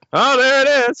Oh, there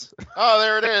it is. Oh,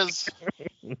 there it is.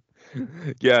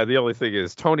 Yeah, the only thing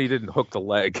is Tony didn't hook the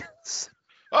leg.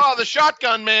 Oh, the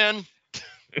shotgun man.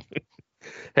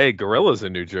 Hey, Gorilla's a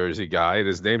New Jersey guy, and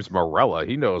his name's Morella.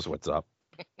 He knows what's up.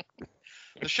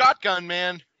 The shotgun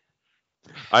man.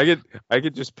 I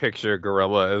could just picture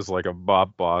Gorilla as like a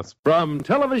mob boss. From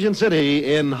Television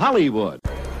City in Hollywood.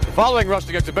 The following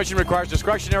wrestling exhibition requires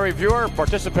discretionary viewer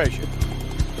participation.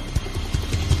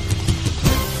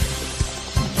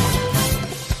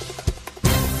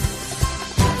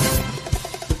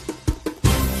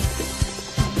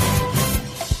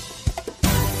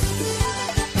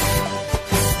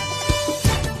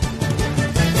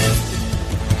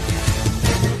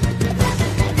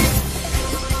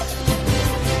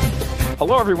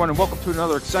 Hello, everyone, and welcome to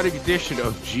another exciting edition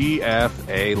of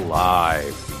GFA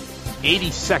Live,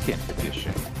 82nd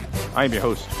edition. I'm your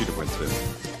host, Peter Winston,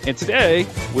 and today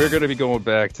we're going to be going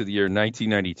back to the year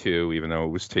 1992, even though it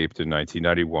was taped in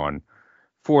 1991,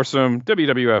 for some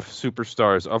WWF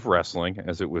Superstars of Wrestling,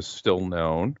 as it was still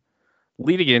known,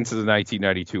 leading into the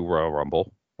 1992 Royal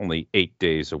Rumble, only 8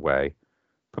 days away.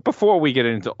 But before we get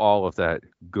into all of that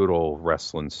good old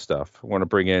wrestling stuff, I want to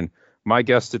bring in my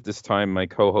guest at this time, my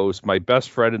co-host, my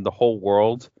best friend in the whole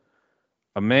world,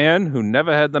 a man who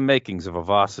never had the makings of a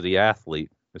varsity athlete,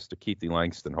 Mr. Keithy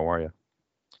Langston. How are you?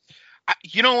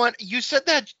 You know what? You said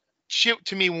that shit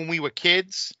to me when we were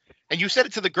kids, and you said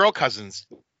it to the girl cousins.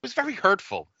 It was very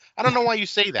hurtful. I don't know why you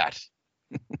say that.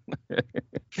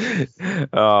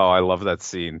 Oh, I love that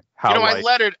scene. How I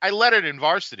lettered in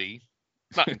varsity,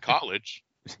 not in college.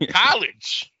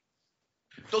 College.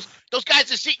 Those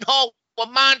guys at Seton Hall were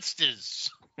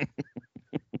monsters.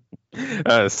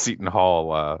 Seton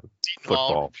Hall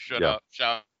football. Shout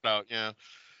out.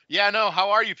 Yeah. No.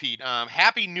 How are you, Pete?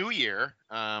 Happy New Year.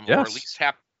 Yes. Or at least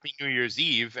Happy New Year's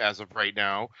Eve as of right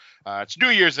now. It's New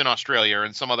Year's in Australia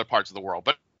and some other parts of the world,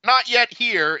 but not yet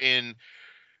here in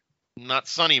not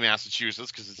sunny Massachusetts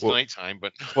because it's nighttime,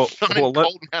 but not in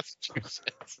cold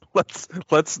Massachusetts.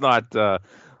 Let's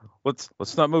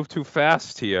not move too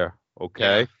fast here,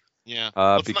 okay?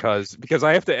 Yeah. Because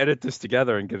I have to edit this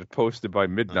together and get it posted by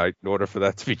midnight in order for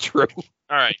that to be true.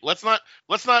 All right, let's not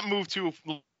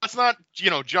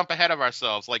jump ahead of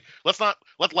ourselves. Like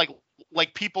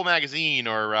People Magazine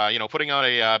or putting out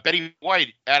a Betty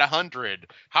White at 100.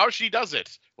 How she does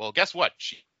it? Well, guess what?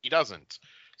 She doesn't.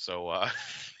 So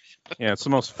yeah, it's the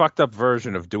most fucked up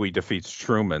version of Dewey Defeats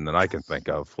Truman that I can think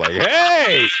of. Like,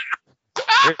 hey,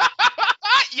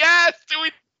 yes,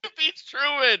 Dewey Defeats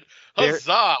Truman.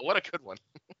 Huzzah! What a good one.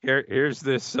 Here's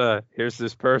this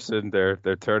person. They're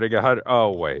turning 100.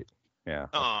 Oh wait, yeah,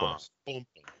 of course.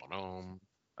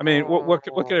 I mean, what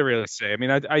can I really say? I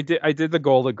mean, I did the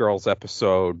Golden Girls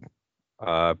episode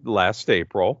last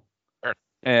April, sure.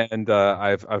 And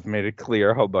I've made it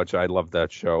clear how much I love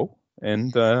that show,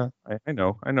 and I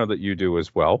know that you do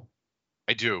as well.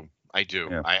 I do.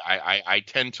 Yeah. I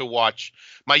tend to watch.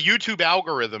 My YouTube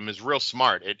algorithm is real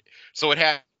smart.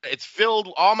 It's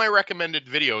filled. All my recommended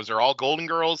videos are all Golden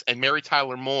Girls and Mary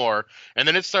Tyler Moore, and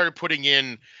then it started putting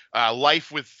in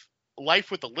Life with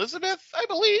Elizabeth, I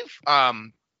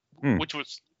believe, which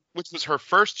was her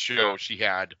first show she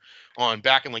had on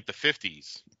back in like the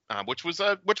 50s, which was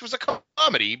a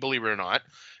comedy, believe it or not,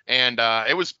 and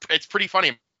it's pretty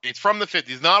funny. It's from the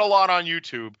 50s, not a lot on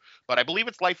YouTube, but I believe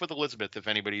it's Life with Elizabeth. If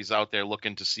anybody's out there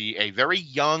looking to see a very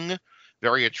young,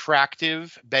 very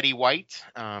attractive Betty White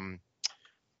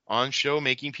on show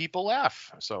making people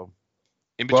laugh. So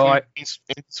in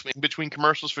between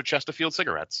commercials for Chesterfield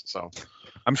cigarettes. So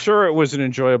I'm sure it was an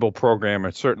enjoyable program.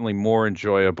 It's certainly more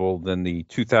enjoyable than the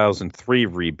 2003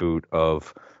 reboot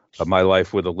of My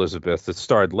Life with Elizabeth that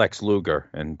starred Lex Luger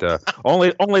and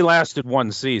only lasted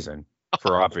one season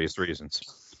for obvious reasons.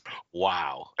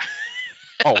 Wow.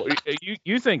 Oh,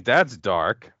 you think that's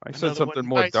dark? I said something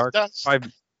more dark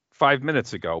 5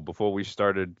 minutes ago before we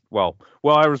started. Well,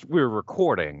 we were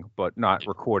recording, but not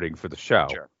recording for the show.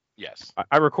 Sure. Yes.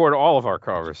 I record all of our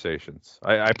conversations.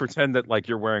 I pretend that like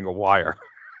you're wearing a wire.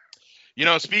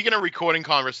 Speaking of recording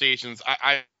conversations,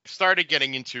 I started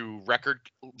getting into record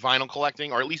vinyl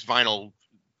collecting, or at least vinyl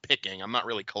picking. I'm not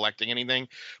really collecting anything,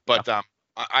 but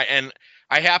I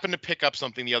happened to pick up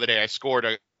something the other day. I scored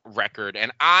a record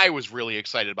and I was really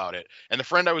excited about it, and the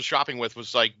friend I was shopping with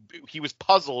was like, he was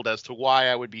puzzled as to why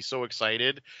I would be so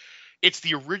excited. It's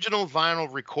the original vinyl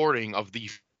recording of the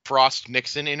Frost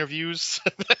Nixon interviews.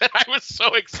 I was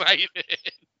so excited.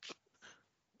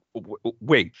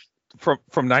 Wait, from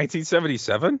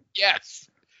 1977? Yes.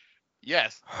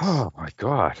 Oh my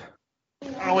god. I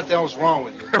don't know what the hell's wrong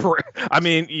with you. I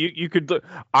mean, you could.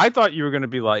 I thought you were going to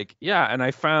be like, yeah, and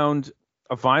I found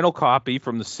a vinyl copy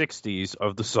from the 60s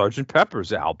of the Sgt.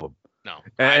 Pepper's album. No.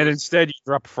 And instead you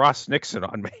dropped Frost Nixon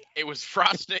on me. It was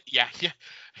Frost. Yeah.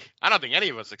 I don't think any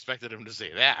of us expected him to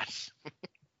say that.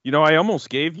 You know, I almost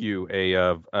gave you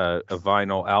a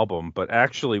vinyl album, but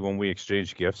actually when we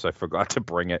exchanged gifts, I forgot to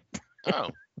bring it. Oh.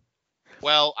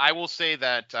 Well, I will say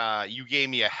that you gave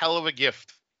me a hell of a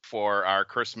gift for our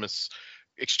Christmas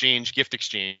gift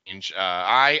exchange.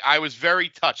 I was very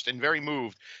touched and very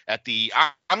moved at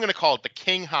I'm going to call it the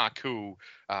King Haku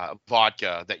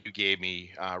vodka that you gave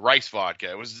me, rice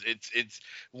vodka. It's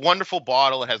wonderful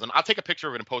bottle. It has I'll take a picture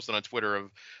of it and post it on Twitter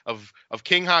of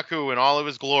King Haku in all of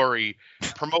his glory,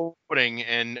 promoting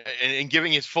and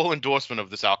giving his full endorsement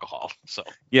of this alcohol. So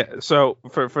yeah. So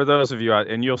for those of you out,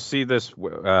 and you'll see this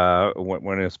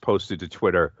when it's posted to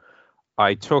Twitter,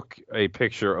 I took a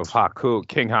picture of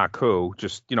King Haku,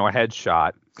 just, a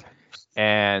headshot,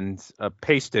 and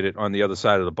pasted it on the other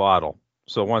side of the bottle.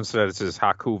 So one side it says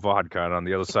Haku vodka, and on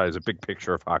the other side is a big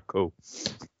picture of Haku.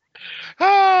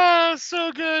 Ah,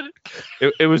 so good.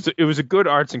 It was a good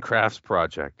arts and crafts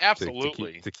project.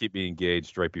 Absolutely. To keep me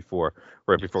engaged right before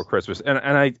Christmas, and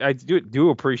I do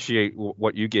appreciate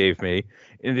what you gave me.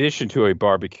 In addition to a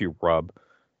barbecue rub,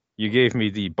 you gave me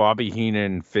the Bobby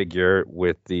Heenan figure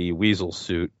with the weasel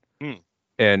suit,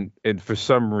 and for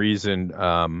some reason,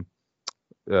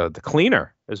 the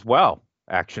cleaner as well,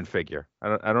 action figure.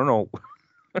 I don't know.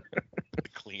 The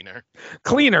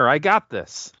cleaner. I got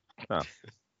this. Oh.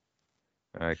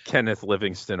 Kenneth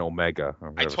Livingston Omega.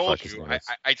 I told you.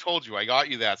 I told you. I got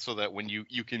you that so that when you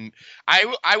can.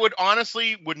 I would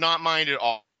honestly would not mind at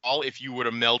all if you were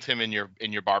to melt him in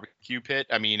your barbecue pit.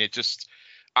 I mean, it just.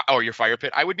 Or your fire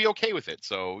pit, I would be okay with it.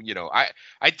 So,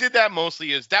 I did that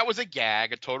mostly as that was a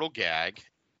total gag,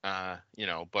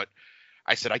 but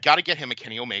I said, I got to get him a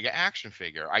Kenny Omega action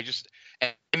figure.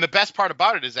 And the best part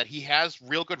about it is that he has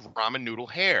real good ramen noodle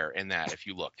hair in that, if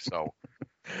you look. So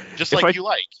just you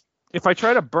like. If I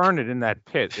try to burn it in that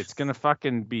pit, it's going to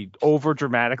fucking be over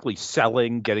dramatically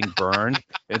getting burned.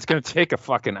 It's going to take a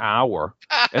fucking hour.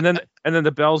 And then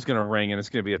the bell's going to ring and it's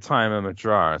going to be a time limit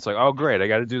jar. It's like, oh, great. I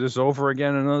got to do this over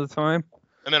again another time.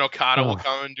 And then Okada will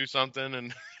come and do something.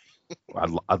 And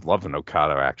I'd love an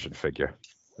Okada action figure.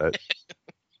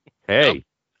 Hey,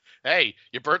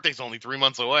 your birthday's only 3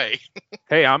 months away.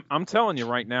 Hey, I'm telling you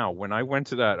right now, when I went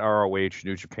to that ROH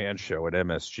New Japan show at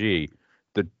MSG,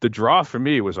 the draw for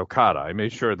me was Okada. I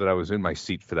made sure that I was in my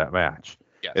seat for that match.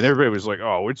 Yes. And everybody was like,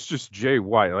 oh, it's just Jay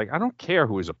White. Like, I don't care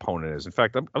who his opponent is. In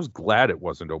fact, I was glad it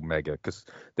wasn't Omega because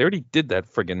they already did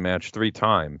that friggin' match 3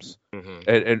 times.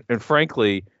 Mm-hmm. And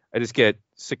frankly, I just get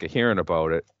sick of hearing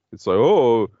about it. It's like,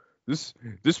 oh, this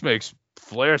makes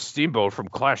Flair Steamboat from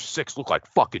Clash 6 look like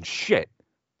fucking shit.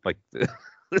 Like,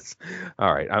 this.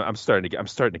 All right, I'm starting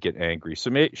to get angry.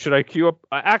 So should I queue up?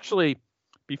 Actually,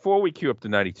 before we queue up the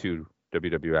 92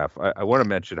 WWF, I want to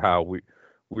mention how we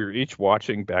were each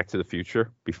watching Back to the Future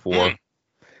before,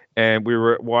 and we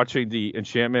were watching the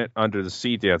Enchantment Under the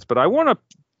Sea dance. But I want to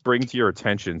bring to your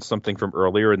attention something from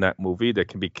earlier in that movie that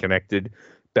can be connected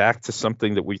back to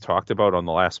something that we talked about on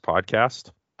the last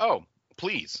podcast. Oh,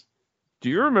 please. Do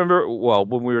you remember,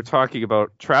 when we were talking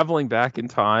about traveling back in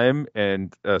time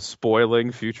and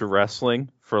spoiling future wrestling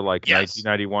for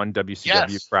 1991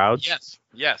 WCW crowds?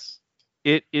 Yes.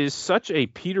 It is such a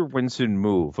Peter Winson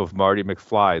move of Marty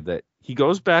McFly that he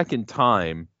goes back in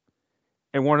time,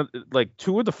 and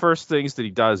two of the first things that he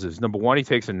does is, number one, he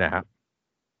takes a nap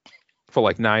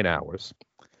for 9 hours.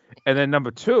 And then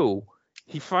number two,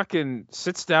 he fucking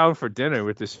sits down for dinner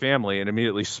with his family and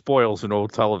immediately spoils an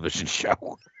old television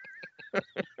show.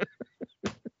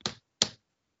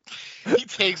 He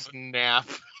takes a nap.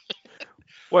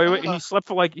 Well, he slept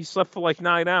for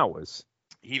 9 hours.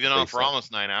 He's been on for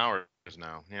almost 9 hours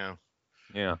now.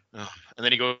 Yeah. And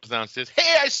then he goes downstairs.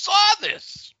 Hey, I saw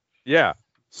this. Yeah.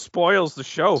 Spoils the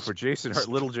show for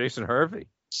little Jason Hervey.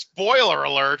 Spoiler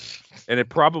alert. And it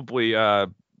probably,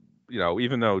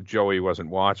 even though Joey wasn't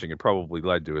watching, it probably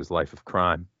led to his life of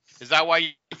crime. Is that why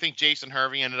you think Jason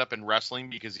Hervey ended up in wrestling?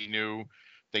 Because he knew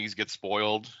things get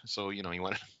spoiled, so he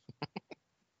wanted.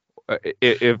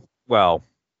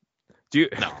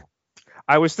 No.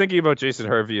 I was thinking about Jason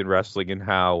Hervey in wrestling and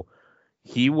how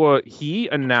he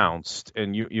announced,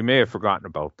 and you may have forgotten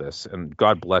about this, and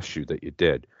God bless you that you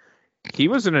did. He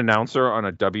was an announcer on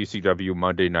a WCW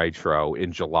Monday Nitro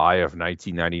in July of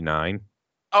 1999.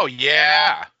 Oh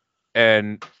yeah.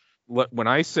 And when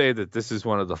I say that this is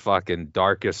one of the fucking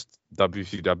darkest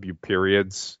WCW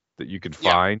periods that you can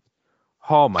find.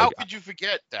 Oh my God. How could you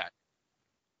forget that?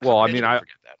 Well, I mean,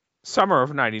 summer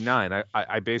of 99,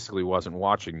 I basically wasn't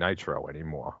watching Nitro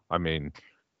anymore. I mean,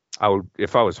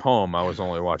 if I was home, I was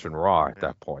only watching Raw at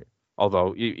that point.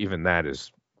 Although even that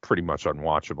is pretty much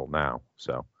unwatchable now.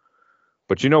 So,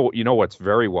 but you know what's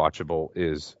very watchable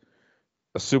is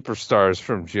a Superstars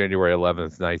from January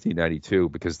 11th, 1992,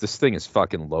 because this thing is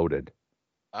fucking loaded.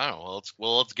 Oh,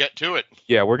 let's get to it.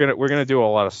 Yeah, we're gonna do a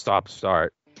lot of stop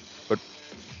start, but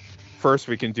first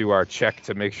we can do our check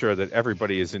to make sure that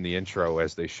everybody is in the intro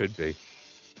as they should be.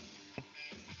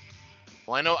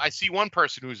 Well, I see one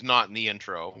person who's not in the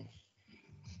intro.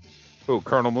 Who,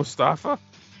 Colonel Mustafa?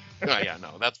 Oh, yeah,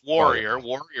 no, that's Warrior.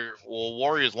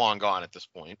 Warrior's long gone at this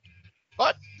point.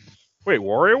 But wait,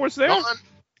 Warrior was there?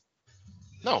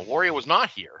 No, Warrior was not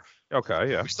here.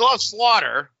 Okay, yeah. We still have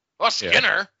Slaughter. Skinner.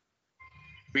 Yeah.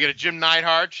 We get a Jim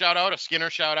Neidhart shout out, a Skinner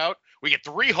shout out. We get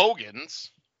 3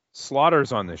 Hogans.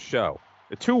 Slaughter's on this show.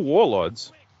 The 2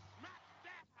 Warlords.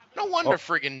 No wonder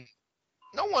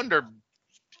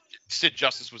Sid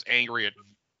Justice was angry at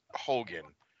Hogan.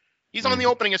 He's on the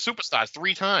opening of Superstars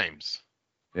 3 times.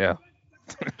 Yeah.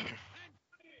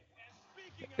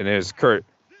 And there's Kurt,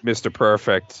 Mr.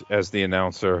 Perfect, as the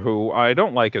announcer, who I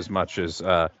don't like as much as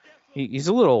he's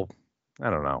a little, I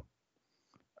don't know.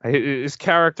 His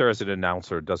character as an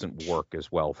announcer doesn't work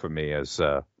as well for me as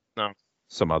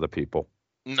some other people.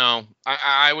 No,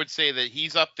 I would say that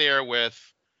he's up there with.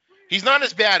 He's not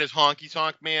as bad as Honky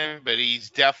Tonk Man, but he's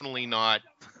definitely not.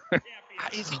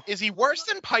 Is he worse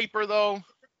than Piper though?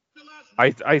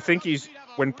 I think he's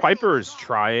when Piper is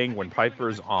trying, when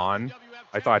Piper's on,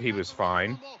 I thought he was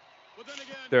fine.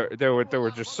 There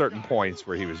were just certain points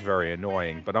where he was very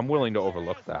annoying, but I'm willing to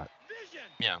overlook that.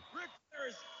 Yeah.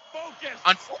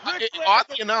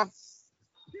 Oddly enough.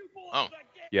 Oh.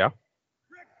 Yeah.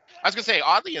 I was gonna say,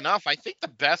 oddly enough, I think the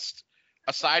best,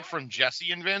 aside from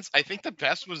Jesse and Vince, I think the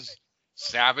best was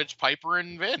Savage, Piper,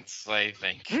 and Vince. I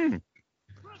think.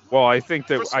 Well, I think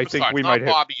we might have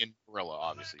Bobby and Gorilla,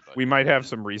 obviously. But. We might have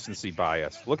some recency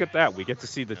bias. Look at that. We get to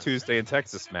see the Tuesday in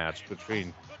Texas match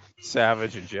between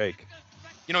Savage and Jake.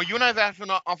 You and I have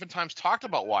oftentimes talked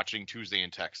about watching Tuesday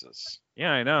in Texas.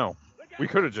 Yeah, I know. We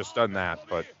could have just done that,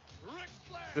 but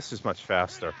this is much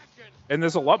faster. And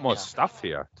there's a lot more stuff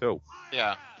here, too.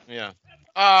 Yeah.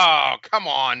 Oh, come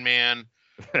on, man.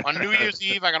 On New Year's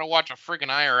Eve, I got to watch a freaking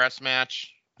IRS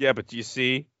match. Yeah, but do you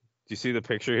see the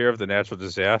picture here of the natural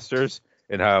disasters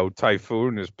and how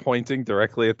Typhoon is pointing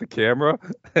directly at the camera?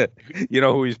 You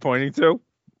know who he's pointing to?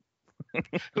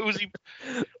 Who's he?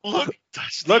 Look,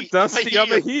 Dusty. Look, Dusty,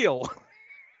 I'm a heel.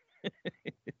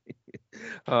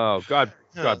 Oh, God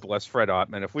bless Fred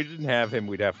Ottman. If we didn't have him,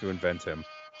 we'd have to invent him.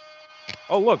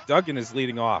 Oh, look, Duggan is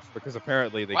leading off because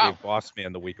apparently they gave Boss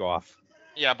Man the week off.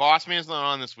 Yeah, Boss Man's not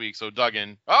on this week, so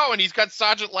Duggan. Oh, and he's got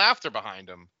Sergeant Laughter behind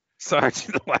him.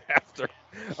 Sergeant Laughter.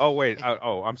 Oh, wait.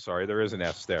 I'm sorry. There is an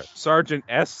S there. Sergeant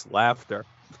S. Laughter.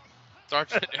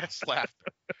 Sergeant S.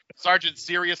 Laughter. Sergeant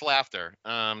Serious Laughter.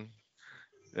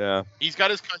 Yeah. He's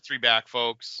got his country back,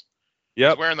 folks.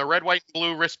 Yep. He's wearing the red, white, and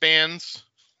blue wristbands.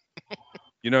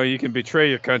 You can betray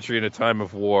your country in a time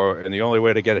of war, and the only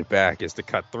way to get it back is to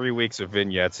cut 3 weeks of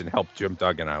vignettes and help Jim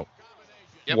Duggan out.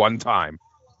 Yep. One time.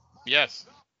 Yes.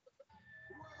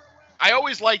 I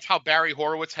always liked how Barry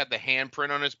Horowitz had the handprint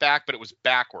on his back, but it was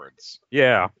backwards.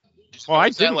 Yeah. Well, I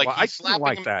didn't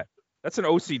like him. that. That's an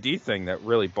OCD thing that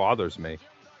really bothers me.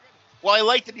 Well, I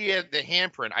liked that he had the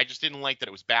handprint. I just didn't like that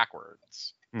it was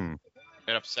backwards.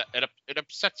 It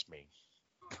upsets me.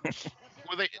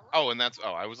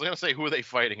 I was gonna say who are they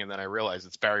fighting, and then I realized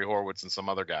it's Barry Horowitz and some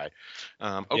other guy.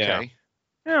 Okay.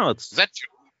 Yeah, is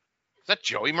that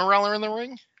Joey Morella in the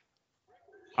ring?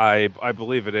 I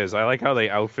believe it is. I like how they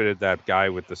outfitted that guy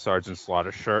with the Sergeant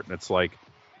Slaughter shirt, and it's like,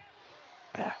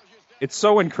 it's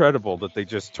so incredible that they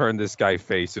just turned this guy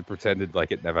face and pretended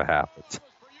like it never happened.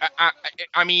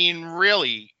 I mean,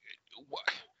 really,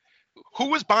 who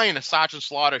was buying a Sergeant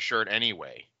Slaughter shirt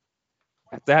anyway?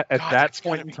 At that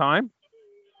point in time?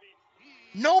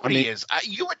 Nobody is.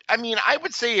 I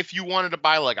would say if you wanted to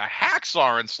buy like a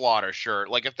Hacksaw and Slaughter shirt,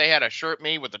 like if they had a shirt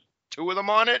made with the 2 of them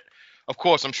on it, of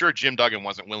course, I'm sure Jim Duggan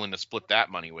wasn't willing to split that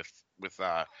money with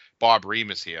Bob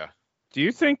Remus here. Do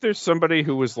you think there's somebody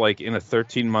who was like in a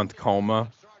 13-month coma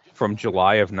from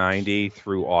July of 90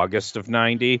 through August of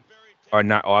 90, or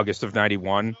not August of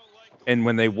 91, and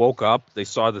when they woke up, they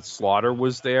saw that Slaughter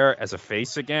was there as a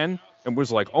face again, and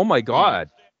was like, oh my God.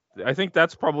 I think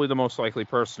that's probably the most likely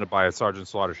person to buy a Sergeant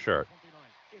Slaughter shirt.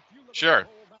 Sure.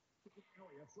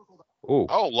 Ooh.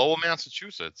 Oh, Lowell,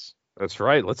 Massachusetts. That's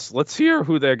right. Let's hear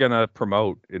who they're gonna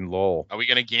promote in Lowell. Are we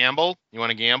gonna gamble? You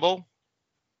want to gamble?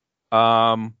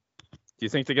 Do you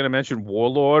think they're gonna mention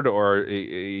Warlord, or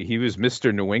he was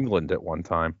Mr. New England at one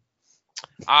time?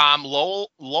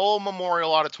 Lowell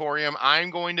Memorial Auditorium. I'm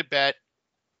going to bet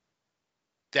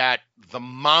that the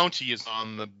Mountie is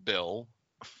on the bill.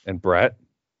 And Brett,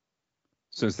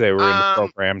 since they were in the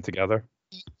program together.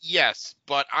 Yes,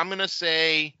 but I'm going to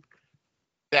say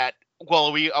that. Well,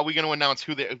 are we going to announce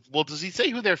who they? Well, does he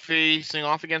say who they're facing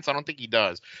off against? I don't think he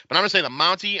does. But I'm going to say the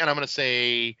Mountie, and I'm going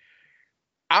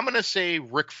to say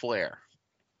Ric Flair.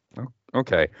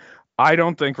 Okay. I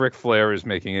don't think Ric Flair is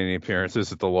making any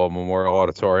appearances at the Lowell Memorial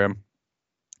Auditorium.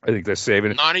 I think they're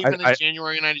saving it. Not even in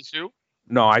January '92.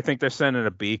 No, I think they're sending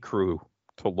a B crew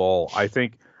to Lowell. I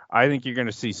think you're going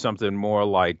to see something more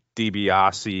like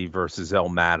DiBiase versus El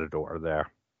Matador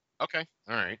there. Okay,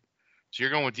 all right. So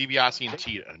you're going with DiBiase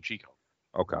and Chico.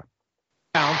 Okay.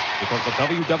 Because the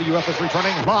WWF is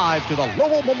returning live to the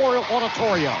Lowell Memorial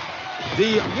Auditorium.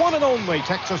 The one and only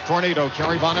Texas Tornado,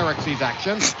 Kerry Von Erich, sees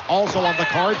action. Also on the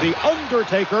card, The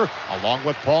Undertaker, along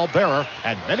with Paul Bearer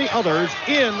and many others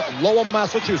in Lowell,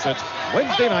 Massachusetts,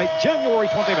 Wednesday night, January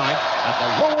 29th, at the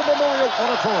Lowell Memorial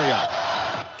Auditorium.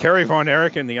 Kerry Von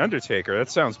Erich and The Undertaker.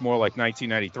 That sounds more like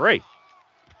 1993.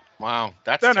 Wow,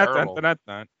 that's terrible.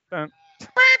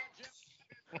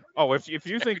 Oh, if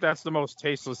you think that's the most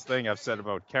tasteless thing I've said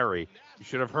about Kerry, you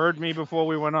should have heard me before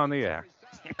we went on the air.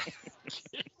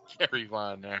 Kerry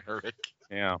Von Erich.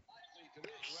 Yeah.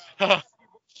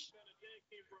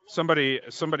 Somebody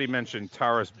mentioned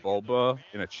Taras Bulba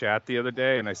in a chat the other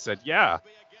day, and I said, yeah,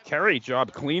 Kerry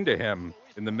job clean to him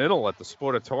in the middle at the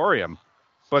Sportatorium.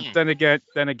 But then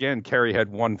again, Kerry had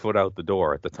 1 foot out the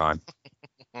door at the time.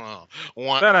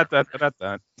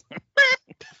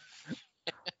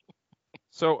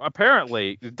 So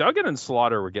apparently, Duggan and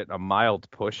Slaughter were getting a mild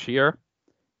push here,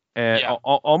 and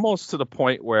almost to the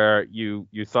point where you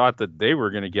thought that they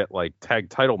were going to get like tag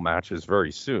title matches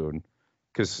very soon,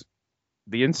 because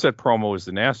the inset promo is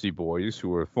the Nasty Boys, who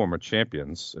were former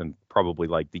champions and probably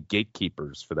like the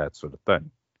gatekeepers for that sort of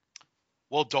thing.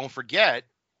 Well, don't forget,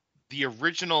 the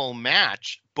original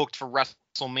match booked for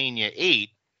WrestleMania 8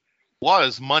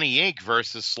 was Money Inc.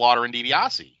 versus Slaughter and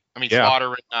DiBiase.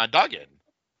 Slaughter and Duggan.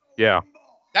 Yeah.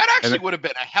 That actually would have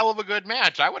been a hell of a good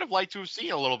match. I would have liked to have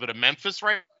seen a little bit of Memphis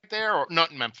right there, or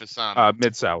not Memphis.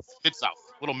 Mid-South.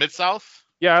 Little Mid-South.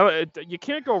 Yeah, you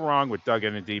can't go wrong with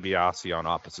Duggan and DiBiase on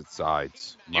opposite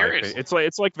sides. Seriously.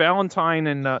 It's like Valentine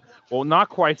and not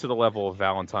quite to the level of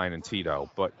Valentine and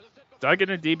Tito, but Duggan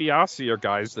and DiBiase are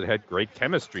guys that had great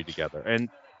chemistry together, and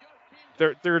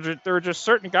there are just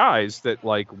certain guys that,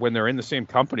 like, when they're in the same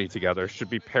company together, should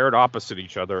be paired opposite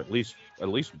each other at least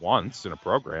once in a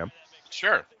program.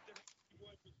 Sure.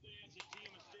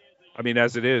 I mean,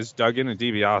 as it is, Duggan and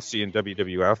DiBiase in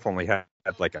WWF only had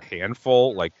like a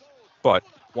handful, but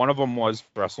one of them was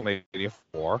WrestleMania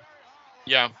 4.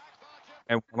 Yeah.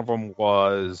 And one of them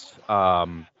was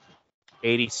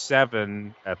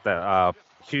 87 at the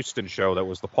Houston show. That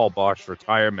was the Paul Bosch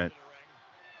retirement.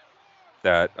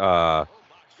 That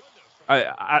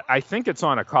I think it's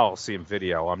on a Coliseum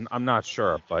video. I'm not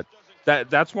sure, but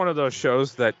that's one of those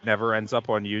shows that never ends up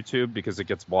on YouTube because it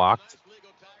gets blocked.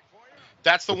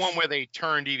 That's the one where they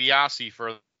turned DiBiase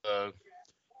for the.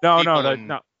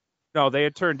 No, they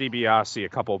had turned DiBiase a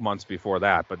couple of months before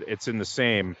that, but it's in the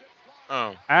same.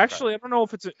 Oh. Actually, I don't know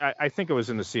if it's. I think it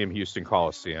was in the same Houston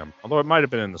Coliseum, although it might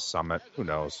have been in the Summit. Who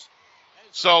knows?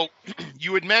 So,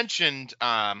 you had mentioned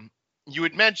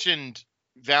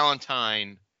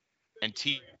Valentine and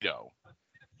Tito.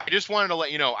 I just wanted to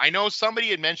let you know. I know somebody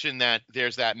had mentioned that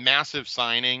there's that massive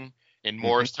signing in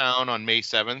Morristown on May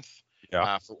 7th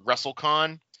for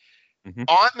WrestleCon. Mm-hmm.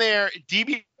 On there,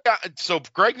 so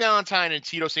Greg Valentine and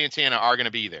Tito Santana are going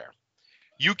to be there.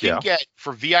 You can get,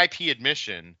 for VIP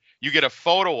admission, you get a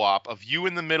photo op of you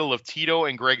in the middle of Tito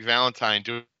and Greg Valentine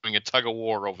doing a tug of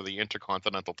war over the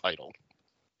Intercontinental title.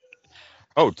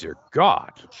 Oh, dear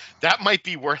God. That might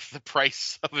be worth the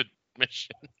price of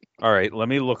admission. All right, let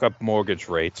me look up mortgage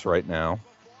rates right now.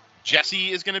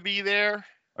 Jesse is going to be there. I'm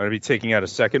going to be taking out a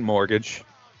second mortgage.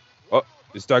 Oh,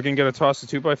 is Duggan going to toss a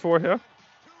 2x4 here?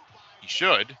 He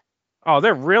should. Oh,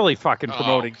 they're really fucking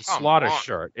promoting the Slaughter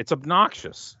shirt. It's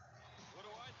obnoxious.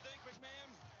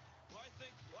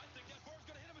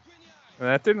 And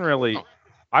that didn't really...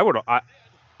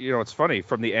 it's funny.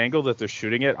 From the angle that they're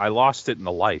shooting it, I lost it in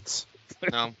the lights.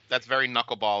 No, that's very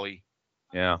knuckleball-y.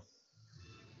 Yeah.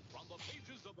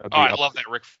 I love that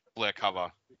Ric Flair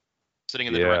cover. Sitting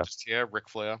in the director's chair, Ric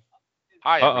Flair.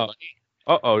 Hi,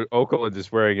 everybody. Oakland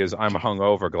is wearing his I'm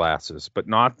hungover glasses, but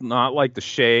not like the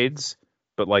shades,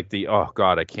 but like the, oh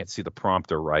God, I can't see the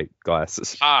prompter right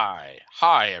glasses. Hi,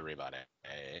 everybody.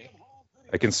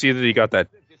 I can see that he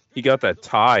got that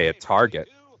tie at Target.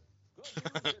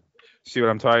 See what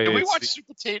I'm talking about? Can we watch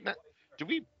Super Tate?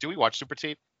 Do we watch Super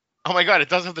Tape? Oh my God, it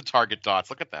does have the target dots.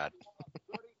 Look at that.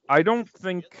 I don't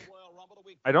think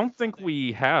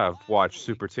we have watched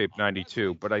Super Tape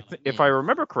 92, but if I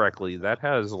remember correctly, that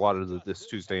has a lot of This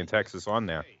Tuesday in Texas on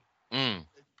there. Mm.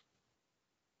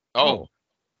 Oh.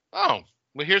 Well,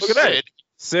 here's Look at Sid. that.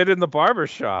 Sid in the barber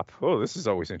shop. Oh, this is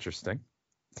always interesting.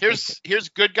 Here's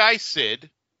good guy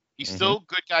Sid. He's still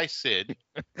good guy Sid.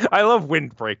 I love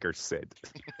Windbreaker Sid.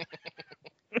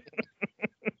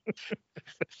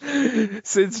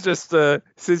 Sid's just a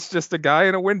guy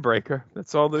in a windbreaker.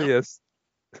 That's all that he is.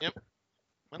 Yep.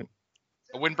 Well,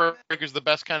 a windbreaker's the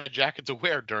best kind of jacket to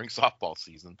wear during softball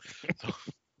season. So.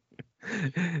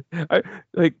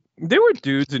 There were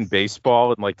dudes in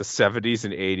baseball in like the 70s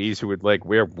and 80s who would like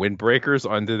wear windbreakers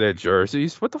under their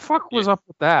jerseys. What the fuck was up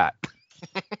with that?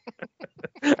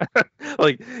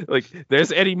 like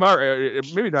there's Eddie Murray,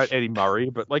 maybe not Eddie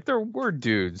Murray, but like there were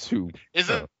dudes who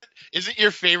Isn't your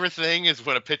favorite thing is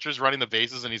when a pitcher's running the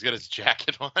bases and he's got his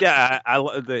jacket on? Yeah,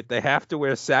 they have to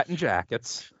wear satin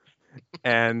jackets.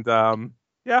 And the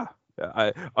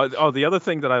other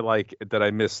thing that I like that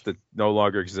I miss that no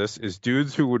longer exists is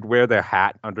dudes who would wear their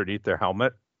hat underneath their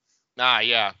helmet.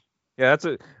 Yeah. Yeah,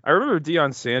 I remember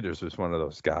Deion Sanders was one of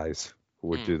those guys who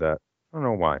would do that. I don't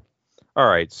know why. All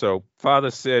right, so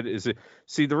Father Sid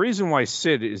the reason why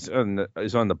Sid is on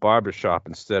the barbershop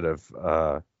instead of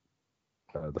the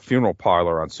funeral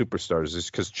parlor on Superstars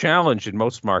is because Challenge in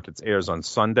most markets airs on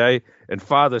Sunday, and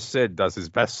Father Sid does his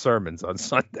best sermons on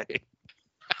Sunday.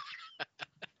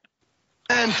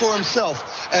 And for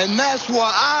himself. And that's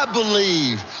why I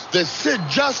believe that Sid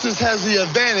Justice has the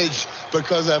advantage,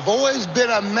 because I've always been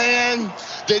a man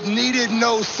that needed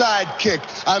no sidekick,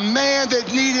 a man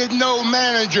that needed no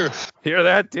manager. Hear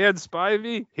that, Dan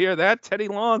Spivey? Hear that, Teddy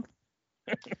Long?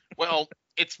 Well,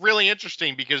 it's really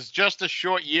interesting because just a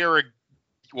short year,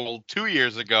 2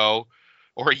 years ago,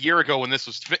 or a year ago when this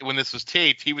was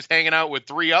taped, he was hanging out with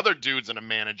 3 other dudes and a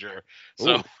manager.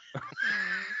 So.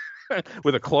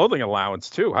 With a clothing allowance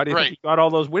too. How do you think he got all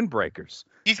those windbreakers?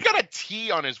 He's got a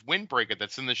T on his windbreaker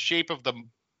that's in the shape of the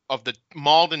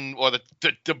Malden or the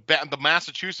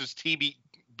Massachusetts MTA.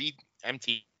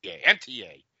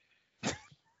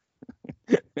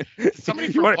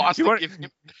 Somebody from Boston give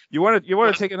him. You want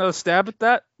to take another stab at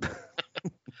that?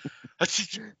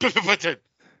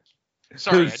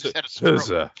 Sorry, I just had a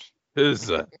stroke.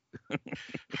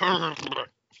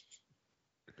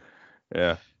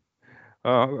 Yeah.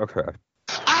 Oh, okay.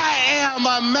 I am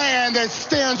a man that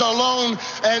stands alone,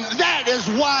 and that is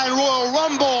why in Royal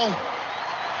Rumble,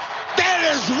 that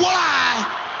is why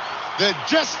the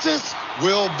justice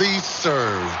will be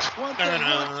served.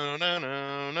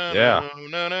 Yeah,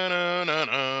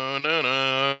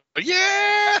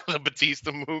 the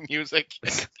Batista move music.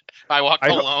 I walk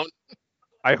alone.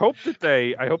 I hope that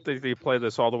they play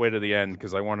this all the way to the end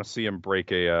because I want to see him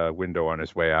break a window on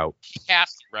his way out. He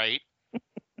has to, right?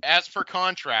 As for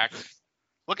contract,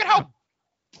 look at how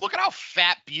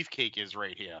fat Beefcake is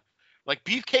right here. Like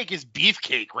Beefcake is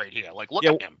Beefcake right here. Like look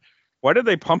at him. Why did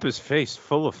they pump his face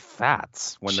full of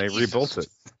fats when they rebuilt it?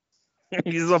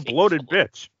 He's a bloated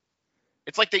bitch.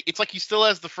 It's like he still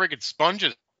has the friggin'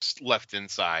 sponges left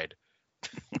inside.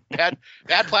 Bad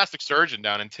plastic surgeon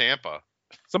down in Tampa.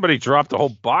 Somebody dropped a whole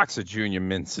box of Junior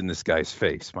Mints in this guy's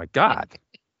face. My God.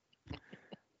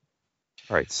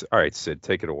 All right, Sid,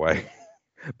 take it away.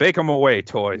 Bake them away,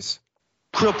 toys.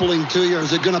 Crippling to you, or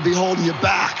is it going to be holding you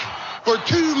back? For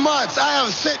 2 months, I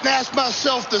have sit and asked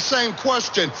myself the same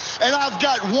question, and I've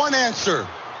got one answer.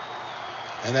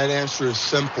 And that answer is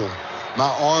simple. My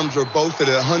arms are both at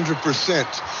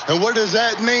 100%. And what does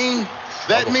that mean?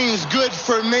 That means good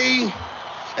for me,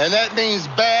 and that means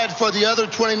bad for the other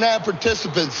 29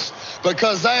 participants,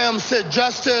 because I am Sid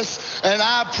Justice, and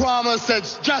I promise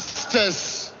that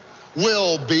justice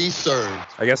will be served.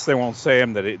 I guess they won't say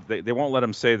him that they won't let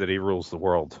him say that he rules the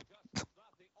world.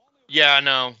 Yeah,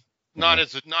 no, not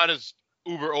as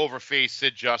uber overfaced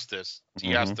Sid Justice.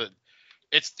 He has to.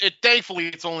 Thankfully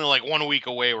it's only like 1 week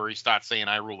away where he starts saying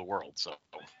I rule the world. So,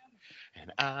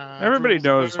 and everybody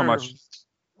knows how much.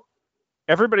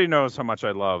 Everybody knows how much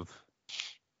I love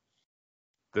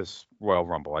this Royal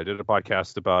Rumble. I did a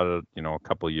podcast about it, a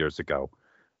couple of years ago,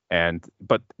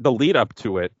 but the lead up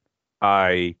to it,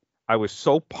 I was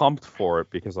so pumped for it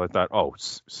because I thought, oh,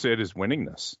 Sid is winning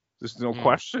this. There's no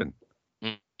question.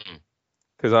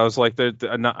 Because I was like,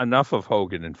 enough of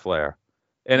Hogan and Flair.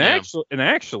 And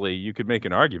actually, you could make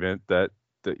an argument that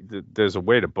there's a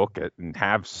way to book it and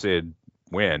have Sid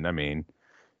win. I mean,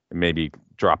 maybe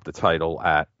drop the title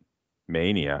at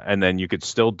Mania, and then you could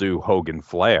still do Hogan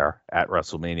Flair at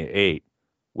WrestleMania 8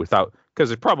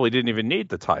 because it probably didn't even need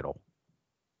the title.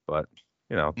 But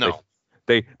know, No.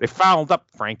 they fouled up,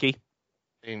 Frankie.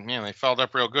 Man, they fouled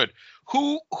up real good.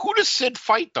 Who does Sid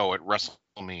fight though at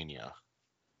WrestleMania?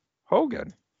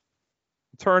 Hogan.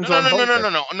 Turns No. on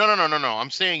Hogan. No.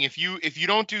 I'm saying if you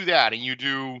don't do that and you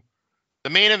do the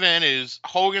main event is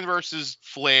Hogan versus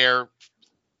Flair,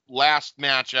 last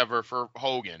match ever for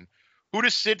Hogan. Who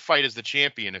does Sid fight as the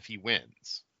champion if he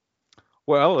wins?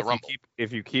 Well,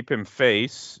 if you keep him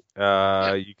face,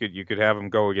 you could have him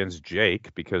go against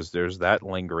Jake because there's that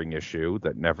lingering issue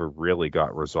that never really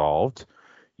got resolved.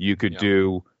 You could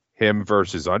do him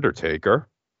versus Undertaker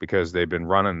because they've been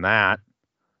running that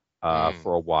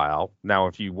for a while. Now,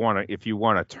 if you want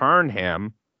to turn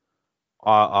him,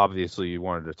 obviously you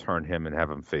wanted to turn him and have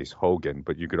him face Hogan,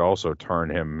 but you could also turn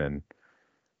him and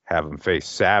have him face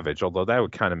Savage, although that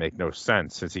would kind of make no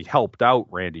sense since he helped out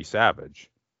Randy Savage.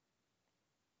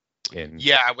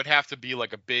 Yeah, it would have to be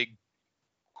like a big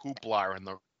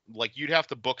hoopla you'd have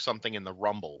to book something in the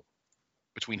Rumble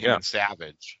between him and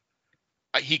Savage.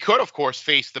 He could, of course,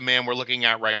 face the man we're looking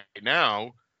at right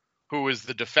now, who is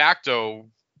the de facto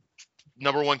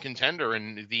number one contender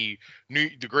in the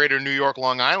greater New York,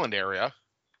 Long Island area.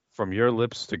 From your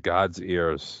lips to God's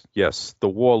ears. Yes, the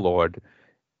Warlord.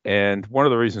 And one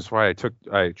of the reasons why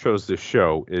I chose this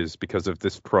show is because of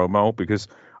this promo, because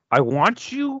I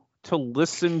want you to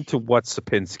listen to what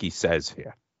Sapinski says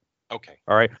here. Okay.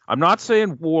 All right. I'm not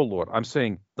saying Warlord. I'm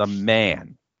saying the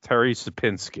man, Terry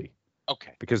Sapinski.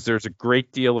 Okay. Because there's a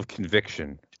great deal of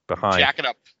conviction behind. Jack it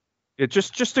up.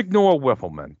 Just ignore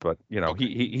Whippleman, but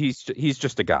he's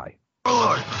just a guy.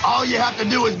 Lord, all you have to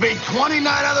do is beat 29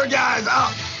 other guys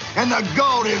up, and the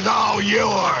gold is all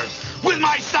yours. With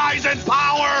my size and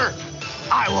power,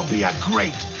 I will be a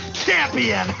great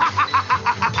champion.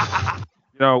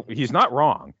 He's not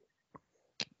wrong.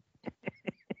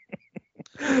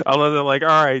 Although they're like,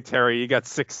 all right, Terry, you got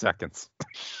 6 seconds.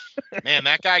 Man,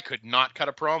 that guy could not cut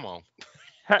a promo.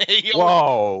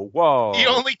 Whoa. He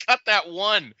only cut that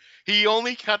one.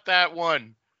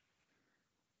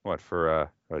 What, for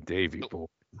Davey Boy?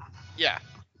 Yeah.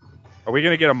 Are we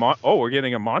going to get we're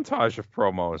getting a montage of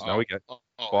promos. Now we got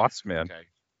Boss Man.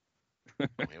 Okay.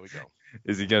 Here we go.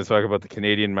 Is he going to talk about the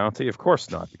Canadian Mountie? Of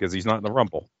course not, because he's not in the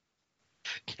Rumble.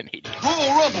 Canadian.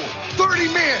 Royal Rumble,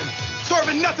 30 men,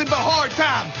 serving nothing but hard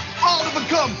time, all to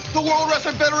become the World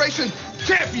Wrestling Federation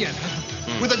champion.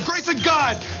 With the grace of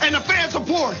God and the fan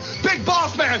support, Big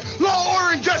Boss Man, Law,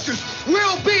 Order, and Justice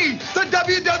will be the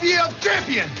WWF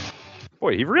champion.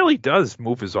 Boy, he really does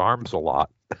move his arms a lot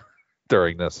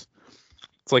during this.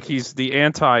 It's like he's the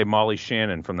anti-Molly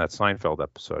Shannon from that Seinfeld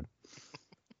episode.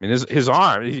 I mean, his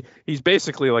arm, he's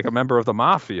basically like a member of the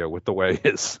mafia with the way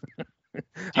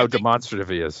how demonstrative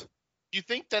he is. Do you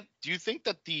think that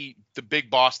the Big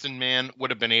Boston Man would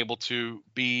have been able to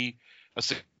be a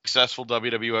successful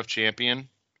WWF champion?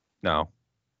 No.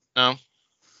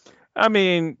 I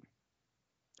mean,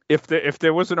 if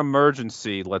there was an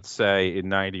emergency, let's say in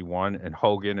 '91, and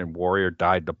Hogan and Warrior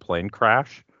died in a plane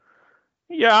crash,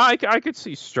 yeah, I could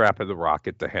see strapping the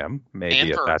rocket to him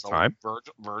maybe at that time.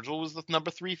 Virgil was the number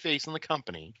 3 face in the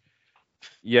company.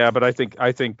 Yeah, but I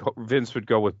think Vince would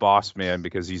go with Boss Man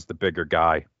because he's the bigger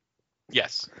guy.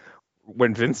 Yes.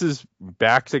 When Vince is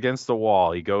backed against the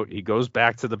wall, he goes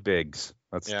back to the bigs.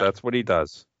 That's what he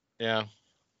does. Yeah.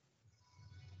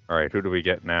 All right, who do we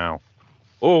get now?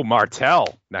 Oh,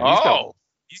 Martel. Now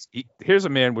here's a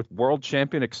man with world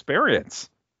champion experience.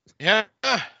 Yeah.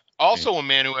 Also a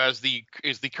man who is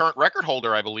the current record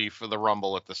holder, I believe, for the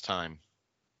Rumble at this time.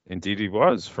 Indeed, he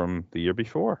was from the year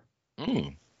before.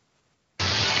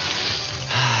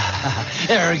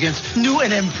 Arrogance, new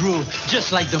and improved,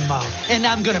 just like the mouth. And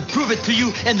I'm gonna prove it to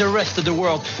you and the rest of the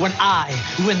world when I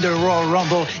win the Royal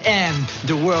Rumble and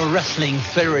the World Wrestling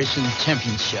Federation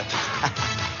Championship.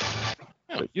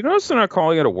 You notice they're not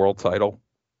calling it a world title?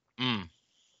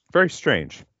 Very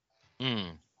strange.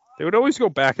 They would always go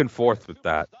back and forth with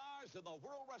that.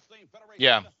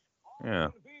 Yeah. Yeah.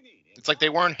 It's like they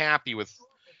weren't happy with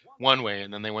one way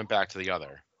and then they went back to the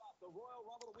other.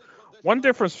 One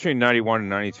difference between 91 and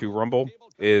 92 Rumble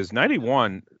is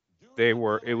 91 it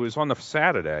was on the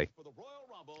Saturday.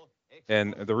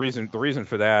 And the reason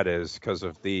for that is because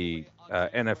of the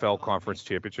NFL Conference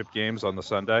Championship games on the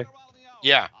Sunday.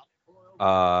 Yeah.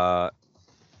 But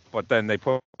then they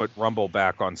put Rumble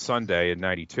back on Sunday in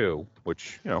 92,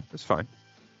 which, is fine.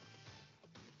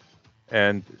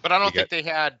 But I don't think they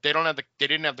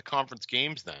didn't have the conference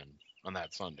games then on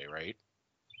that Sunday, right?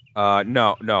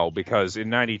 No, because in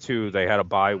 92 they had a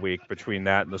bye week between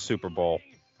that and the Super Bowl.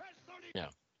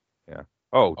 Yeah.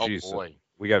 Oh, geez. Boy.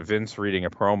 We got Vince reading a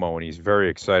promo and he's very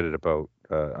excited about,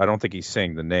 I don't think he's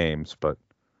saying the names, but.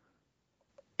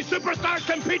 Superstar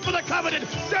IRS compete for the coveted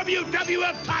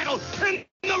WWF title in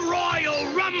the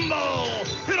Royal Rumble.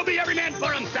 It'll be every man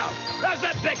for himself as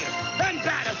the biggest and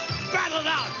baddest battle it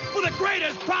out for the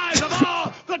greatest prize of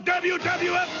all, the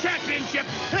WWF Championship.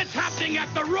 It's happening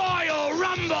at the Royal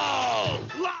Rumble.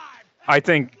 Live. I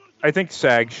think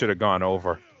SAG should have gone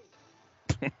over.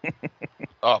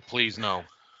 Oh, please no.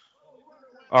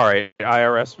 All right,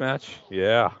 IRS match?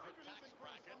 Yeah.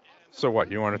 So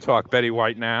what, you want to talk Betty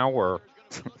White now, or?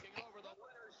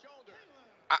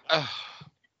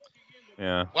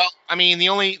 Yeah. Well, I mean, the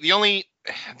only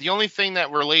thing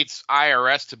that relates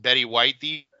IRS to Betty White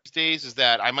these days is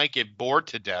that I might get bored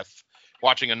to death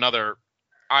watching another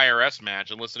IRS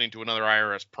match and listening to another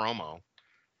IRS promo.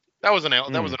 That was an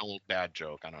old bad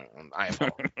joke. I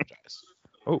apologize.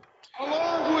 Oh.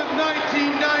 Along with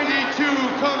 1992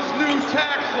 comes new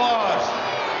tax laws.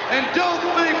 And don't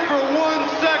think for 1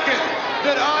 second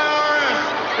that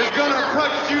IRS is going to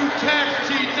cut you tax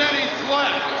cheats any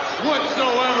slack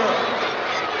whatsoever.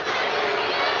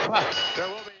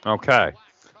 Okay.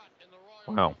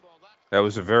 Wow. That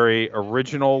was a very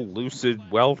original, lucid,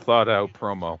 well thought out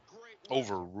promo.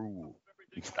 Overruled.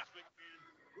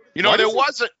 You know, there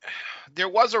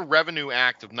was a Revenue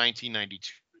Act of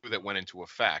 1992 that went into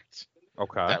effect.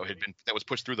 Okay. That was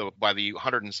pushed through by the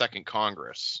 102nd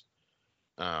Congress.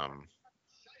 Yeah.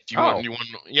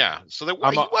 So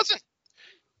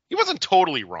he wasn't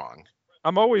totally wrong.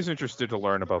 I'm always interested to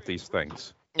learn about these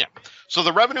things. Yeah. So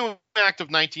the Revenue Act of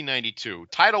 1992,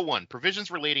 Title I, provisions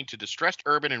relating to distressed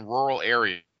urban and rural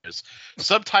areas.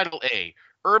 Subtitle A,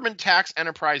 urban tax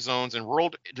enterprise zones and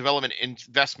rural development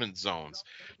investment zones,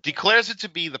 declares it to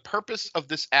be the purpose of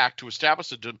this act to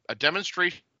establish a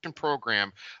demonstration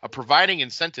program of providing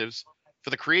incentives for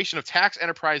the creation of tax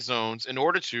enterprise zones in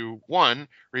order to, 1,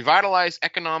 revitalize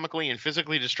economically and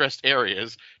physically distressed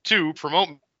areas, 2, promote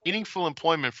meaningful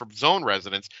employment for zone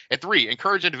residents, and 3,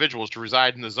 encourage individuals to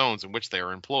reside in the zones in which they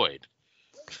are employed.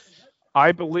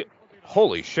 I believe...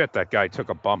 Holy shit, that guy took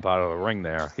a bump out of the ring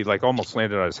there. He almost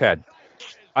landed on his head.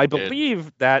 I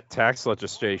believe that tax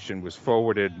legislation was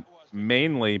forwarded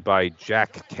mainly by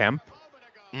Jack Kemp,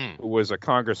 who was a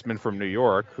congressman from New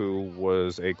York who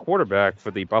was a quarterback for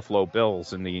the Buffalo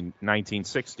Bills in the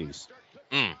 1960s,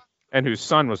 and whose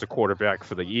son was a quarterback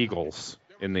for the Eagles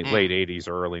in the late 80s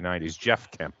or early 90s, Jeff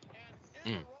Kemp.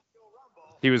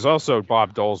 He was also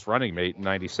Bob Dole's running mate in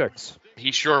 96.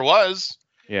 He sure was.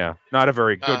 Yeah, not a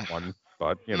very good one,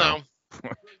 but, you know.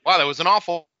 No. Wow, there was an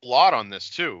awful lot on this,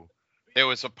 too. There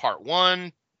was a Part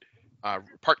 1.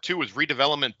 Part 2 was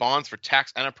redevelopment bonds for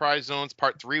tax enterprise zones.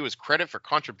 Part 3 was credit for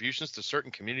contributions to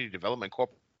certain community development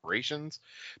corporations.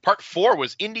 Part 4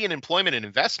 was Indian employment and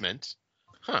investment.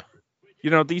 Huh. You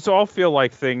know, these all feel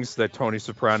like things that Tony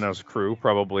Soprano's crew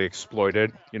probably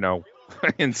exploited, you know,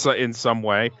 in some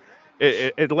way.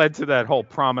 It led to that whole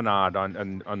promenade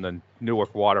on the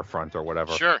Newark waterfront or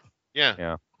whatever. Sure.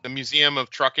 Yeah. The Museum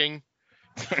of Trucking.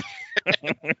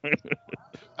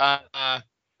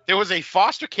 There was a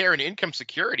foster care and income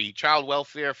security, child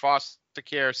welfare, foster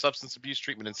care, substance abuse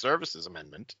treatment and services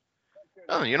amendment.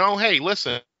 Oh, you know, hey,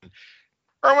 listen,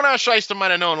 Erwin Shyster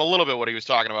might have known a little bit what he was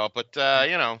talking about, but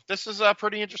you know, this is a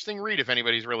pretty interesting read if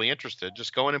anybody's really interested.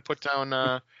 Just go in and put down,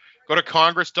 go to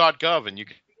congress.gov and you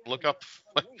can look up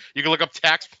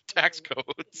tax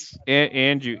codes.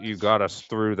 And you got us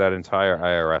through that entire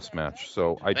IRS match,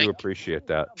 so I do appreciate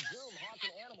that.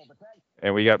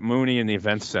 And we got Mooney in the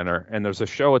event center, and there's a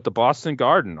show at the Boston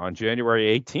Garden on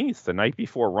January 18th, the night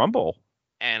before Rumble.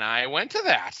 And I went to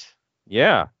that.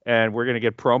 Yeah, and we're going to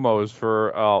get promos for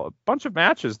a bunch of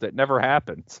matches that never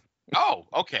happened. Oh,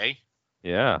 okay.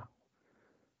 Yeah.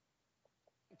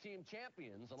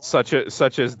 Such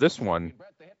as this one.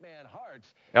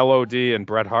 LOD and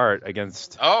Bret Hart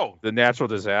against the Natural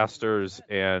Disasters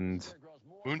and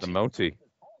the Monty.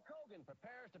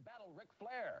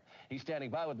 He's standing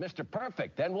by with Mr.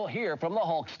 Perfect. Then we'll hear from the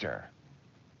Hulkster.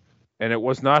 And it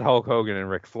was not Hulk Hogan and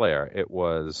Ric Flair. It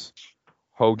was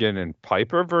Hogan and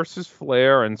Piper versus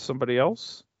Flair and somebody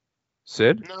else.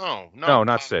 Sid? No,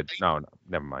 not Sid. No,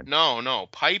 never mind. No.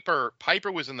 Piper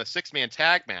was in the 6-man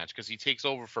tag match because he takes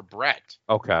over for Bret.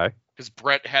 Okay. Because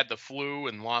Bret had the flu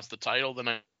and lost the title the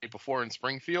night before in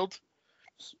Springfield.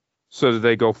 So did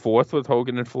they go forth with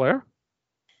Hogan and Flair?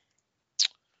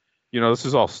 You know, this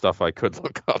is all stuff I could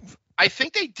look up. I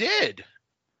think they did.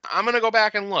 I'm going to go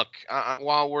back and look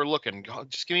while we're looking.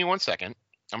 Just give me 1 second.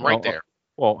 I'm right there.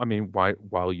 Well, I mean,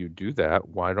 while you do that,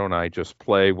 why don't I just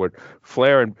play what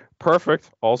Flair and Perfect,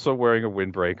 also wearing a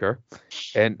windbreaker,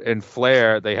 and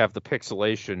Flair, they have the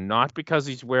pixelation, not because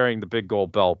he's wearing the big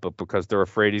gold belt, but because they're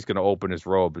afraid he's going to open his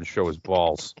robe and show his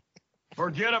balls.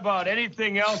 Forget about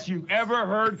anything else you've ever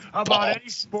heard about any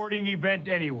sporting event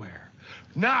anywhere.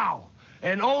 Now,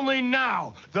 and only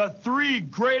now, the 3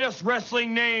 greatest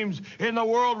wrestling names in the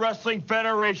World Wrestling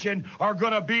Federation are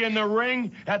going to be in the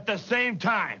ring at the same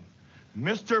time.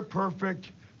 Mr.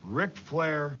 Perfect, Ric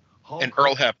Flair, Hulk And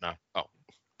Earl Hebner. Oh.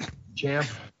 Champ.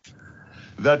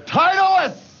 The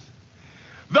titleists,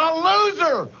 the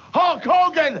loser, Hulk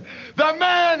Hogan, the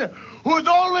man whose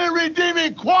only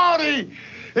redeeming quality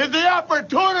is the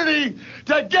opportunity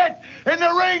to get in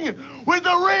the ring with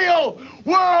the real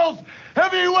world's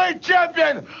heavyweight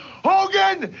champion.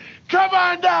 Hogan, come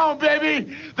on down,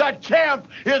 baby. The champ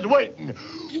is waiting.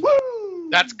 Woo!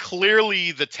 That's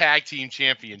clearly the tag team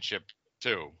championship,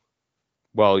 too.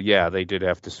 Well, yeah, they did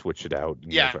have to switch it out.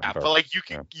 Yeah, but like you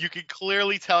can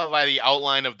clearly tell by the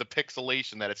outline of the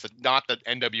pixelation that it's not the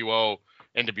the NWA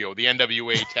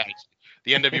tag,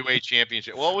 the NWA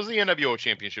championship. Well, it was the NWO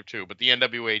championship too, but the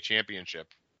NWA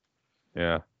championship.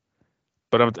 Yeah,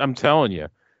 but I'm telling you,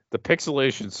 the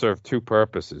pixelation served 2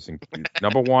 purposes.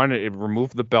 Number 1, it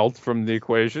removed the belt from the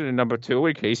equation, and number 2,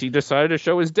 in case he decided to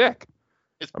show his dick.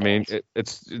 I mean,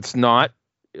 it's not.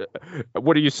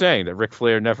 What are you saying, that Ric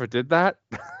Flair never did that?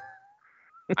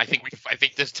 I think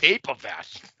there's tape of that.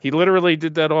 He literally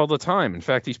did that all the time. In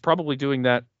fact, he's probably doing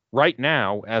that right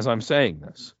now as I'm saying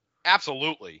this.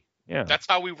 Absolutely. Yeah. That's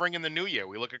how we ring in the new year.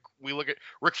 We look at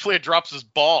Ric Flair drops his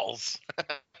balls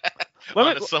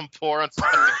onto some poor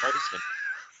unsuspecting person.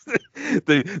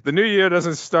 The new year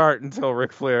doesn't start until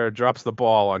Ric Flair drops the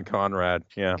ball on Conrad.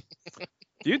 Yeah.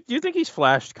 Do you think he's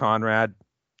flashed Conrad?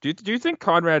 Do you think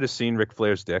Conrad has seen Ric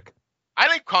Flair's dick? I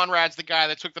think Conrad's the guy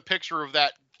that took the picture of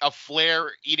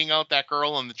Flair eating out that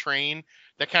girl on the train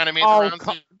that kind of made the rounds.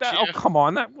 Come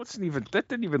on, that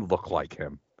didn't even look like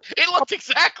him. It looked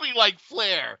exactly like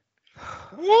Flair.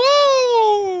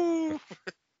 Woo!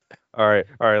 All right.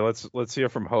 Let's hear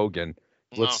from Hogan.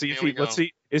 Let's see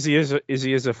is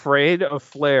he as afraid of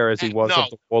Flair as he was of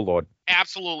the Warlord?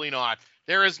 Absolutely not.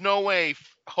 There is no way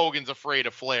Hogan's afraid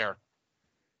of Flair.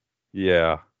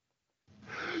 Yeah.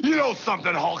 You know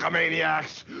something,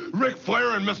 Hulkamaniacs? Ric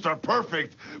Flair and Mr.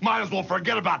 Perfect might as well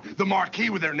forget about the marquee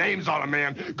with their names on it,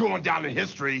 man, going down in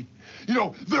history. You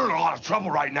know, they're in a lot of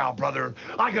trouble right now, brother.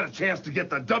 I got a chance to get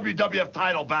the WWF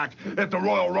title back at the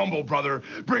Royal Rumble, brother.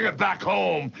 Bring it back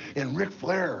home. And Ric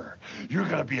Flair, you're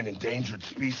going to be an endangered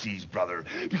species, brother,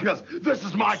 because this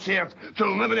is my chance to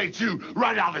eliminate you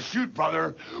right out of the chute,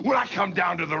 brother. When I come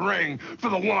down to the ring for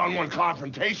the one-on-one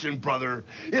confrontation, brother,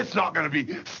 it's not going to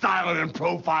be styling and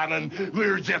profiling,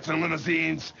 Learjets and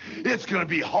limousines. It's going to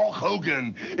be Hulk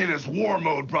Hogan in his war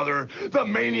mode, brother. The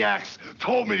Maniacs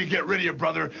told me to get rid of you,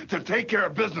 brother, to take care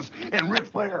of business. And Ric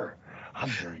Flair, I'm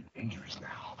very dangerous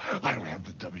now. I don't have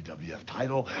the WWF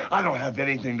title. I don't have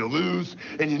anything to lose.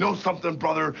 And you know something,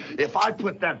 brother? If I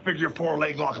put that figure 4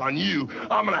 leg lock on you,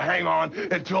 I'm going to hang on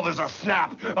until there's a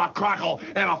snap, a crackle,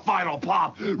 and a final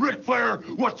pop. Ric Flair,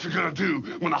 what you going to do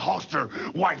when the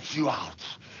Hulkster wipes you out?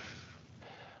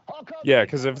 Yeah,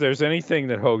 because if there's anything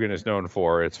that Hogan is known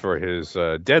for, it's for his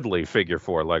deadly figure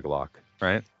 4 leg lock,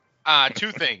 right?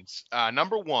 2 things.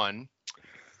 Number 1,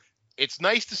 it's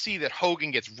nice to see that Hogan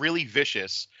gets really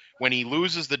vicious when he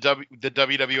loses the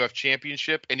WWF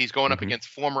championship and he's going up against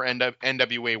former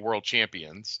NWA world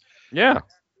champions. Yeah.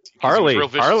 Harley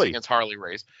against Harley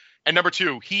Race. And number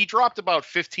 2, he dropped about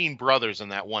 15 brothers in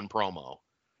that one promo.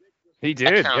 He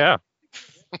did, yeah.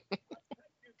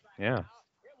 Yeah.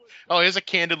 Oh, here's a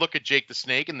candid look at Jake the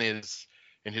Snake in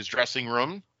his dressing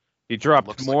room. He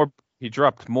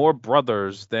dropped more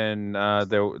brothers than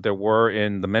there were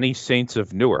in the many saints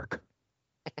of Newark.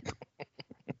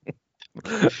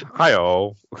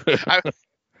 Hi-oh.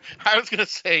 I was gonna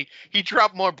say he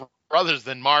dropped more brothers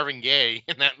than Marvin Gaye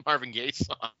in that Marvin Gaye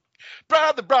song.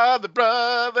 Brother, brother,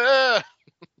 brother.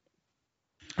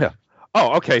 Yeah.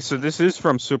 Oh, okay. So this is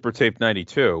from Super Tape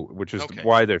 92, which is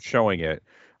why they're showing it.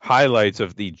 Highlights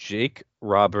of the Jake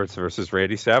Roberts versus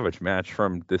Randy Savage match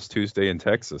from this Tuesday in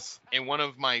Texas. And one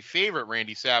of my favorite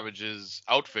Randy Savage's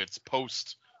outfits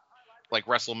post like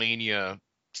WrestleMania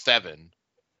 7.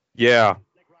 Yeah.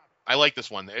 I like this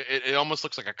one. It almost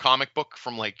looks like a comic book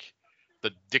from like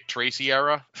the Dick Tracy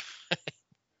era.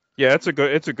 Yeah, it's a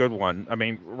good one. I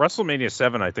mean, WrestleMania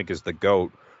 7 I think is the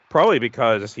GOAT, probably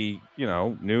because he,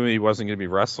 knew he wasn't going to be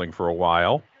wrestling for a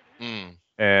while.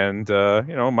 And,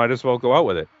 might as well go out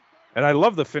with it. And I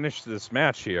love the finish to this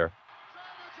match here,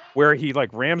 where he,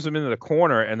 rams him into the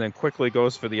corner and then quickly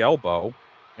goes for the elbow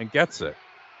and gets it.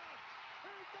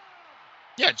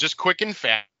 Yeah, just quick and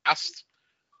fast.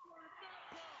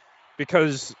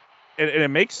 Because, and it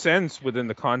makes sense within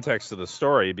the context of the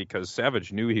story, because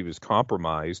Savage knew he was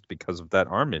compromised because of that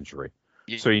arm injury.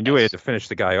 So you knew he had to finish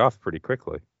the guy off pretty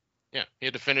quickly. Yeah, he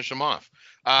had to finish him off.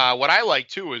 What I like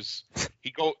too is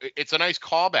it's a nice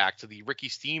callback to the Ricky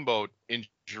Steamboat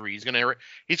injury. He's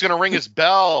gonna ring his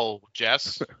bell,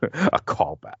 Jess. A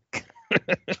callback.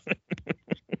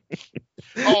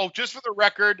 Oh, just for the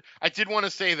record, I did want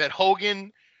to say that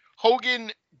Hogan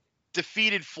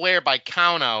defeated Flair by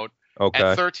countout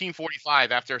at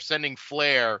 13:45 after sending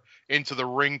Flair into the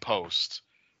ring post.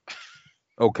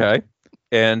 Okay.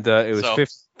 And it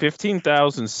was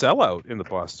 15,000 sellout in the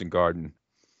Boston Garden.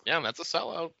 Yeah, that's a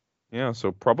sellout. Yeah,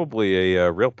 so probably a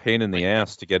real pain in the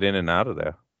ass to get in and out of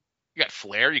there. You got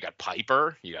Flair, you got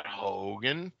Piper, you got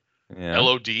Hogan, yeah.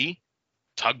 LOD,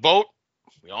 Tugboat.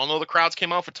 We all know the crowds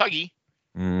came out for Tuggy.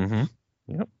 Mm-hmm.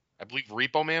 Yep. I believe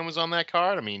Repo Man was on that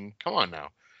card. I mean, come on now.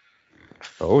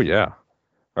 Oh, yeah.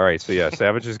 All right, so yeah,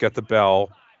 Savage has got the bell.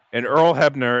 And Earl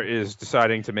Hebner is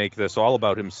deciding to make this all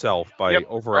about himself by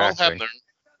overacting.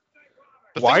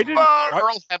 Earl Hebner.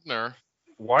 Earl Hebner.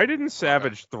 Why didn't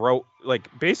Savage throw,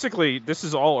 basically, this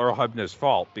is all Earl Hebner's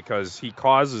fault because he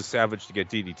causes Savage to get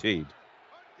DDT'd.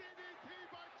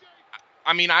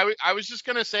 I mean, I was just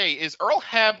going to say, is Earl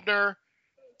Hebner,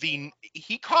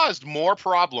 he caused more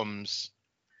problems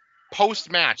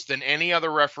post-match than any other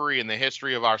referee in the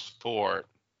history of our sport.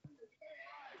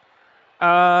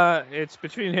 It's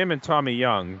between him and Tommy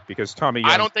Young because Tommy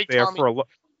Young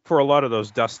for a lot of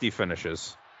those dusty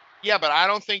finishes. Yeah, but I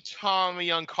don't think Tommy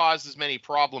Young caused as many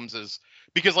problems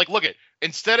because look at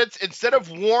instead of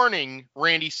warning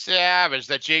Randy Savage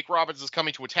that Jake Roberts is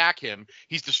coming to attack him,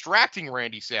 he's distracting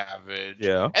Randy Savage.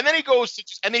 Yeah, and then he goes to,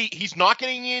 he's not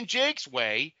getting in Jake's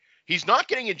way. He's not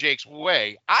getting in Jake's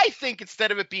way. I think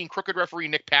instead of it being crooked referee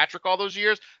Nick Patrick all those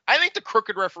years, I think the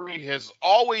crooked referee has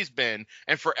always been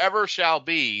and forever shall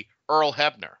be Earl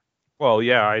Hebner. Well,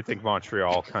 yeah, I think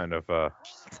Montreal kind of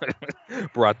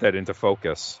brought that into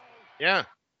focus. Yeah.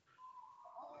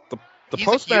 The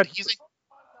post-match...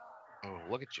 Oh,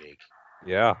 look at Jake.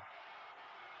 Yeah.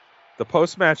 The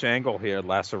post-match angle here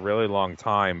lasts a really long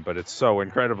time, but it's so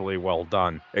incredibly well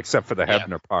done, except for the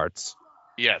Hebner parts.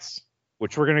 Yes.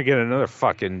 Which we're gonna get another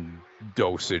fucking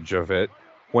dosage of it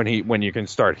when you can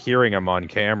start hearing him on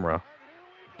camera.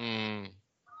 Mm.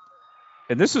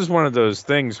 And this is one of those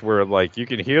things where you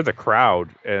can hear the crowd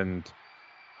and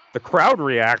the crowd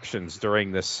reactions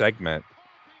during this segment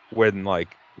when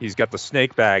he's got the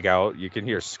snake bag out, you can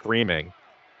hear screaming.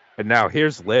 And now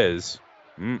here's Liz.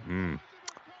 Now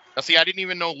see, I didn't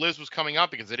even know Liz was coming up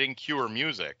because they didn't cue her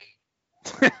music.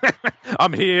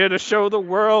 I'm here to show the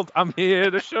world. I'm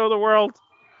here to show the world.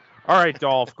 All right,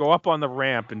 Dolph, go up on the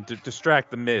ramp and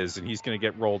distract the Miz, and he's going to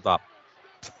get rolled up.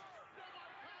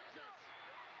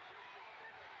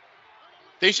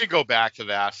 They should go back to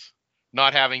that,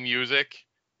 not having music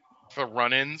for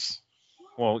run-ins.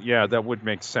 Well, yeah, that would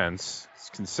make sense,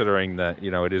 considering that,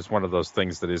 it is one of those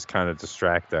things that is kind of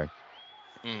distracting.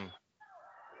 Mm.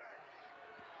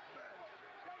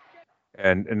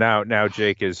 And now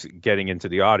Jake is getting into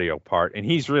the audio part, and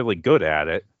he's really good at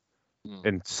it,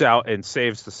 and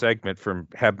saves the segment from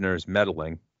Hebner's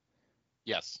meddling.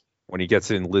 Yes. When he gets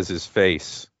in Liz's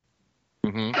face.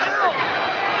 Mm-hmm. You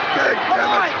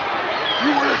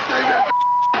want to say that?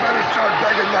 Better start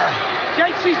begging now.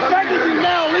 Jake, she's begging you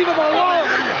now. Leave him alone.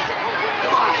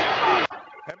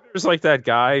 Hebner's like that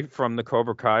guy from the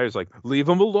Cobra Kai who's like, leave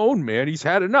him alone, man. He's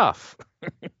had enough.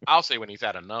 I'll say when he's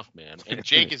had enough, man. And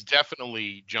Jake is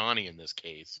definitely Johnny in this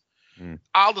case. Mm.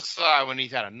 I'll decide when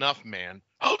he's had enough, man.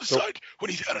 I'll decide when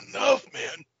he's had enough,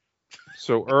 man.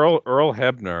 So Earl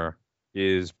Hebner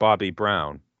is Bobby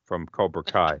Brown from Cobra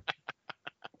Kai.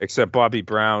 Except Bobby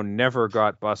Brown never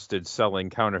got busted selling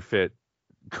counterfeit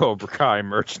Cobra Kai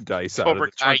merchandise out of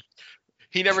the trunk.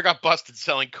 He never got busted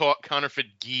selling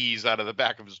counterfeit geese out of the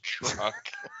back of his truck.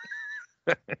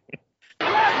 Come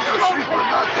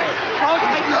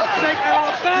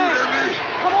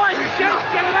on, Jake,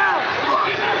 get it out!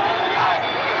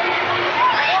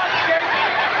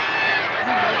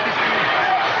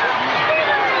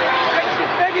 Jake's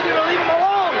begging you to leave him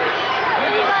alone!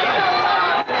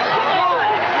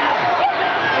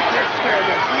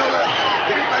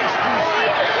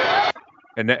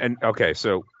 And okay,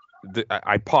 so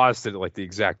I paused it at the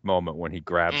exact moment when he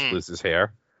grabs Liz's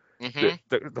hair. Mm-hmm.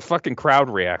 The fucking crowd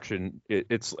reaction,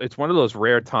 it's one of those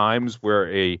rare times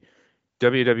where a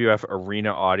WWF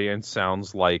arena audience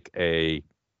sounds like a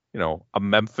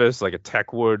Memphis, like a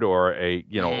Techwood or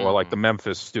or like the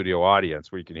Memphis studio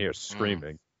audience where you can hear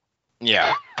screaming.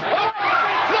 Yeah.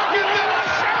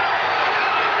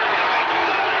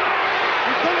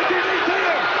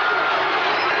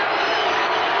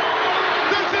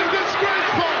 This is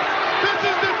disgraceful. This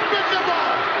is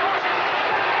despicable.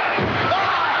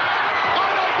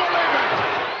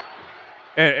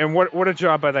 And what a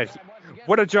job by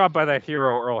that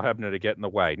hero Earl Hebner to get in the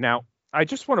way. Now, I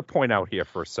just want to point out here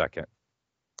for a second.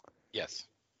 Yes.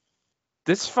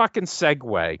 This fucking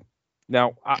segue.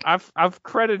 Now, I've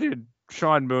credited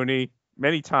Sean Mooney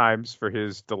many times for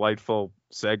his delightful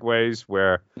segues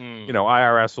where,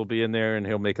 IRS will be in there and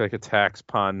he'll make like a tax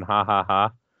pun. Ha ha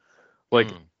ha. Like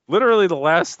literally the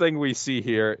last thing we see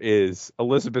here is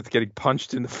Elizabeth getting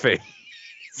punched in the face.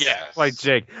 Yes. Like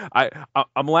Jake,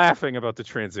 I'm laughing about the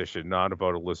transition, not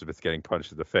about Elizabeth getting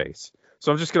punched in the face. So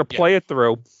I'm just going to play it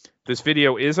through. This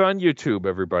video is on YouTube,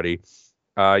 everybody.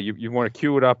 You want to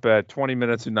cue it up at 20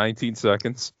 minutes and 19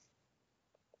 seconds.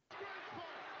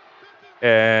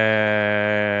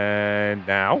 And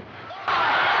now.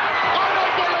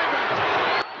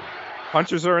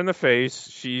 Punches her in the face.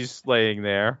 She's laying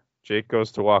there. Jake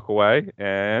goes to walk away.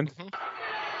 And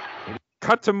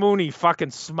cut to Mooney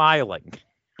fucking smiling.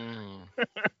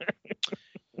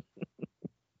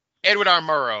 Edward R.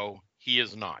 Murrow, he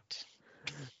is not.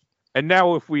 And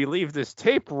now if we leave this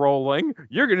tape rolling,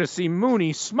 you're going to see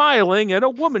Mooney smiling at a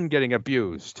woman getting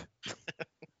abused.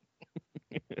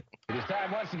 It is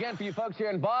time once again for you folks here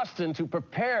in Boston to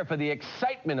prepare for the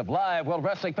excitement of live World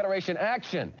Wrestling Federation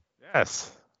action.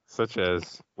 Yes, such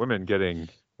as women getting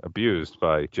abused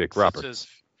by Jake Roberts.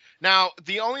 Now,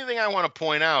 the only thing I want to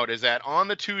point out is that on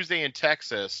the Tuesday in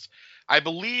Texas, I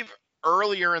believe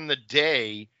earlier in the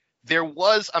day, there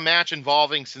was a match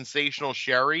involving Sensational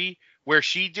Sherry where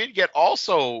she did get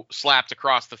also slapped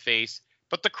across the face,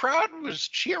 but the crowd was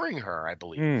cheering her, I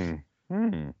believe.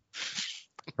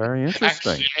 Very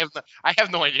interesting. Actually, I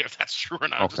have no idea if that's true or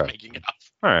not. I'm just making it up.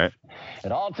 All right.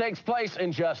 It all takes place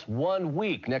in just 1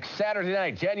 week. Next Saturday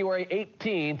night, January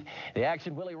 18th, the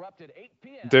action will erupt at 8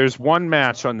 p.m. There's one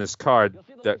match on this card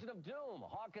that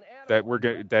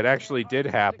actually did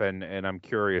happen, and I'm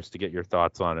curious to get your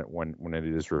thoughts on it when it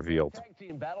is revealed.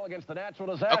 Team battle against the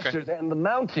Natural Disasters and the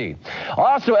Mountie.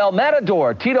 Also, El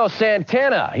Matador, Tito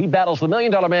Santana. He battles the $1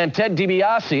 Million Man, Ted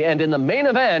DiBiase. And in the main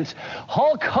event,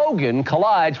 Hulk Hogan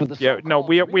collides with the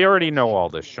we already know all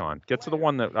this, Sean. Get to the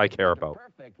one that I care about.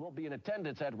 Perfect will be in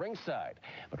attendance at ringside.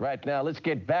 But right now, let's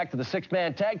get back to the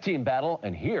 6-man tag team battle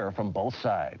and hear from both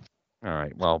sides. All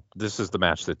right. Well, this is the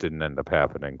match that didn't end up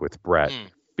happening with Brett.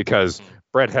 Because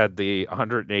Brett had the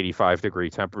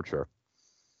 185-degree temperature,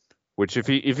 which if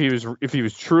he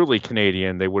was truly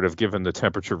Canadian, they would have given the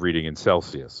temperature reading in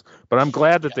Celsius. But I'm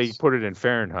glad that they put it in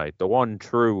Fahrenheit, the one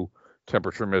true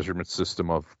temperature measurement system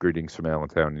of Greetings from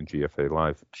Allentown in GFA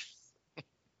Live.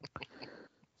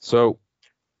 So,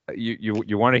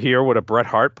 you want to hear what a Bret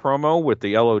Hart promo with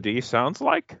the LOD sounds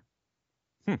like?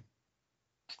 I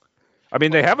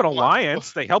mean, they have an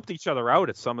alliance. They helped each other out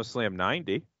at SummerSlam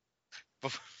 90.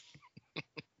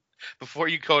 Before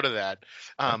you go to that,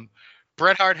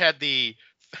 Bret Hart had the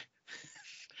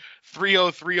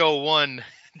 30301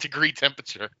 degree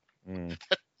temperature.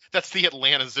 That's the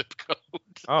Atlanta zip code.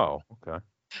 Oh, okay.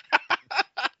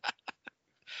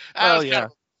 It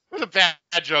was a bad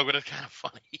joke, but it's kind of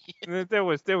funny.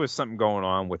 There was something going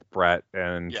on with Bret,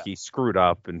 and he screwed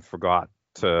up and forgot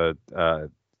to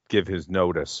give his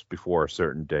notice before a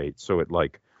certain date, so it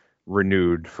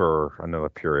renewed for another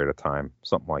period of time,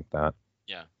 something like that.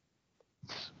 Yeah.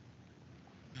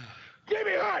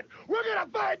 Jimmy Hart, we're gonna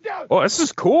find out. Well, this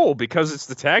is cool because it's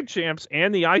the tag champs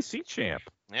and the IC champ.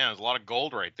 Yeah, there's a lot of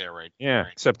gold right there, right? Yeah,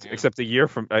 except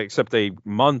a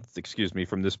month,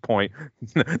 from this point,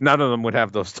 none of them would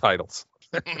have those titles.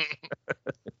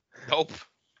 Nope.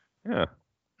 Yeah.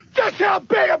 Just how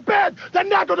big and bad the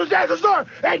Natural Disasters are,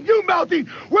 and you, Mouthy,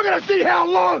 we're gonna see how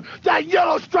long that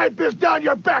yellow stripe is down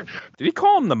your back. Did he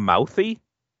call him the Mouthy?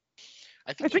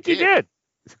 I think he did.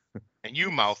 And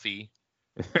you, Mouthy.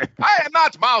 I am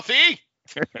not Mouthy.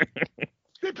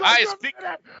 I speak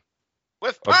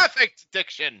with perfect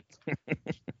diction.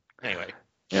 Anyway.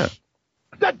 Yeah.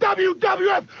 The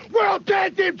WWF World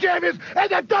Tag Team Champions and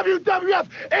the WWF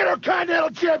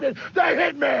Intercontinental Champion, the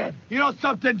Hitman. You know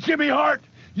something, Jimmy Hart?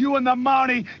 You and the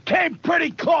Mountie came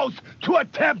pretty close to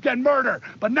attempted murder,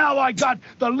 but now I got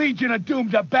the Legion of Doom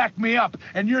to back me up,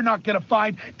 and you're not gonna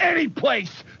find any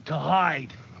place to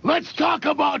hide. Let's talk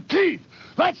about teeth.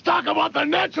 Let's talk about the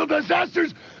Natural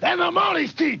Disasters and the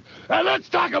Mountie's teeth. And let's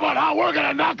talk about how we're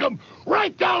gonna knock them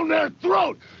right down their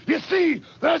throat. You see,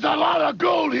 there's a lot of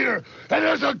gold here, and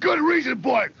there's a good reason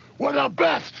for it. We're the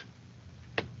best.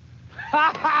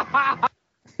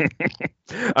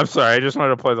 I'm sorry, I just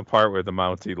wanted to play the part where the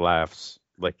Mountie laughs,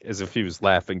 as if he was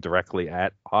laughing directly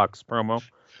at Hawk's promo.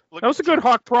 That was a good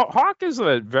Hawk pro. Hawk is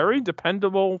a very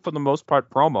dependable, for the most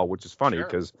part, promo, which is funny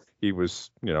because he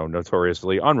was,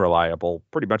 notoriously unreliable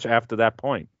pretty much after that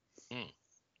point.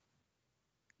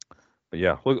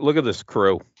 Yeah, look at this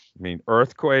crew. I mean,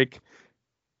 Earthquake,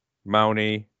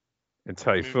 Mountie, and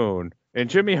Typhoon. And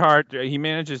Jimmy Hart, he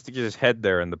manages to get his head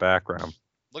there in the background.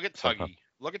 Look at Tuggy.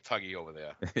 Look at Tuggy over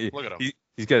there. Look at him.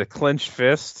 He's got a clenched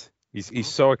fist. He's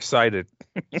so excited.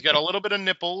 He's got a little bit of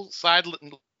nipple showing.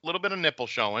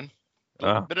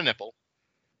 A bit of nipple.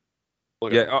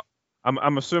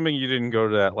 I'm assuming you didn't go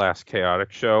to that last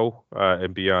Chaotic show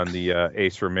and be on the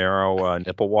Ace Romero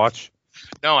nipple watch.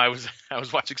 No, I was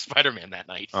watching Spider-Man that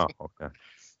night. Oh, okay.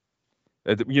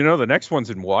 The next one's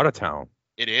in Watertown.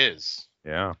 It is.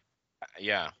 Yeah.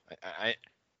 Yeah.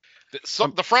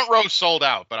 The front row sold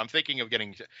out, but I'm thinking of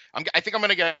getting. I think I'm going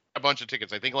to get a bunch of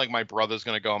tickets. I think like my brother's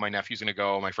going to go, my nephew's going to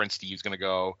go, my friend Steve's going to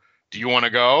go. Do you want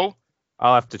to go?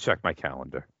 I'll have to check my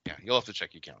calendar. Yeah, you'll have to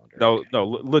check your calendar. No,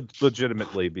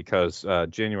 legitimately, because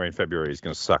January and February is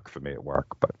going to suck for me at work.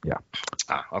 But yeah.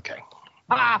 Okay.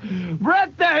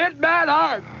 Bret the Hitman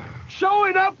Hart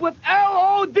showing up with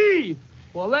LOD.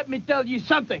 Well, let me tell you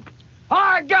something.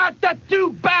 I got the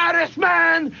 2 baddest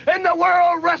men in the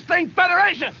World Wrestling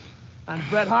Federation. And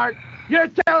Bret Hart, you're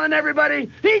telling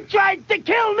everybody he tried to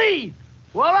kill me.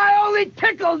 Well, I only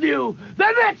tickled you.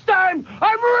 The next time,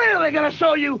 I'm really going to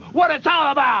show you what it's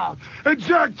all about. And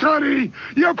Jack Tunney,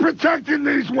 you're protecting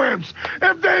these wimps.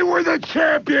 If they were the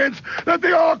champions that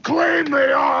they all claim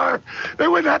they are, they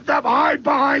wouldn't have to hide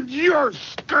behind your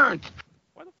skirt.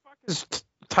 Why the fuck is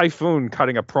Typhoon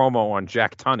cutting a promo on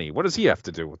Jack Tunney? What does he have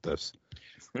to do with this?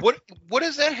 What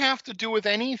does that have to do with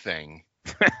anything?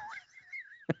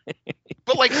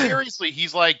 But like seriously,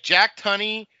 he's like Jack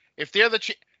Tunney. If they're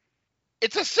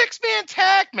it's a 6-man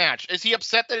tag match. Is he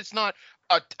upset that it's not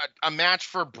a match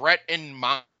for Bret and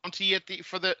Mountie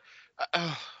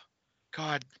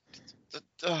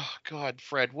God,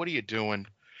 Fred, what are you doing?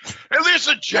 And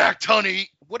listen, Jack Tunney,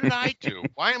 what did I do?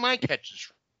 Why am I catching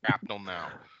shrapnel now?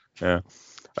 Yeah.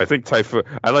 I think Typhoon.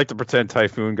 I like to pretend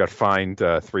Typhoon got fined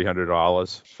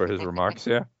 $300 for his remarks.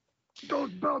 Yeah.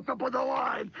 Those belts up on the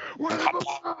line.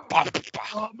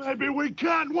 Maybe we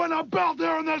can't win a belt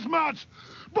here in this match,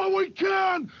 but we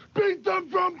can beat them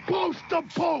from post to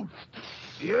post.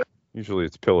 Yeah. Usually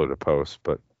it's pillar to post,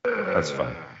 but that's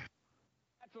fine.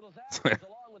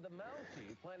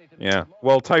 Yeah.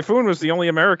 Well, Typhoon was the only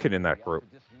American in that group,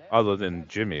 other than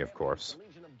Jimmy, of course.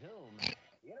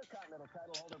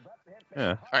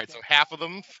 Yeah. All right, so half of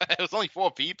them. It was only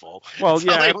 4 people. Well,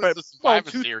 yeah, but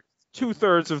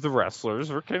 2/3 of the wrestlers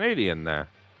were Canadian there.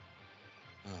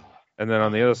 And then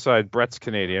on the other side, Bret's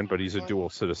Canadian, but he's a dual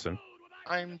citizen.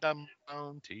 I'm the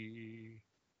Mountie.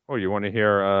 Oh, you want to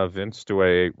hear Vince do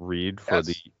a read for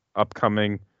the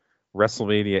upcoming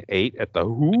WrestleMania 8 at the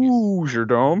Hoosier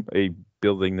Dome, a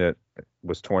building that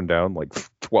was torn down like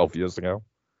 12 years ago?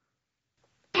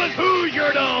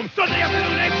 Hoosier Dome, Sunday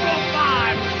afternoon, April 5.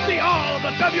 See all of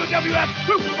the WWF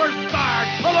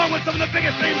superstars, along with some of the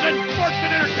biggest names in sports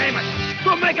and entertainment.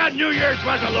 So make a New Year's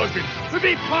resolution to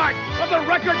be part of the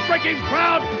record-breaking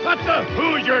crowd at the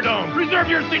Hoosier Dome. Reserve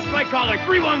your seats by calling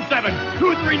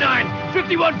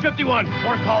 317-239-5151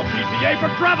 or call TCA for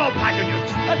travel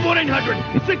packages at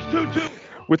 1-800-622.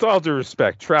 With all due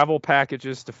respect, travel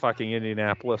packages to fucking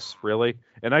Indianapolis, really?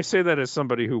 And I say that as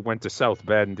somebody who went to South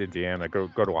Bend, Indiana, go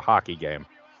to a hockey game.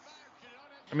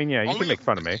 I mean, yeah, you can make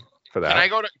fun of me for that.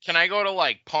 Can I go to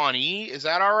like Pawnee? Is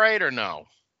that all right or no?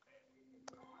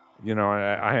 You know,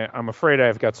 I'm afraid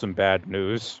I've got some bad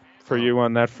news for you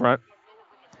on that front.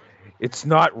 It's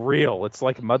not real. It's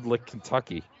like Mudlick,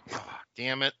 Kentucky.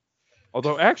 Damn it.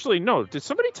 Although, actually, no. Did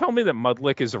somebody tell me that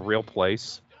Mudlick is a real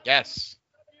place? Yes.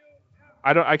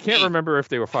 I can't remember if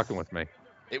they were fucking with me.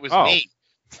 It was me.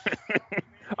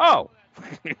 Oh.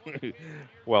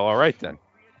 Well, all right then.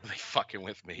 They fucking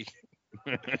with me.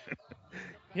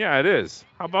 Yeah, it is.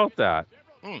 How about that?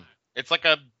 It's like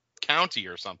a county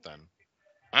or something.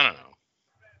 I don't know.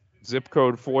 Zip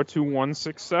code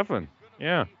 42167.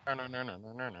 Yeah.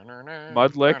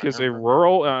 Mudlick is a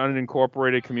rural,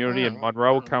 unincorporated community in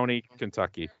Monroe County,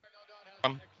 Kentucky.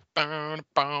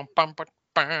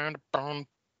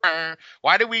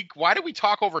 Why do we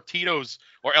talk over Tito's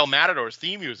or El Matador's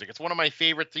theme music? It's one of my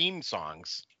favorite theme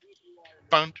songs.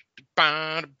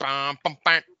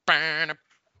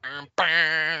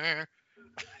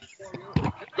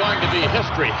 Going to be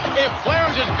history. If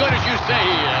Flair's as good as you say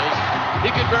he is, he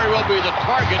could very well be the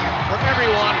target for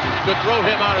everyone to throw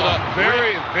him out of the...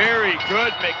 Very, very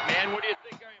good, McMahon. What do you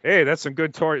think? Hey, that's some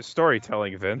good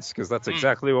storytelling, Vince, because that's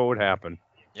exactly what would happen.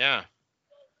 Yeah.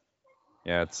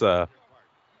 Yeah, it's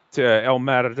El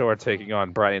Matador taking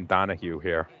on Brian Donahue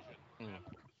here.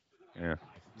 Yeah.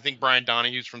 You think Brian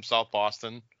Donahue's from South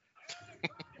Boston?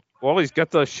 Well, he's got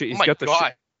the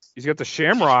He's got the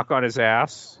shamrock on his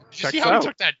ass. Did you see how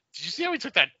he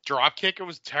took that drop kick? It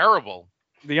was terrible.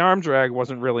 The arm drag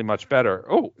wasn't really much better.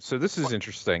 Oh, so this is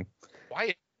interesting.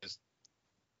 Why is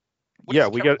we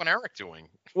got Eric doing?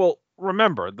 Well,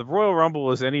 remember, the Royal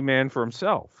Rumble is any man for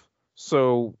himself.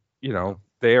 So,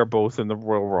 they are both in the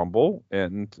Royal Rumble,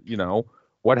 and,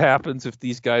 what happens if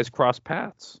these guys cross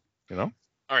paths, All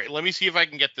right, let me see if I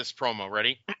can get this promo.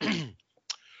 Ready?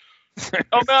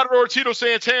 El Matador, Tito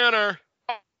Santana,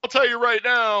 I'll tell you right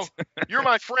now, you're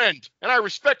my friend, and I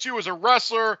respect you as a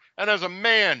wrestler and as a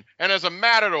man and as a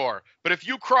matador. But if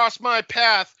you cross my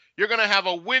path, you're going to have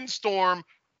a windstorm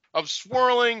of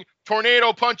swirling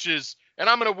tornado punches, and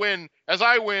I'm going to win as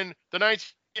I win the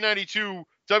 1992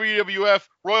 WWF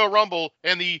Royal Rumble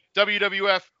and the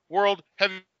WWF World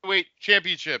Heavyweight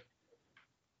Championship.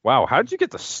 Wow, how did you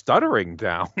get the stuttering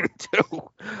down,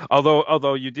 too?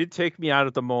 Although you did take me out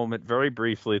at the moment very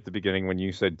briefly at the beginning when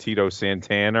you said Tito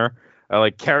Santana.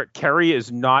 Kerry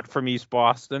is not from East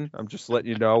Boston. I'm just letting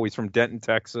you know. He's from Denton,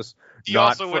 Texas. He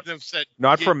also wouldn't have said...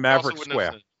 Not from Maverick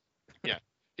Square.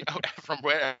 From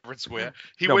where? Maverick Square.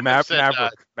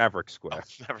 Maverick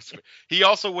Square. Maverick Square. He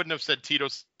also wouldn't have said Tito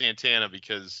Santana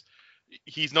because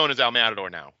he's known as El Matador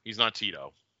now. He's not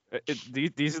Tito.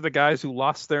 These are the guys who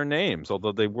lost their names,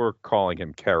 although they were calling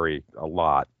him Kerry a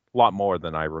lot more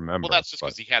than I remember. Well, that's just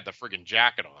because he had the friggin'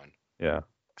 jacket on. Yeah.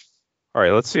 All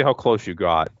right, let's see how close you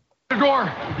got.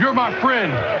 Matador, you're my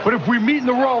friend, but if we meet in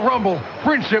the Royal Rumble,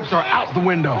 friendships are out the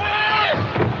window.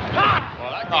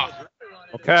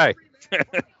 Okay.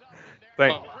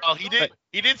 Well,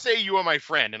 he did say you are my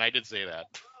friend, and I did say that.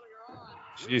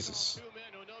 Jesus.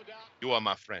 You are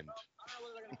my friend.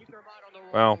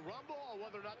 Well,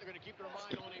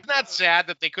 isn't that sad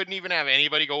that they couldn't even have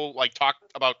anybody go talk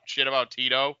about shit about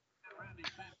Tito?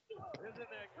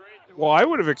 Well, I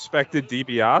would have expected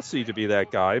DiBiase to be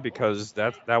that guy because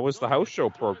that was the house show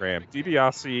program.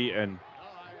 DiBiase and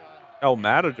El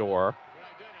Matador,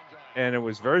 and it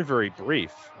was very, very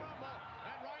brief.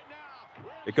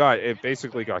 It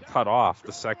basically got cut off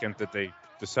the second that they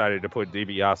decided to put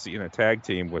DiBiase in a tag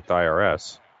team with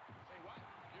IRS.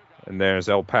 And there's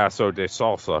El Paso de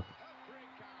Salsa.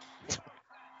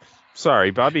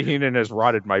 Sorry, Bobby Heenan has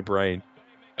rotted my brain.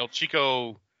 El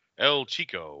Chico. What do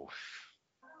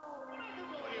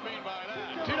you mean by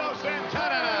that? Tito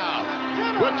Santana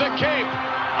now with the cape.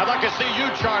 I'd like to see you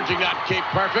charging that cape,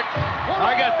 Perfect.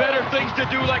 I got better things to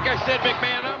do, like I said,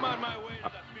 McMahon. I'm on my way to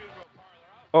the funeral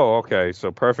parlor. Oh, okay.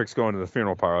 So Perfect's going to the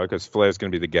funeral parlor because Flair's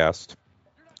going to be the guest.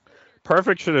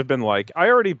 Perfect should have been like, I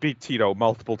already beat Tito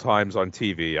multiple times on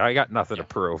TV. I got nothing to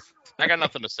prove. I got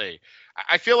nothing to say.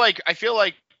 I feel like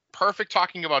Perfect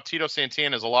talking about Tito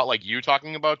Santana is a lot like you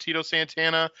talking about Tito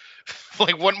Santana.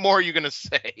 What more are you going to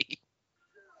say?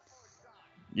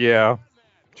 Yeah,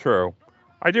 true.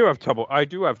 I do have trouble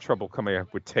coming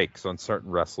up with takes on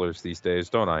certain wrestlers these days,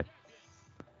 don't I?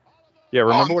 Yeah,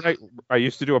 remember when I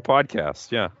used to do a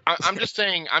podcast? Yeah. I'm just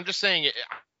saying.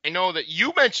 I know that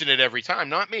you mention it every time,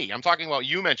 not me. I'm talking about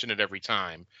you mention it every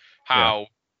time. How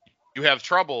you have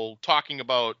trouble talking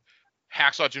about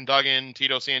Hacksaw Jim Duggan,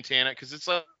 Tito Santana, because it's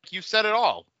like you've said it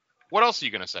all. What else are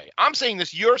you going to say? I'm saying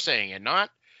this, you're saying it, not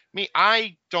me.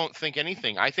 I don't think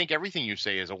anything. I think everything you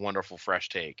say is a wonderful, fresh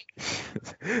take.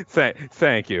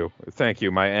 Thank you.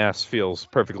 My ass feels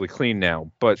perfectly clean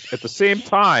now. But at the same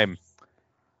time,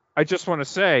 I just want to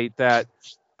say that,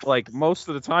 most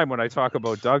of the time when I talk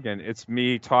about Duggan, it's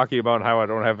me talking about how I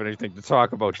don't have anything to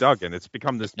talk about Duggan. It's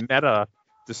become this meta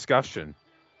discussion.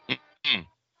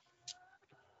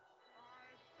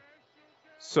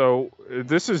 So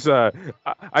this is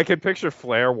I can picture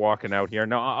Flair walking out here.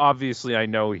 Now, obviously, I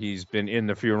know he's been in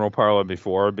the funeral parlor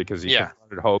before because he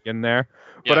confronted Hogan there.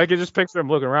 But I can just picture him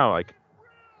looking around like,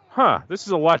 this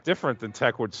is a lot different than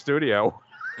Techwood Studio.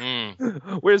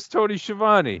 Where's Tony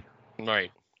Schiavone?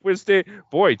 Right. Where's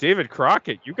David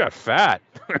Crockett? You got fat.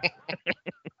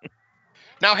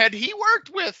 Now, had he worked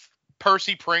with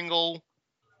Percy Pringle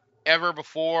ever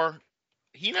before?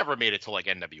 He never made it to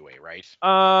NWA, right?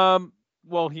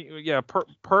 Well,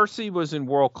 Percy was in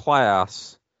World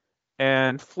Class,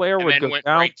 and Flair would go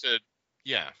down. Right to,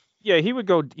 yeah, he would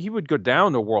go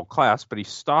down to World Class, but he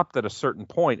stopped at a certain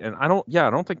point, and I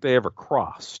don't think they ever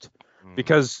crossed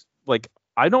because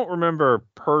I don't remember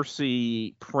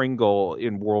Percy Pringle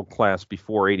in World Class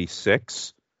before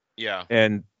 86. Yeah,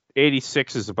 and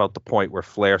 86 is about the point where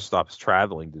Flair stops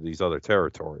traveling to these other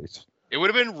territories. It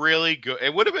would have been really good.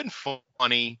 It would have been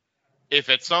funny if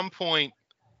at some point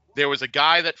there was a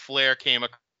guy that Flair came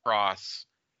across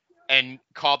and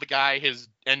called the guy his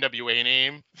NWA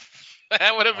name.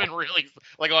 That would have been really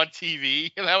on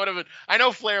TV. That would have been. I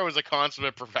know Flair was a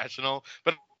consummate professional,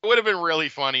 but would have been really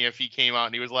funny if he came out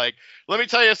and he was like, "Let me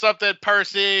tell you something,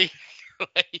 Percy."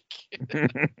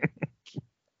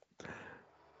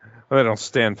 Well, I don't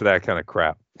stand for that kind of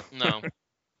crap. No.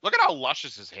 Look at how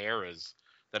luscious his hair is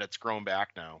that it's grown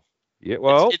back now. Yeah,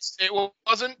 well, it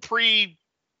wasn't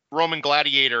pre-Roman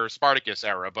Gladiator Spartacus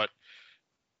era, but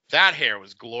that hair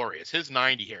was glorious. His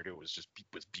 90 hairdo was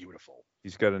beautiful.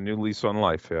 He's got a new lease on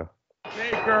life here.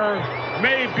 Taker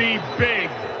may be big.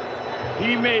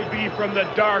 He may be from the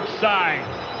dark side.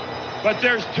 But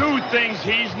there's two things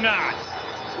he's not.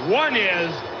 One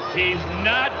is he's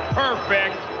not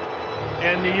perfect,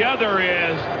 and the other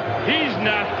is he's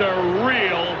not the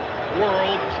real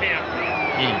world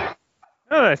champion.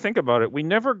 Now that I think about it, we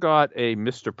never got a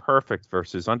Mr. Perfect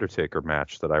versus Undertaker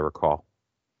match that I recall.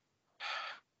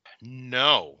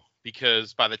 No,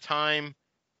 because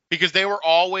they were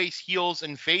always heels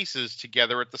and faces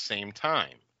together at the same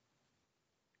time.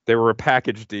 They were a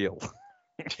package deal.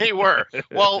 They were.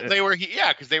 Well,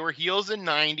 because they were heels in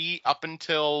 90 up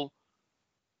until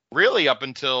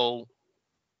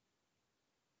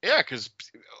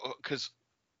because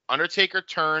Undertaker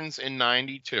turns in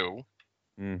 92.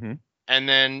 Mm-hmm. And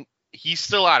then he's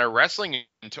still out of wrestling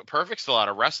Perfect's still out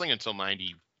of wrestling until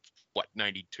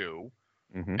 92.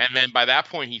 Mm-hmm. And then by that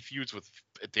point he feuds with,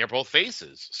 they're both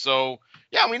faces. So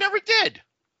yeah, we never did.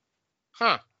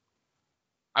 Huh.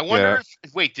 I wonder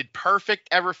if did Perfect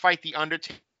ever fight the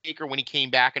Undertaker when he came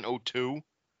back in 02?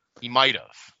 He might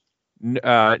have.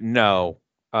 No.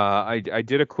 I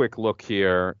did a quick look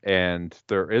here and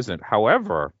there isn't.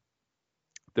 However,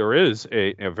 there is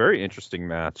a very interesting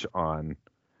match on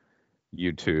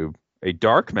YouTube, a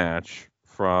dark match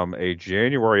from a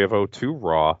January of 02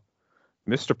 Raw,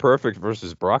 Mr. Perfect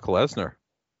versus Brock Lesnar.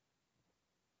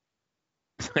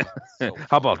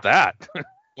 How about that?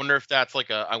 Wonder if that's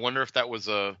I wonder if that was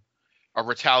a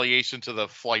retaliation to the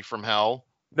Flight from Hell.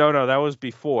 No, that was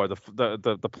before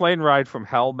the plane ride from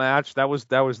Hell match. That was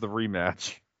the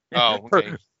rematch. Oh,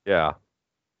 okay. Yeah.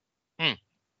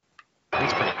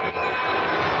 That's pretty cool.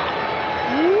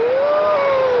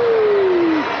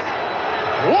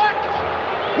 What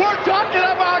we're talking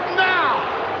about now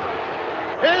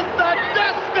is the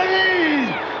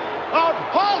destiny of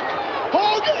Hulk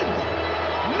Hogan,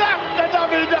 not the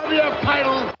WWF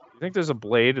title. You think there's a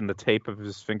blade in the tape of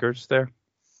his fingers there?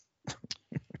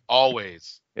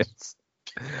 Always. It's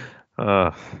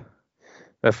that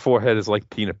forehead is like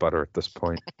peanut butter at this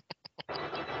point. Look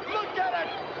at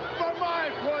it from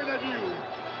my point of view.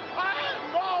 I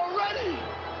am already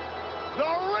the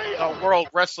real World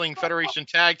Wrestling Federation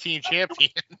Tag Team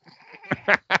Champion.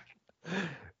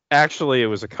 Actually, it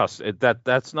was a custom.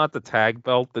 That's not the tag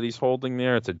belt that he's holding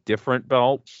there. It's a different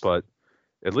belt, but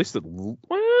at least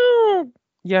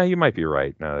yeah, you might be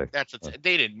right. No,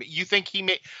 They didn't. You think he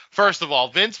made? First of all,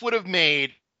 Vince would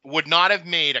not have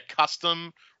made a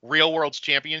custom Real World's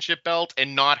Championship belt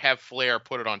and not have Flair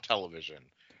put it on television.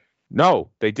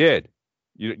 No, they did.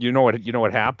 You know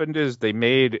what happened is they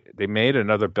made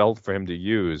another belt for him to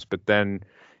use, but then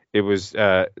it was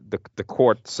the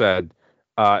court said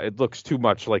it looks too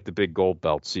much like the big gold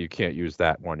belt, so you can't use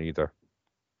that one either.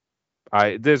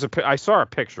 I saw a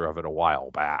picture of it a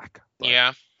while back.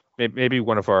 Yeah. Maybe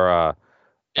one of our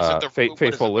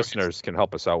faithful listeners can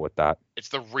help us out with that. It's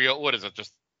the real. What is it?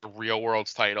 Just the Real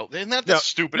World's title? Isn't that the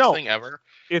stupidest thing ever?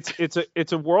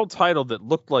 It's a world title that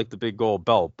looked like the big gold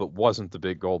belt, but wasn't the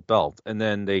big gold belt. And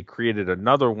then they created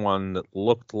another one that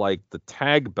looked like the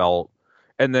tag belt,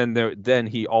 and then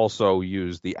he also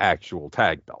used the actual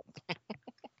tag belt.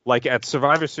 Like at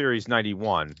Survivor Series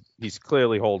 91, he's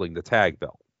clearly holding the tag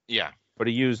belt. Yeah. But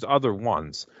he used other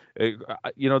ones.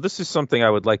 This is something I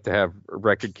would like to have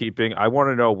record keeping. I want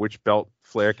to know which belt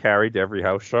Flair carried to every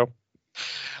house show.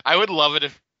 I would love it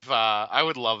if I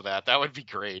would love that. That would be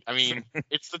great. I mean,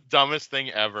 it's the dumbest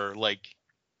thing ever. Like,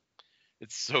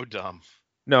 it's so dumb.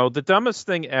 No, the dumbest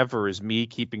thing ever is me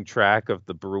keeping track of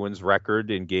the Bruins record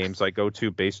in games I go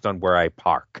to based on where I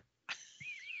park.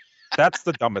 That's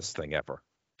the dumbest thing ever.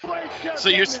 So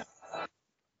you're...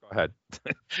 Go ahead.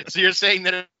 So you're saying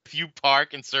that if you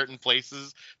park in certain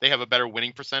places, they have a better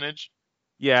winning percentage?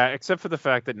 Yeah, except for the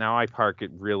fact that now I park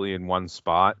it really in one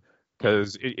spot.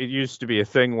 Because it used to be a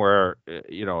thing where,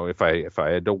 if I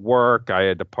had to work, I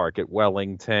had to park at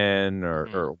Wellington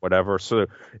or whatever. So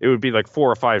it would be like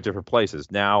 4 or 5 different places.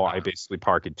 Now I basically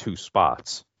park in 2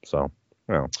 spots. So,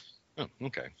 Oh,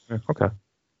 okay. Okay.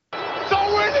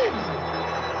 So winning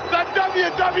the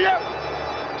WWF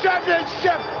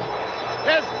Championship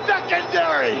is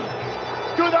secondary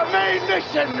to the main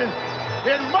mission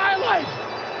in my life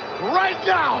right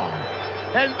now.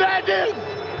 And that is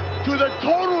to the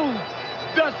total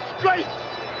disgrace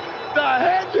the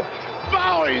head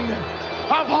bowing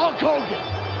of Hulk Hogan.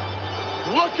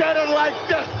 Look at it like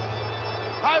this.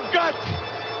 I've got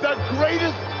the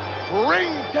greatest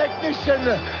ring technician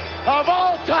of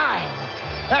all time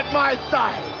at my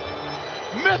side,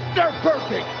 Mr.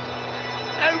 Perfect.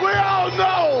 And we all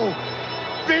know,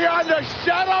 beyond a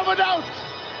shadow of a doubt,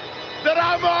 that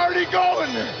I'm already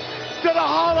going to the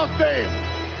Hall of Fame,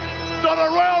 to the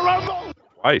Royal Rumble.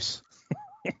 Twice.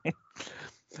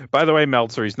 By the way,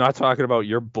 Meltzer, he's not talking about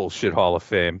your bullshit Hall of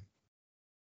Fame.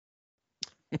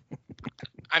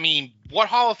 I mean, what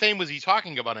Hall of Fame was he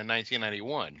talking about in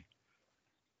 1991?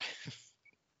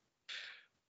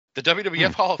 The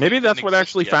WWF Hall of Fame. Maybe that's what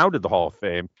actually founded the Hall of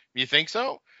Fame. You think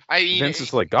so? I mean, Vince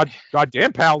is like, God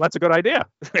damn, pal, that's a good idea.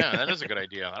 Yeah, that is a good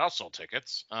idea. That'll sell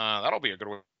tickets. That'll be a good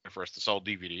way for us to sell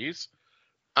DVDs.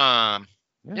 Yeah,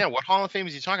 what Hall of Fame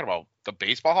is he talking about? The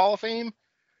Baseball Hall of Fame?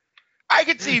 I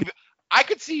could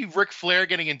see Ric Flair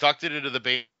getting inducted into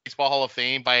the Baseball Hall of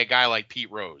Fame by a guy like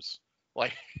Pete Rose.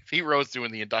 Like Pete Rose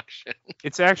doing the induction.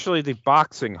 It's actually the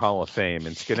Boxing Hall of Fame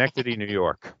in Schenectady, New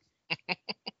York.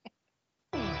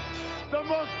 The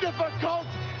most difficult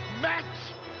match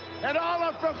in all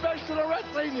of professional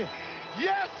wrestling.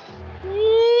 Yes!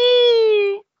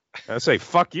 Woo! I say,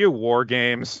 fuck you, War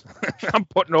Games. I'm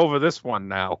putting over this one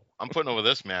now. I'm putting over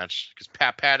this match because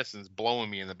Pat Patterson's blowing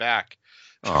me in the back.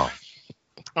 Oh.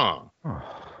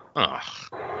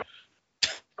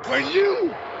 When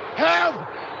you have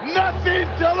nothing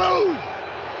to lose,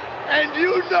 and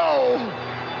you know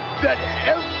that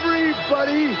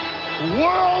everybody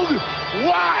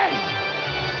worldwide,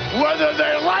 whether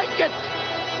they like it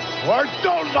or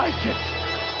don't like it,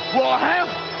 will have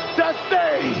to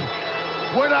say,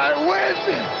 when I win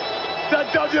the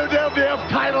WWF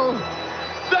title,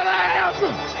 that I am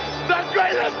the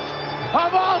greatest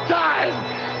of all time.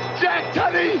 Jack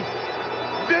Tunney,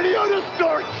 video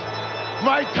distort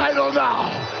my title now.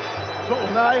 But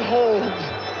when I hold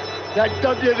that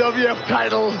WWF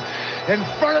title in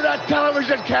front of that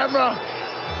television camera,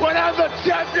 when I'm the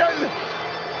champion,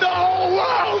 the whole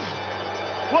world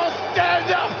will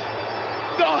stand up.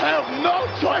 They'll have no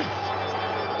choice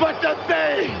but to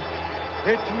say,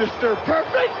 it's Mr.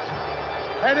 Perfect,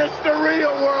 and it's the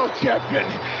real world champion.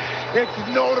 It's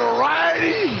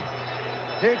notoriety.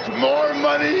 It's more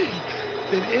money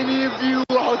than any of you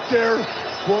out there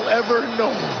will ever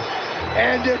know.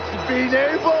 And it's being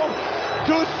able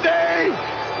to say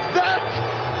that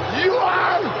you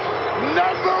are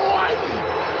number one.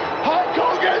 Hulk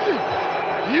Hogan,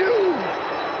 you,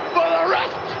 for the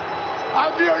rest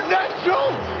of your natural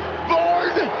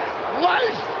born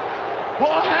life,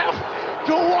 will have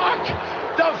to walk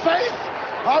the face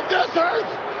of this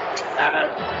earth as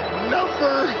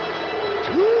number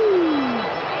 2.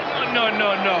 No.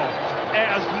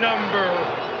 As number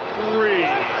 3.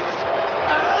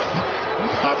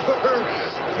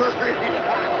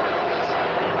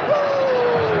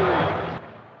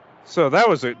 So that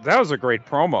was a great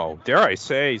promo. Dare I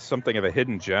say something of a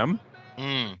hidden gem?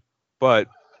 But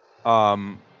I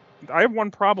have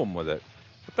one problem with it.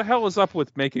 What the hell is up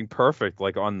with making Perfect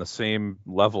like on the same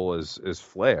level as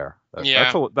Flair?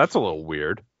 That's a little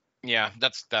weird. Yeah,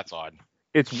 that's odd.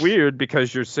 It's weird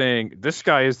because you're saying this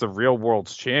guy is the real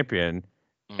world's champion,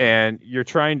 and you're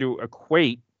trying to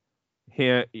equate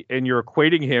him, and you're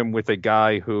equating him with a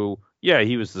guy who, yeah,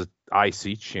 he was the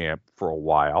IC champ for a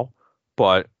while,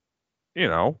 but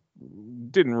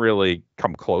didn't really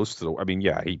come close to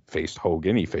he faced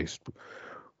Hogan, he faced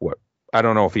I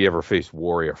don't know if he ever faced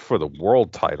Warrior for the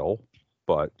world title,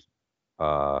 but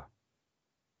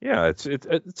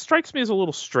it strikes me as a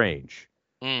little strange.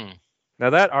 Now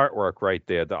that artwork right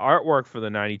there, the artwork for the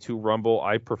 92 Rumble,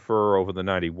 I prefer over the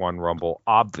 91 Rumble,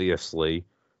 obviously,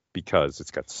 because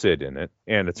it's got Sid in it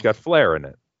and it's got Flair in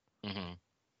it. Mm-hmm.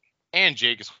 And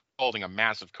Jake is holding a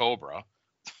massive cobra.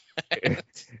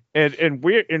 and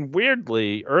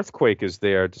weirdly, Earthquake is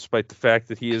there despite the fact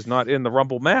that he is not in the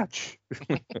Rumble match.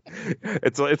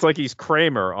 It's like he's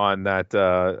Kramer on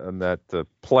that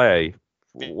play.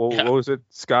 What was it?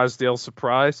 Scarsdale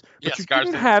Surprise? But you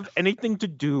didn't have anything to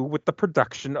do with the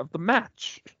production of the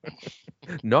match.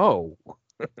 No.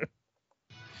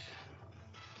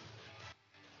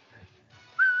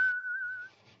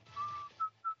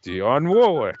 Dionne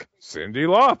Warwick, Cyndi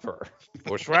Lauper,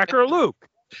 Bushwhacker Luke.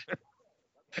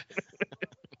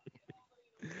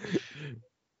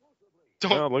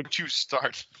 Don't you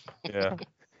start. Yeah.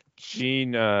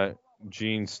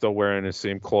 Gene's still wearing the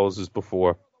same clothes as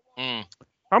before.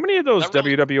 How many of those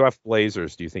WWF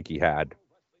Blazers do you think he had?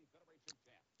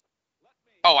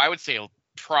 Oh, I would say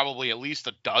probably at least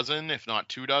a dozen, if not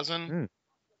 2 dozen.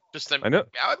 Just I know.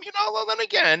 Although then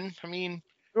again,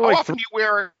 How often do you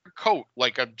wear a coat,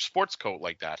 like a sports coat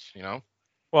like that, you know?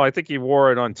 Well, I think he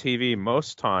wore it on TV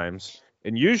most times,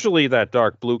 and usually that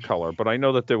dark blue color. But I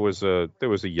know that there was a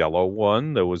yellow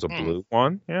one, there was a blue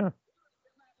one, yeah,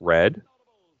 red.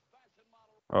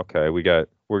 Okay, we're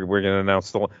gonna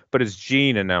announce but it's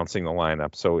Gene announcing the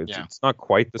lineup, so it's not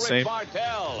quite the same.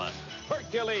 Martel,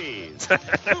 Hercules.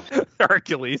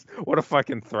 Hercules, what a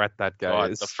fucking threat that guy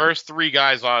is. The first three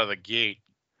guys out of the gate: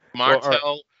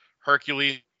 Martel,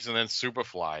 Hercules, and then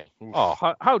Superfly. Oof.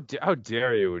 Oh, how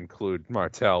dare you include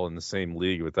Martel in the same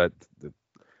league with that?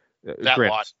 That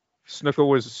lot. Snooker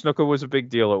was a big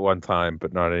deal at one time,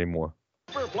 but not anymore.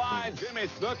 Superfly, Jimmy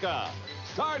Snuka,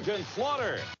 Sergeant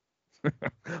Slaughter.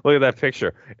 Look at that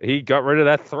picture. He got rid of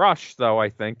that thrush, though, I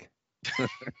think.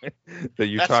 that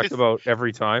you talked about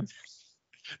every time.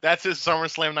 That's his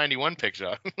SummerSlam 91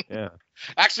 picture. Yeah.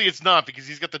 Actually, it's not, because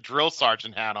he's got the drill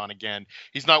sergeant hat on again.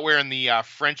 He's not wearing the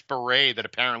French beret that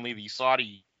apparently the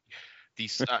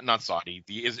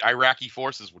Iraqi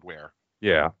forces would wear.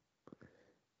 Yeah.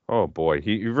 Oh, boy.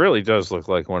 He really does look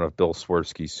like one of Bill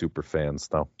Swerve's super fans,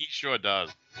 though. He sure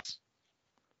does.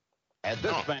 And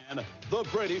this man, the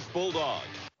British Bulldog.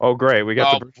 Oh, great. We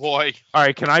got boy. All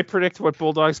right, can I predict what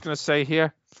Bulldog's going to say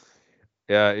here?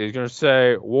 Yeah, he's going to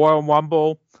say, Royal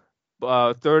Rumble,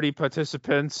 30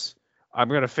 participants. I'm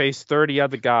going to face 30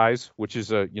 other guys, which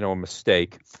is a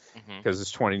mistake because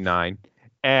it's 29.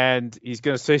 And he's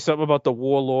going to say something about the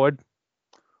Warlord.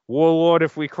 Warlord,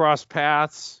 if we cross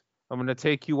paths, I'm going to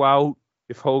take you out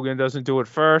if Hogan doesn't do it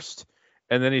first.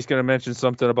 And then he's going to mention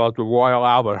something about the Royal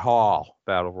Albert Hall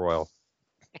Battle Royal.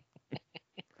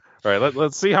 All right,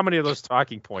 let's see how many of those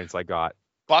talking points I got.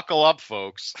 Buckle up,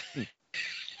 folks.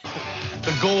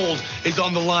 The gold is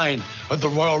on the line at the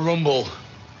Royal Rumble.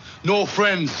 No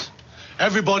friends.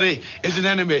 Everybody is an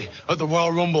enemy at the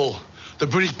Royal Rumble. The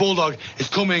British Bulldog is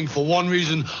coming for one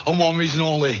reason and one reason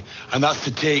only, and that's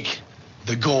to take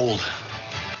the gold.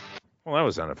 Well, that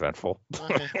was uneventful.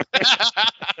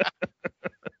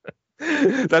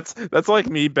 That's like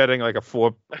me betting like a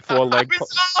four leg.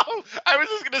 I was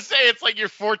just gonna say it's like your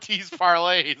 4T's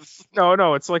parlays.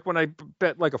 No, it's like when I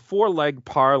bet like a 4-leg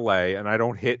parlay and I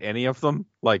don't hit any of them.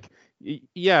 Like,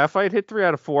 yeah, if I had hit 3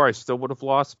 out of 4, I still would have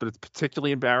lost. But it's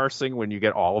particularly embarrassing when you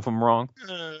get all of them wrong.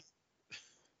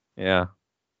 Yeah.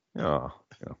 Oh,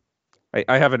 yeah.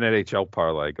 I have an NHL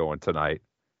parlay going tonight.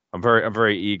 I'm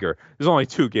very eager. There's only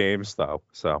 2 games though,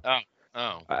 so.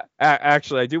 Oh.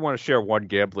 Actually, I do want to share one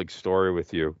gambling story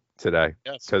with you today,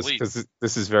 because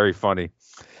this is very funny.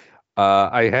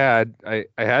 I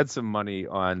had some money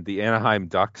on the Anaheim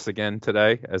Ducks again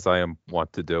today, as I am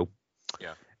wont to do.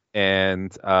 Yeah.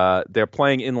 And they're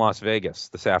playing in Las Vegas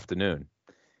this afternoon,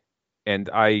 and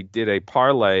I did a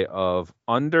parlay of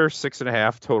under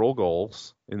 6.5 total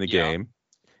goals in the game,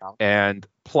 and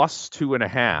plus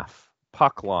 2.5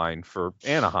 puck line for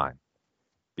Anaheim.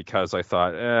 Because I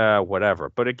thought, whatever.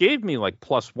 But it gave me like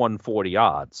plus 140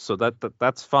 odds, so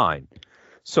that's fine.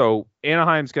 So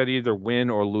Anaheim's got to either win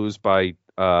or lose by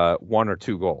 1 or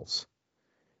 2 goals.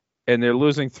 And they're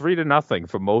losing 3-0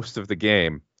 for most of the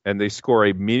game. And they score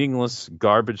a meaningless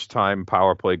garbage time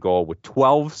power play goal with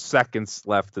 12 seconds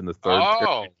left in the third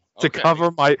period to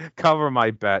cover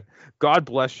my bet. God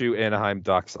bless you, Anaheim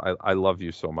Ducks. I love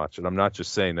you so much. And I'm not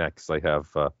just saying that because I have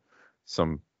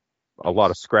a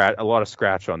lot of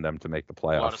scratch on them to make the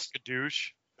playoffs. A lot of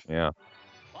skadoosh. Yeah.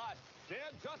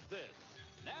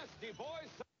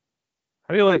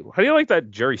 How do you like that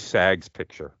Jerry Sags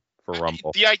picture for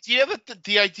Rumble? The idea that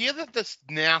the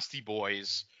Nasty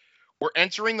Boys were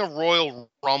entering the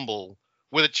Royal Rumble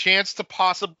with a chance to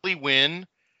possibly win.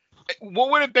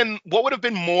 What would have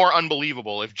been more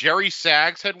unbelievable if Jerry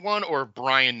Sags had won or if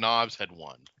Brian Knobbs had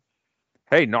won?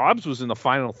 Hey, Knobbs was in the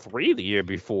final 3 the year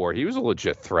before. He was a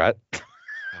legit threat.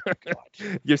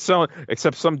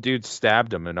 Except some dude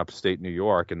stabbed him in upstate New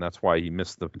York, and that's why he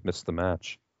missed the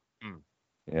match.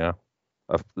 Yeah,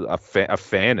 a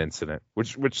fan incident,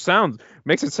 which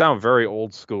makes it sound very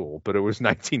old school, but it was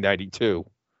 1992.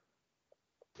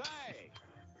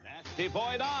 Nasty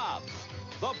Boy Knobbs,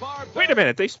 Wait a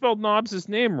minute, they spelled Knobbs'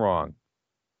 name wrong.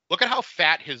 Look at how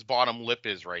fat his bottom lip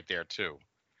is right there too.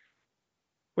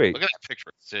 Wait. Look at that picture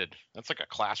of Sid. That's like a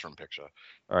classroom picture.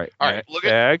 All right. Look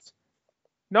at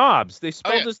Knobbs. They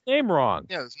spelled his name wrong.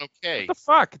 Yeah, there's no K. What the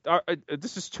fuck?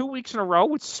 This is 2 weeks in a row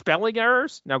with spelling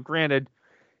errors? Now, granted,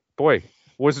 boy,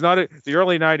 the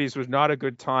early 90s was not a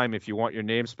good time if you want your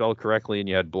name spelled correctly and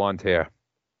you had blonde hair.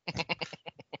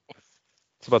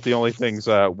 It's about the only things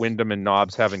Wyndham and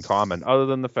Knobbs have in common, other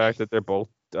than the fact that they're both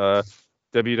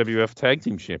WWF Tag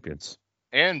Team Champions.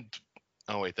 And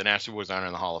Oh, wait, the Nasty Boys aren't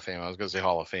in the Hall of Fame. I was going to say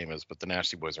Hall of Famers, but the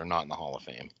Nasty Boys are not in the Hall of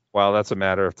Fame. Well, that's a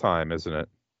matter of time, isn't it?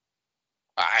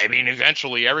 I mean,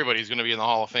 eventually everybody's going to be in the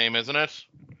Hall of Fame, isn't it?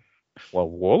 Well,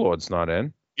 Warlord's not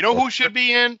in. You know who should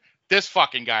be in? This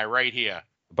fucking guy right here.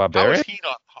 Barbarian?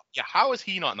 How is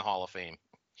he not in the Hall of Fame?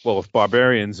 Well, if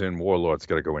Barbarian's in, Warlord's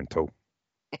got to go in too.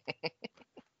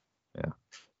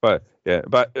 But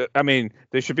I mean,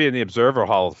 they should be in the Observer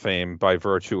Hall of Fame by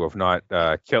virtue of not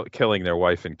killing their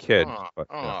wife and kid.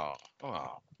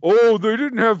 Oh, they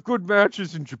didn't have good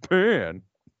matches in Japan.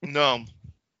 No,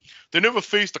 they never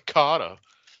faced a Carter.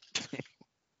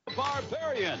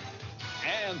 Barbarian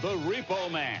and the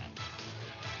Repo Man.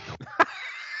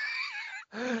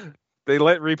 They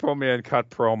let Repo Man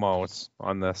cut promos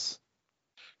on this.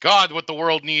 God, what the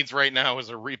world needs right now is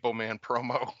a Repo Man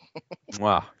promo.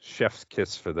 Wow, chef's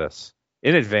kiss for this.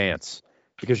 In advance,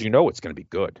 because you know it's going to be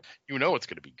good. You know it's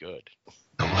going to be good.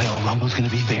 The Royal Rumble's going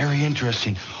to be very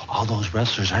interesting. All those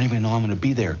wrestlers aren't even know I'm going to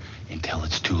be there until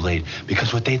it's too late.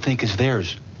 Because what they think is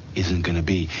theirs isn't going to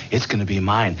be. It's going to be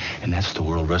mine. And that's the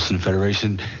World Wrestling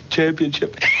Federation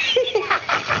Championship.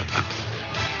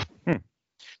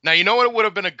 Now, you know what would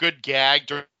have been a good gag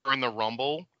during the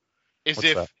Rumble? Is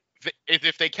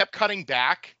if they kept cutting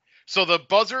back. So the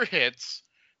buzzer hits,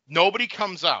 nobody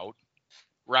comes out,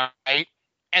 right?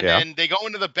 And then they go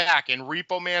into the back, and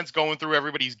Repo Man's going through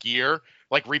everybody's gear,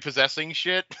 like repossessing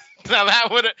shit. Now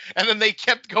and then they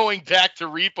kept going back to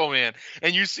Repo Man,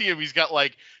 and you see him. He's got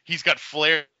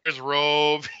Flair's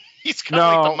robe. He's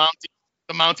got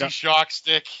the Mountie shock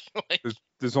stick.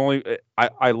 There's only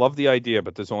I love the idea,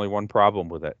 but there's only one problem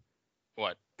with it.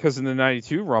 What? Because in the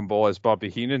 '92 Rumble, as Bobby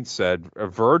Heenan said,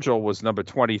 Virgil was number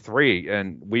 23,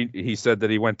 and he said that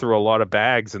he went through a lot of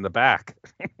bags in the back.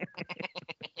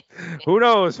 Who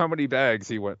knows how many bags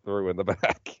he went through in the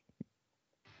back?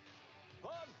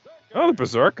 Oh, the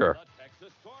Berserker. The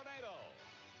Texas Tornado.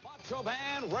 Macho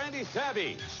Man Randy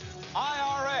Savage.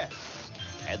 IRS.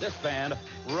 And this band,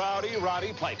 Roddy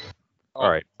Piper. All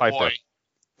right, Piper. Boy.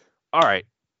 All right.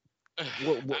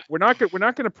 We're not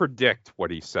going to predict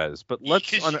what he says, but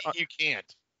let's you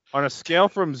can't. On a scale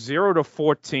from 0 to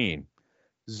 14,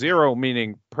 0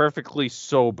 meaning perfectly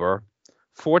sober,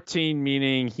 14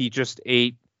 meaning he just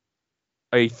ate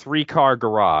a 3-car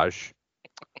garage.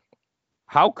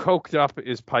 How coked up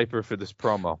is Piper for this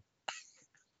promo?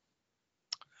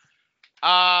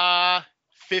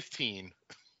 15.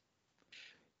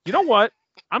 You know what?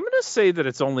 I'm going to say that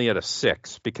it's only at a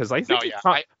 6 because I think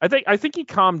I think he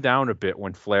calmed down a bit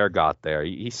when Flair got there.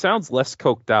 He sounds less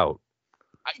coked out.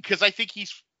 Because I think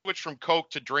he's switched from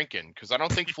coke to drinking. Because I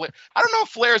don't think I don't know if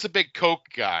Flair's a big coke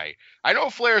guy. I know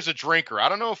Flair's a drinker. I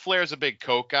don't know if Flair's a big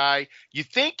coke guy. You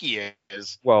think he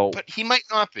is, but he might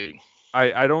not be.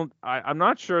 I'm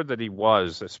not sure that he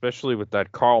was, especially with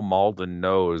that Karl Malden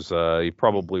nose. He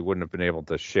probably wouldn't have been able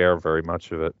to share very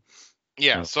much of it.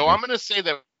 Yeah, so I'm going to say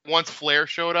that once Flair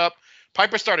showed up,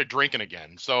 Piper started drinking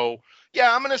again. So,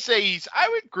 yeah, I'm going to say I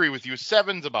would agree with you.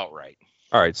 7's about right.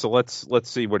 All right, so let's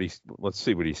see what he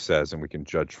says, and we can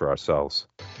judge for ourselves.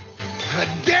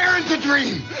 Daring to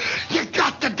dream. You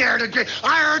got to dare to dream.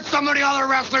 I heard some of the other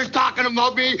wrestlers talking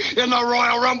about me in the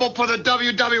Royal Rumble for the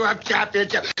WWF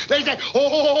Championship. They say,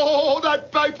 oh,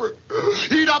 that Piper,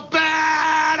 he's a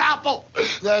bad apple.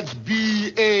 That's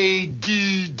B-A-D-D,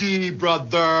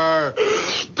 brother.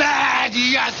 Bad,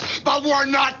 yes, but we're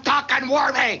not talking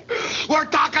worthy. We're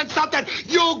talking something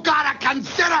you gotta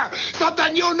consider.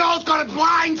 Something you know is gonna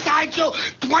blindside you.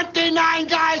 29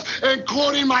 guys,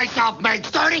 including myself, made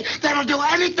 30 that'll do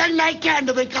anything they can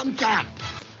to become champ.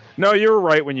 No, you were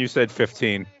right when you said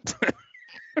 15.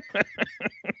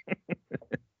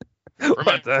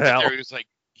 What the hell? He was like,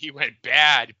 he went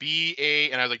bad, B-A,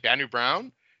 and I was like, Banu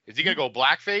Brown? Is he going to go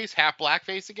blackface, half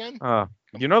blackface again?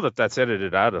 You know that's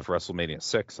edited out of WrestleMania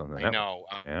 6 on the network. I know.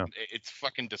 Yeah. It's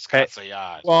fucking disgusting.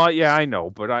 Well, yeah, I know,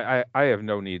 but I have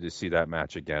no need to see that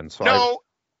match again. So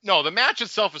No, the match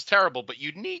itself is terrible, but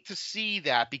you need to see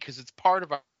that because it's part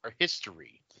of our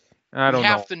history. I don't know.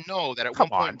 You have to know that at one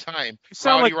point in time,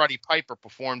 Roddy Piper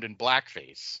performed in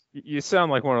blackface. You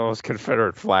sound like one of those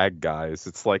Confederate flag guys.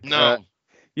 It's like, no.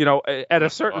 At a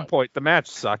certain point, the match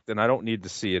sucked, and I don't need to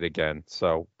see it again.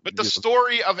 So, but the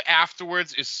story of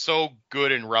afterwards is so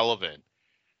good and relevant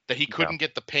that he couldn't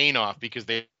get the paint off because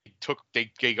they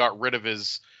got rid of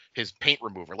his paint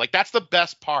remover. Like, that's the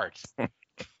best part. Real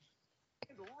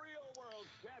world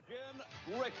champion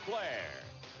Ric Flair,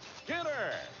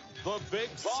 Skinner, the Big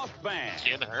Boss Man,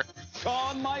 Skinner,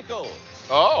 Shawn Michaels,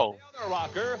 the other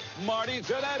rocker Marty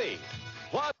Jannetty.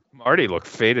 Plus, Marty looked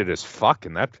faded as fuck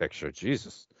in that picture.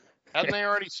 Jesus. Hadn't they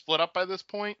already split up by this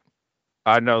point?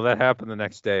 No, that happened the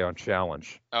next day on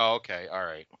Challenge. Oh, okay. All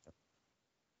right.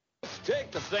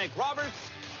 Jake the Snake Roberts,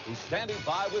 who's standing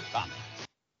by with comments.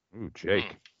 Ooh,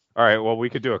 Jake. All right, well, we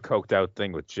could do a coked out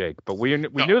thing with Jake, but we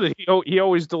knew that he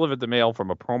always delivered the mail from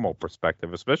a promo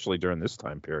perspective, especially during this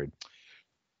time period.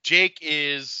 Jake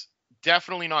is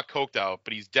definitely not coked out,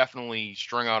 but he's definitely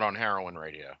strung out on heroin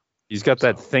right here. He's got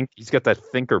that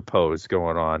thinker pose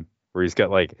going on, where he's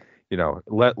got like,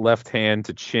 left hand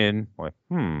to chin, like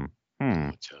I'm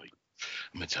gonna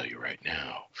tell you right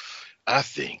now. I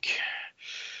think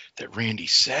that Randy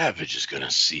Savage is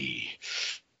gonna see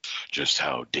just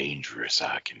how dangerous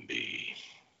I can be.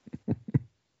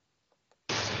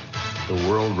 The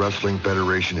World Wrestling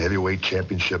Federation Heavyweight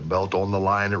Championship belt on the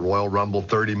line at Royal Rumble.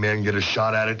 30 men get a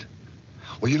shot at it.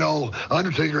 Well,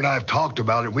 Undertaker and I have talked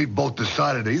about it. We've both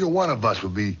decided that either one of us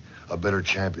would be a better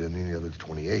champion than any other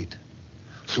 28.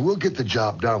 So we'll get the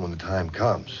job done when the time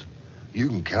comes. You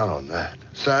can count on that.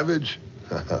 Savage,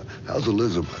 how's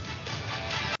Elizabeth?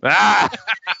 Ah!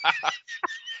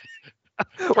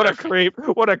 What a creep.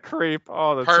 What a creep.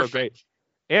 Oh, that's Perfect. So great.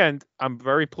 And I'm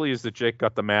very pleased that Jake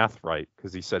got the math right,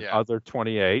 because he said other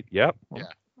 28. Yep. Well,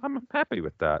 I'm happy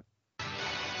with that. The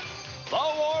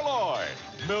Warlord,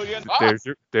 million.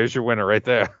 There's your winner right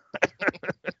there.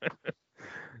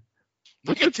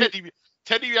 Look at Ted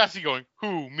DiBiase going,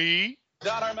 who, me?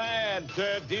 Dollar Man,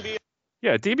 Ted DiBiase.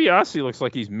 Yeah, DiBiase looks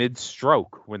like he's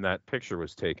mid-stroke when that picture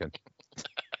was taken.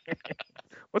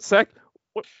 What's that?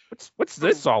 What's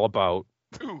this all about?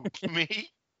 Who, me?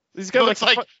 He's got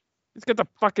he's got the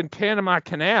fucking Panama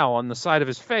Canal on the side of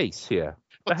his face here.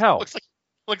 What the hell?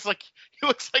 Looks like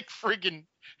friggin'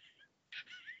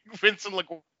 Vincent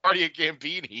LaGuardia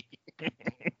Gambini.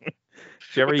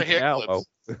 Jerry With the hair Gallo.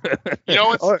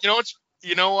 clips.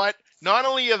 You know what? Not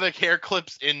only are the hair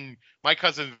clips in My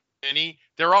Cousin Vinny,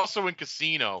 they're also in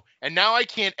Casino. And now I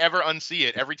can't ever unsee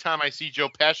it. Every time I see Joe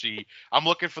Pesci, I'm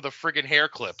looking for the friggin' hair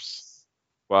clips.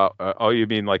 Well, you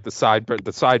mean like the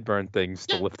sideburn things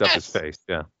to lift up his face?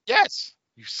 Yeah. Yes,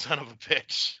 you son of a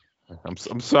bitch.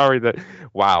 I'm sorry that.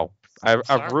 Wow,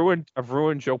 I've ruined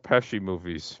Joe Pesci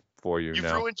movies for you. You've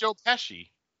now. ruined Joe Pesci.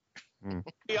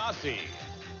 DiBiase,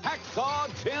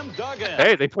 Hacksaw Jim Duggan.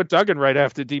 Hey, they put Duggan right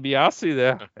after DiBiase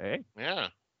there. Hey. Yeah.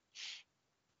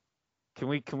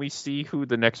 Can we see who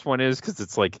the next one is? Because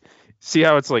it's like, see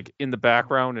how it's like in the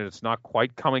background and it's not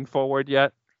quite coming forward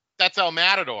yet. That's El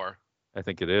Matador. I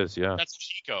think it is. Yeah. That's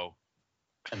Chico.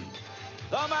 The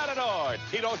Matador,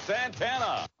 Tito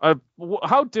Santana.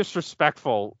 How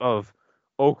disrespectful of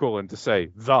Okerlund to say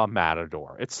the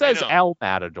Matador. It says El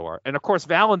Matador, and of course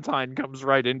Valentine comes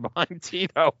right in behind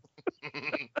Tito.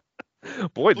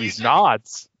 Boy, these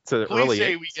nods to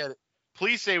early.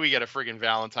 Please say we get a friggin'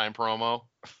 Valentine promo.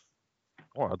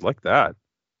 Oh, I'd like that.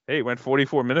 Hey, it went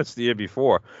 44 minutes the year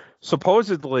before.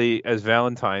 Supposedly, as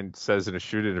Valentine says in a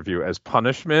shoot interview, as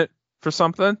punishment for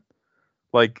something.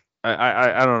 Like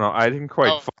I don't know. I didn't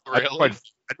quite. I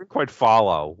didn't quite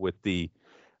follow with the.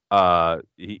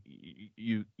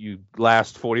 You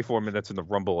last 44 minutes in the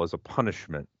Rumble as a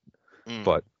punishment,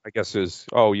 but I guess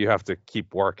you have to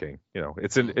keep working.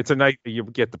 It's a night you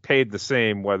get paid the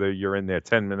same whether you're in there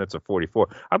 10 minutes or 44.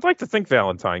 I'd like to think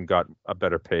Valentine got a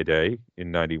better payday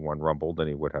in '91 Rumble than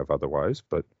he would have otherwise,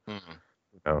 but who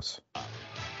knows?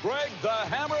 Greg the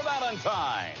Hammer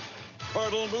Valentine,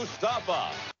 Colonel Mustafa.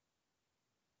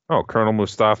 Oh, Colonel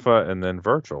Mustafa and then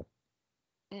Virgil.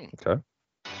 Okay.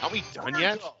 Are we done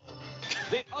yet?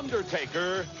 The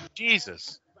Undertaker.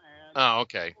 Jesus. Oh,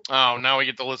 okay. Oh, now we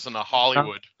get to listen to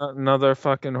Hollywood. Another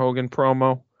fucking Hogan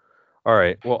promo. All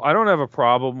right. Well, I don't have a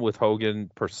problem with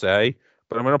Hogan per se,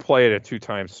 but I'm going to play it at 2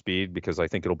 times speed because I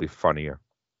think it'll be funnier.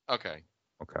 Okay.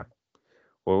 Okay.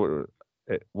 Well,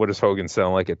 what does Hogan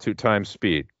sound like at 2 times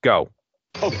speed? Go.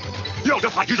 Hogan.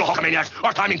 Just like usual, Hulkamaniacs,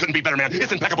 our timing couldn't be better, man.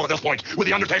 It's impeccable at this point. With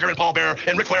The Undertaker and Paul Bearer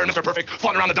and Ric Flair and Mr. Perfect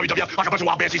flying around the WWF like a bunch of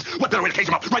wild banshees. What better way to cage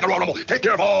them up? Right in the Royal Rumble. Take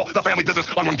care of all the family business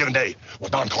on one given day. Well,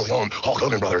 Don Corleone, Hulk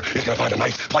Hogan, brother, is going to find a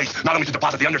nice place, not only to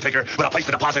deposit The Undertaker, but a place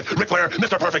to deposit Ric Flair,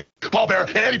 Mr. Perfect, Paul Bearer,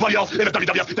 and anybody else in the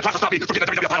WWF that tries to stop me from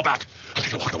getting the WWF title back. I'm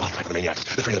taking a walk the wild side for the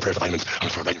Maniacs. The train of the prayers of vitamins. I'm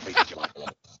just right in your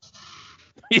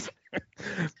face.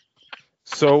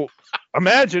 So,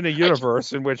 imagine a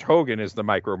universe in which Hogan is the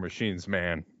Micro Machines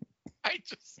man. I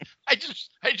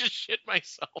just shit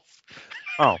myself.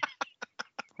 Oh,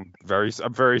 I'm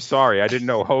very sorry. I didn't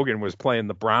know Hogan was playing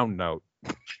the brown note.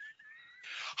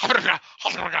 Har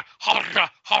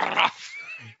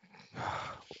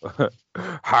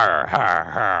har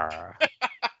har.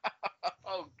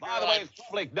 Oh, by the way, it's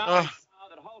public knowledge now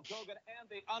that Hulk Hogan and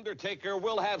The Undertaker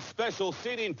will have special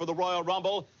seating for the Royal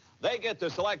Rumble. They get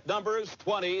to select numbers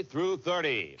 20 through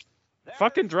 30.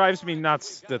 fucking drives me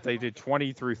nuts that they did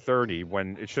 20 through 30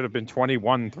 when it should have been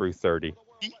 21 through 30.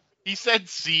 He said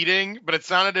seating, but it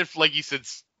sounded like he said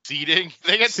seating.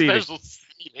 They got Seating. special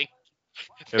seating.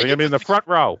 Yeah, they're gonna be in the front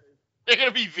row. They're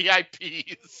gonna be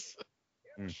VIPs.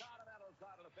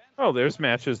 Oh, there's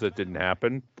matches that didn't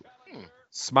happen.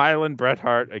 Smiling Bret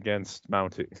Hart against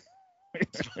Mountie.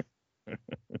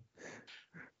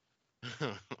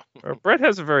 Bret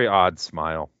has a very odd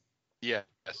smile. Yes.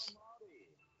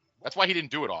 That's why he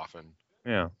didn't do it often.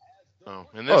 Yeah. Oh,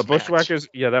 and this Bushwhackers.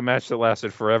 Yeah, that match that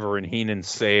lasted forever, and Heenan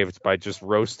saved by just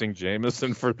roasting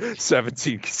Jameson for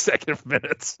 17 consecutive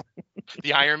minutes.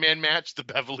 The Iron Man match, the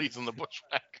Beverlys and the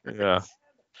Bushwhackers. Yeah.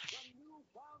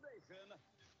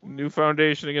 New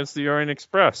Foundation against the Orient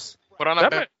Express. Put on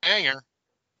a banger.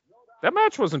 That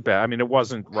match wasn't bad. I mean, it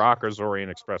wasn't Rockers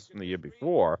Orient Express from the year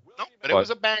before. No, but it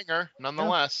was a banger,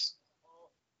 nonetheless.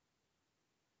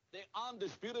 The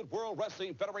undisputed World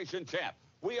Wrestling Federation champ.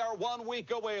 We are 1 week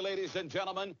away, ladies and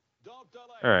gentlemen. Don't delay.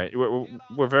 All right,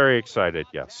 we're very excited,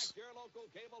 yes.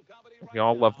 We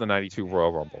all love the 92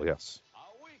 Royal Rumble, yes.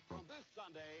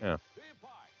 Yeah.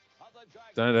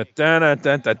 I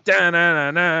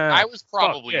was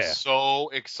probably so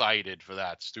excited for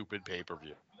that stupid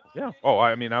pay-per-view. Yeah. Oh,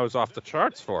 I mean, I was off the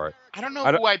charts for it. I don't know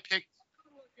who I picked.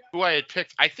 Who I had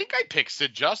picked. I think I picked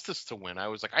Sid Justice to win. I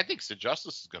was like, I think Sid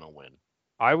Justice is going to win.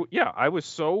 I was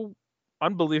so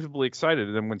unbelievably excited.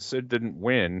 And then when Sid didn't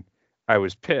win, I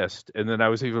was pissed. And then I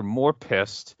was even more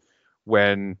pissed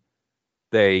when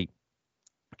they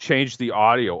changed the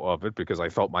audio of it because I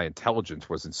felt my intelligence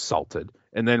was insulted.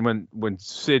 And then when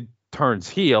Sid turns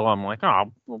heel, I'm like,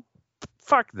 oh, well,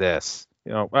 fuck this.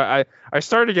 You know, I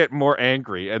started to get more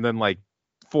angry. And then like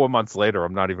 4 months later,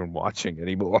 I'm not even watching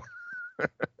anymore.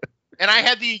 And I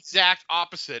had the exact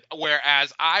opposite.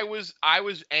 Whereas I was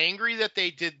angry that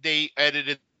they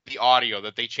edited the audio,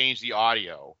 that they changed the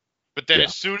audio. But then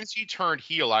as soon as he turned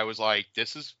heel, I was like,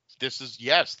 this is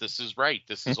right.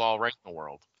 This is all right in the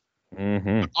world.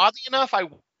 Mm-hmm. But oddly enough, I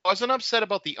wasn't upset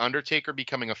about the Undertaker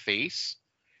becoming a face.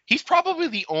 He's probably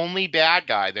the only bad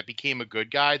guy that became a good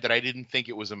guy that I didn't think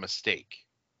it was a mistake.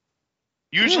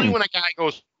 Usually when a guy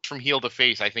goes from heel to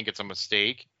face, I think it's a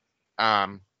mistake.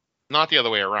 Not the other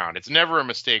way around. It's never a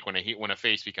mistake when a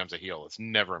face becomes a heel. It's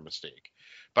never a mistake.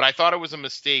 But I thought it was a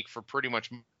mistake for pretty much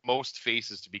most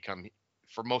heels to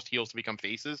become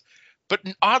faces. But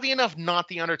oddly enough, not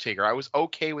the Undertaker. I was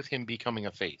okay with him becoming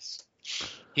a face.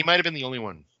 He might have been the only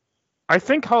one. I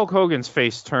think Hulk Hogan's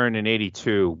face turn in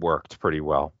 '82 worked pretty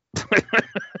well.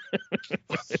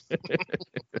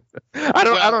 I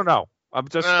don't know. I'm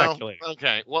just speculating.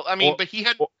 Okay. Well, I mean, but he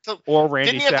had or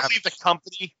Randy didn't he have Savage. to leave the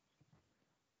company?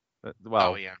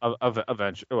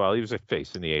 Eventually, well, he was a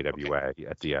face in the AWA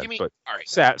at the end. But all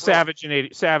right. Savage in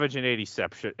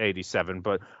 87.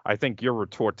 But I think your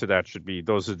retort to that should be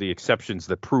those are the exceptions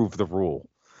that prove the rule.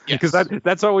 Yes. Because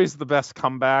that's always the best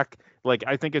comeback. Like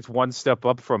I think it's one step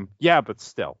up from but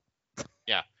still.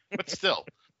 Yeah, but still.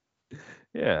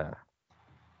 Yeah.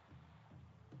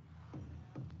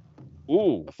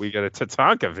 Ooh, we got a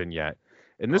Tatanka vignette,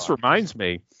 and this reminds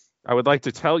me. I would like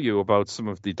to tell you about some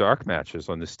of the dark matches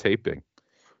on this taping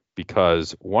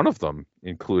because one of them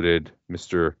included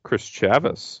Mr. Chris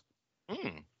Chavis.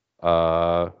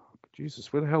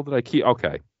 Jesus, where the hell did I keep?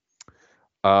 Okay.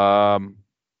 Sorry,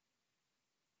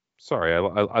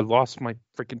 I lost my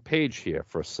freaking page here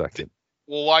for a second.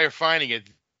 Well, while you're finding it,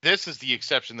 this is the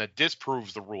exception that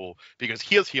disproves the rule because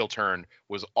his heel turn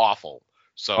was awful.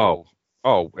 So.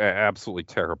 Oh, absolutely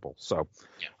terrible. So,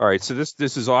 all right. So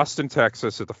this is Austin,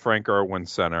 Texas, at the Frank Irwin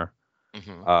Center.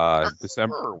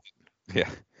 December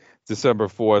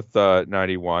 4th,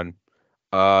 91.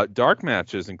 Dark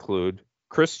matches include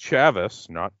Chris Chavis,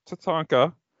 not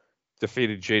Tatanka,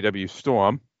 defeated J.W.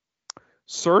 Storm.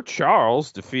 Sir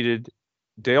Charles defeated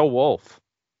Dale Wolf.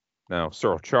 Now,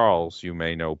 Sir Charles, you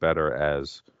may know better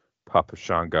as Papa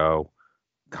Shango,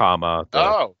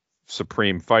 the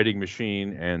Supreme Fighting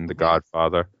Machine, and the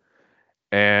Godfather.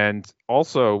 And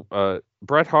also,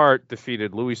 Bret Hart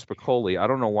defeated Louis Spicolli. I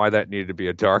don't know why that needed to be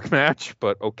a dark match,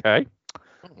 but okay.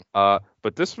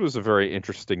 But this was a very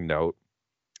interesting note.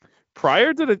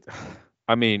 Prior to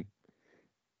let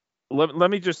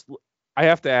me just, I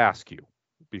have to ask you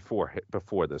before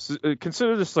this.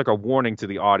 Consider this like a warning to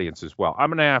the audience as well. I'm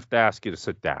going to have to ask you to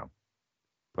sit down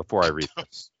before I read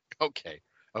this. Okay.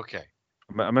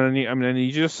 I'm gonna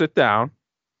need you to sit down.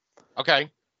 Okay.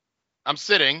 I'm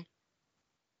sitting.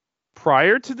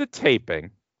 Prior to the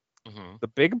taping, the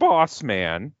Big Boss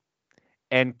Man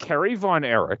and Kerry Von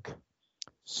Erich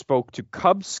spoke to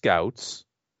Cub Scouts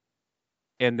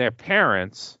and their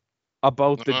parents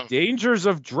about the dangers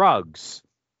of drugs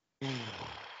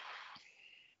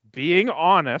being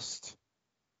honest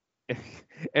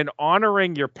and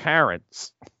honoring your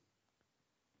parents.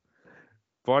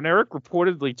 Von Erich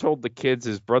reportedly told the kids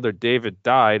his brother David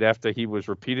died after he was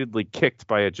repeatedly kicked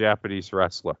by a Japanese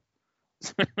wrestler.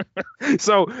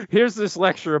 So here's this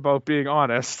lecture about being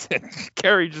honest, and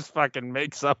Kerry just fucking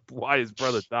makes up why his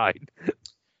brother died.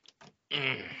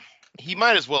 He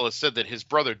might as well have said that his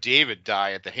brother David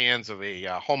died at the hands of a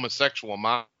homosexual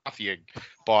mafia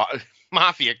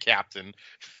captain.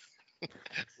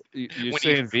 You're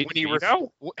saying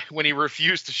Vito? When he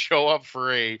refused to show up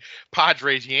for a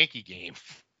Padres Yankee game.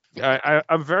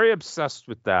 I'm very obsessed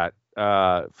with that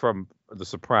from The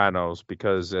Sopranos,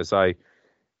 because I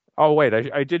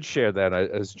did share that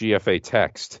as GFA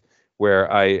text,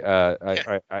 where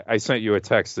I sent you a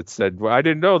text that said, well, I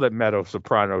didn't know that Meadow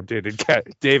Soprano did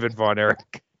David Von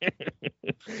Erich.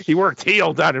 He worked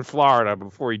heel down in Florida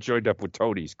before he joined up with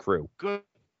Tony's crew. Good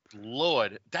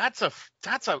Lord, that's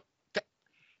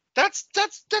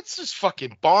just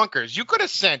fucking bonkers. You could have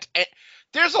sent.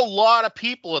 There's a lot of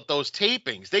people at those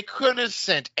tapings. They could have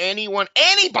sent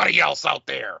anybody else out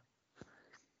there.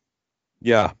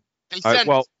 Yeah. They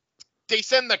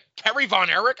send the Kerry Von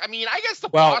Erich. I mean, I guess the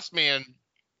boss man.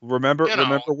 Remember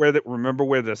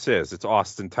where this is. It's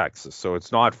Austin, Texas, so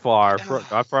it's not far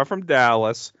from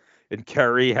Dallas. And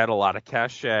Kerry had a lot of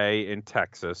cachet in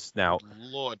Texas. Now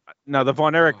the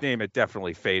Von Erich name had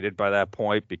definitely faded by that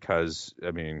point, because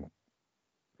I mean,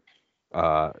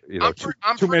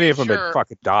 too many of them had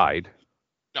fucking died.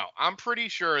 No, I'm pretty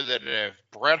sure that if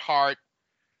Bret Hart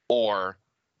or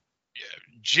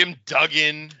Jim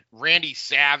Duggan, Randy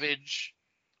Savage,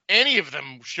 any of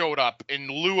them showed up in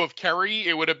lieu of Kerry,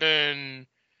 it would have been,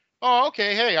 oh,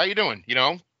 okay, hey, how you doing? You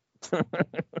know?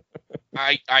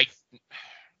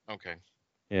 Okay.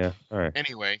 Yeah, all right.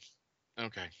 Anyway,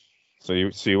 okay. So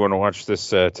you want to watch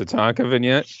this Tatanka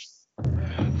vignette?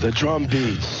 The drum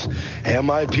beats, and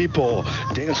my people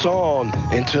dance on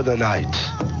into the night.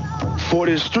 For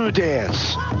it is through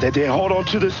dance that they hold on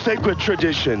to the sacred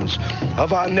traditions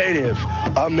of our Native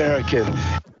American.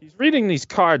 He's reading these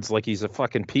cards like he's a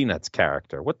fucking Peanuts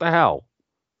character. What the hell?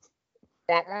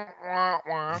 No,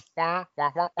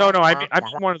 I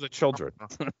mean one of the children.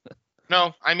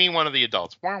 No, I mean one of the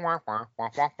adults.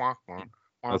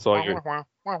 That's all you.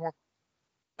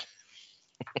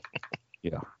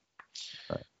 Yeah.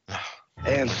 Right.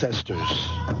 Ancestors.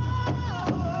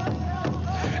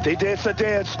 They dance a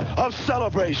dance of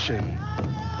celebration,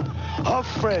 of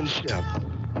friendship,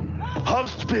 of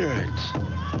spirit.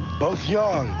 Both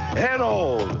young and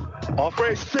old offer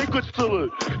a sacred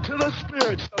salute to the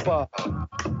spirits above.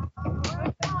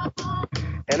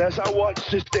 And as I watch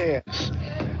this dance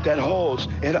that holds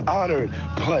an honored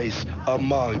place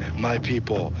among my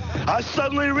people, I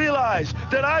suddenly realize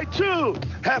that I too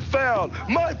have found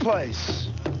my place.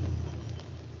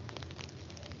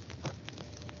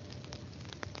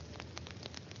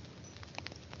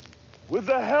 With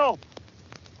the help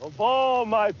of all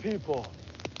my people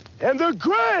and the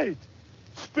great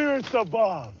spirits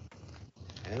above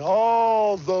and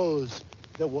all those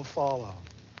that will follow,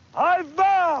 I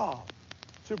vow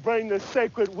to bring the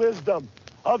sacred wisdom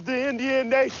of the Indian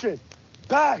nation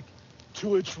back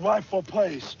to its rightful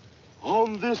place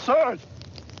on this earth.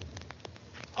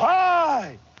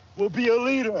 I will be a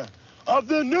leader of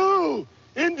the new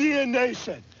Indian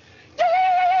nation.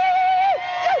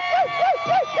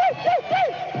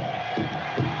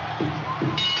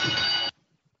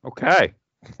 Okay.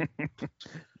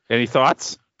 Any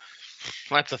thoughts?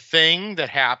 That's a thing that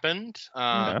happened.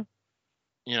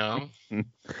 You know.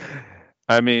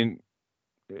 I mean,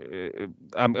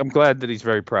 I'm glad that he's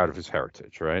very proud of his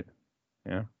heritage, right?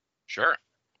 Yeah. Sure.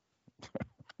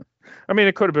 I mean,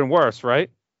 it could have been worse, right?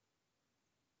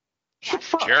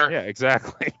 Sure. Yeah,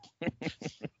 exactly.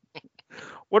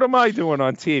 What am I doing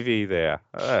on TV there?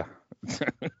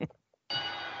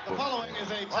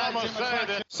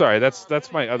 Sorry,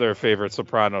 that's my other favorite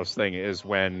Sopranos thing is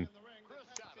when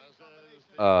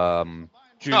Larry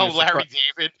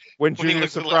David. When Junior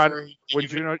Soprano,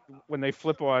 when they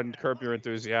flip on Curb Your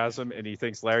Enthusiasm and he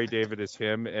thinks Larry David is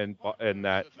him and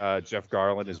that Jeff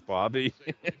Garland is Bobby.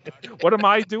 What am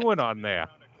I doing on there?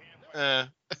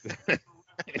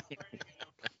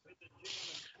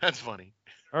 That's funny.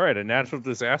 All right, a natural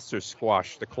disaster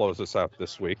squash to close us out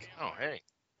this week. Oh, hey.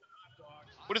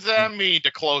 What does that mean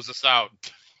to close us out?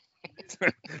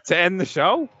 To end the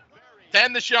show? To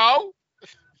end the show?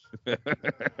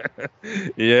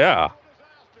 Yeah.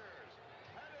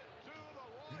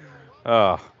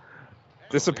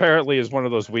 This apparently is one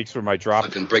of those weeks where my drops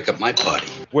can break up my party.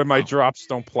 Where my drops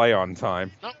don't play on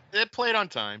time. No, it played on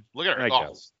time. Look at her. I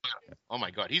guess. Oh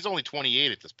my God, he's only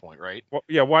 28 at this point, right? Well,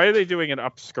 yeah. Why are they doing an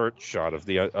upskirt shot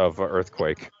of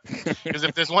Earthquake? Because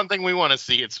if there's one thing we want to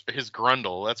see, it's his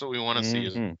grundle. That's what we want to see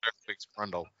is Earthquake's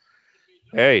grundle.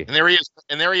 Hey. And there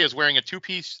he is wearing a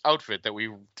two-piece outfit that we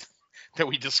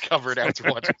discovered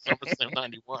after watching SummerSlam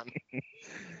 91.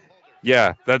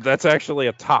 Yeah, that's actually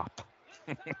a top.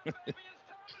 I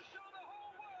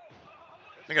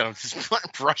think I'm just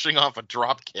brushing off a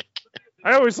drop kick.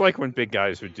 I always like when big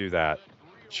guys would do that.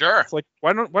 Sure. It's like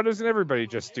why doesn't everybody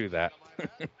just do that?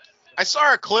 I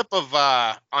saw a clip of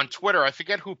on Twitter. I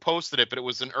forget who posted it, but it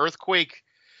was an Earthquake.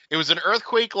 It was an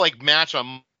Earthquake like match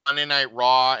on Monday Night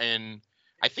Raw, and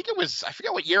I forget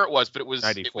what year it was, but it was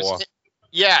 94. It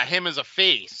was him as a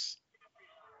face.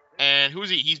 And who's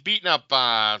he? He's beating up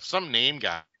some name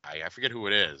guy. I forget who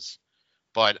it is.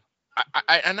 But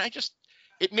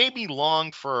it made me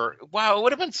long for, wow, it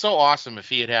would have been so awesome if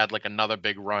he had like another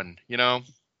big run, you know?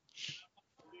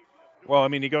 Well, I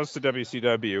mean, he goes to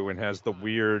WCW and has the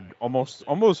weird,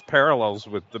 almost parallels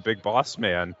with the Big Boss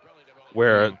Man,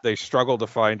 where they struggle to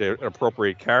find an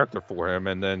appropriate character for him,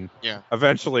 and then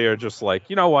eventually are just like,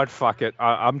 you know what, fuck it,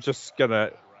 I'm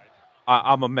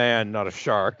a man, not a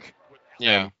shark.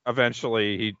 Yeah. And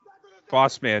eventually,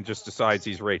 Boss Man just decides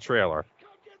he's Ray Traylor.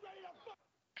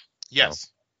 Yes.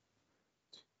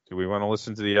 So, do we want to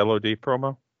listen to the LOD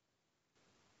promo?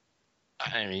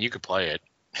 I mean, you could play it.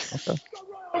 Okay.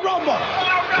 Rumble!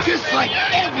 Just like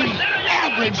every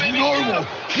average normal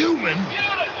human,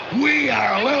 we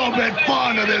are a little bit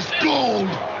fond of this gold,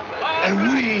 and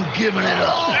we ain't giving it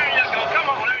up.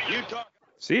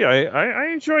 See, I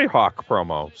enjoy Hawk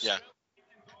promos. Yeah.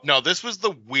 No, this was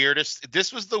the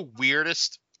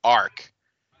weirdest arc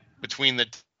between the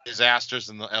Disasters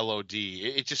and the LOD.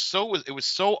 It was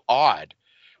so odd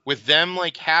with them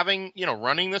like having,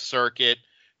 running the circuit,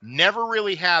 never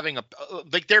really having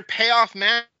like their payoff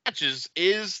matches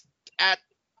is at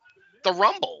the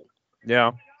Rumble.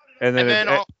 Yeah. And then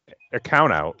a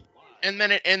count out. And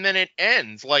then it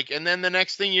ends and then the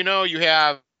next thing you know, you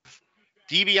have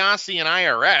DiBiase and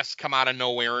IRS come out of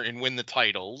nowhere and win the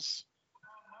titles.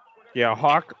 Yeah,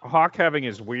 Hawk having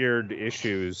his weird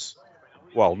issues.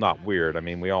 Well, not weird. I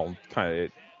mean, we all kind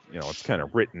of, it's kind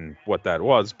of written what that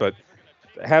was, but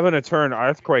having to turn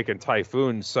Earthquake and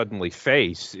Typhoon suddenly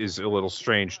face is a little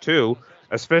strange too,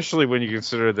 especially when you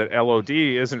consider that LOD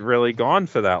isn't really gone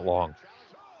for that long.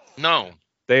 No.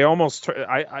 They almost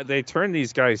they turn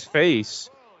these guys face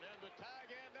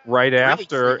right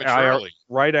after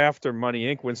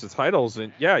Money Inc. wins the titles,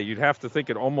 and yeah, you'd have to think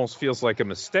it almost feels like a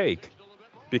mistake.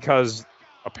 Because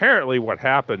apparently what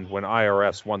happened when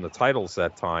IRS won the titles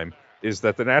that time is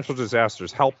that the Natural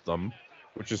Disasters helped them,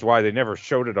 which is why they never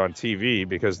showed it on TV,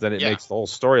 because then it makes the whole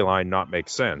storyline not make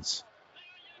sense.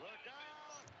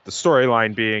 The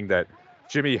storyline being that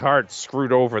Jimmy Hart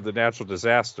screwed over the Natural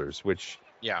Disasters, which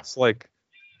it's like...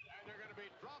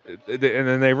 And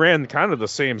then they ran kind of the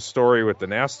same story with the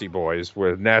Nasty Boys,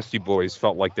 where Nasty Boys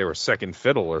felt like they were second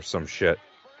fiddle or some shit.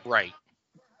 Right.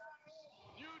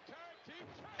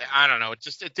 I don't know.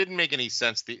 It didn't make any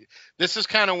sense. This is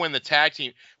kind of when the tag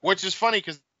team, which is funny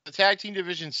because the tag team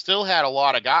division still had a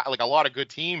lot of good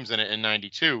teams in it in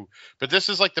 '92. But this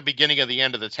is like the beginning of the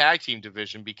end of the tag team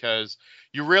division because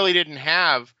you really didn't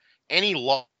have any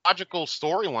logical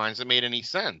storylines that made any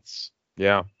sense.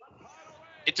 Yeah.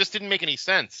 It just didn't make any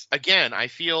sense. Again, I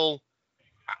don't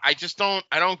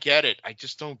get it. I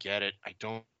just don't get it. I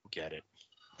don't get it.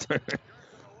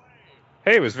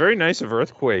 Hey, it was very nice of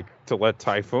Earthquake to let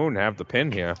Typhoon have the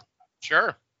pin here.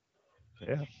 Sure.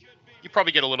 Yeah. You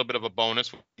probably get a little bit of a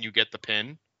bonus when you get the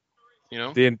pin.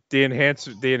 The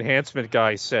enhancement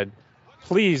guy said,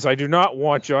 "Please, I do not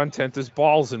want John Tenta's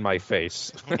balls in my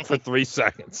face for 3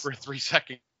 seconds." For a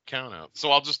 3-second count out. So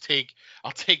I'll take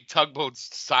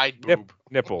Tugboat's side boob.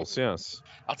 Nipples, yes.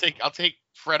 I'll take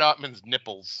Fred Ottman's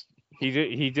nipples.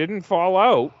 He didn't fall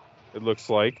out. It looks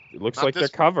like they're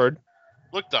covered.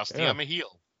 Look, Dusty, yeah. I'm a heel.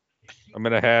 I'm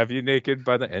going to have you naked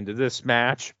by the end of this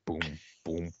match. Boom,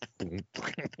 boom, boom.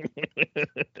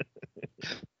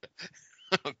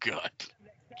 Oh, God.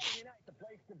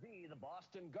 The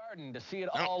Boston Garden to see it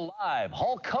all live.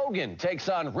 Hulk Hogan takes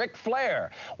on Ric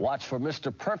Flair. Watch for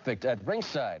Mr. Perfect at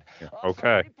ringside.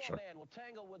 Okay. Sure. Man will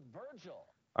tangle with Virgil.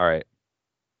 All right.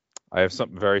 I have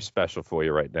something very special for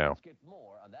you right now. Let's get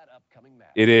more on that upcoming match.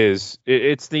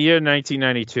 It's the year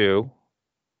 1992.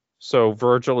 So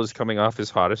Virgil is coming off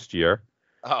his hottest year.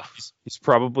 Oh. He's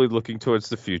probably looking towards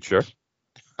the future.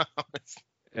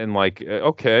 And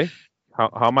okay, how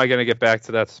am I going to get back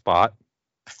to that spot?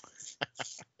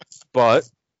 But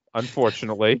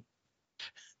unfortunately,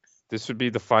 this would be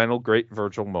the final great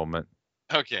Virgil moment.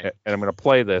 Okay. And I'm going to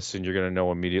play this, and you're going to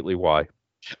know immediately why.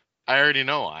 I already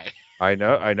know why. I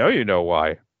know you know why.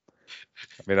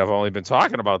 I mean, I've only been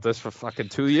talking about this for fucking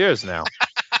 2 years now.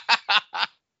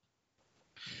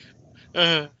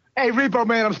 Hey, Repo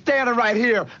Man, I'm standing right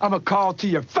here. I'm going to call to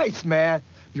your face, man.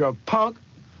 You're a punk.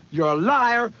 You're a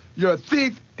liar. You're a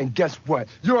thief. And guess what?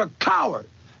 You're a coward.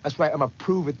 That's right. I'm going to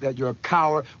prove it that you're a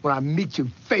coward when I meet you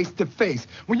face to face.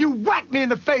 When you whack me in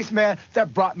the face, man,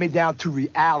 that brought me down to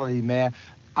reality, man.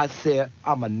 I said,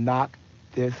 I'm going to knock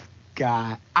this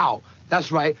guy out.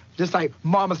 That's right. Just like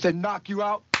Mama said, knock you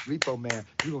out. Repo Man,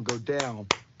 you're going to go down.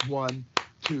 1,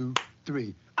 2,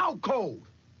 3. Out cold.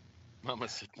 Mama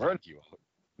said, knock you out.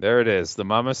 There it is. The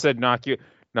Mama said, knock you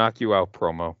out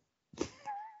promo.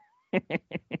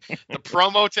 The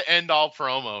promo to end all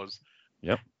promos.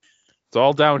 Yep. It's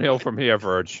all downhill from here,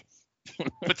 Verge.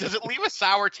 But does it leave a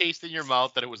sour taste in your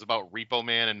mouth that it was about Repo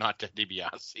Man and not Ted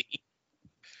DiBiase?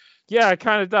 Yeah, it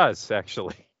kind of does,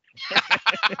 actually.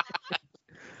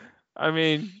 I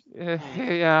mean,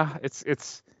 yeah,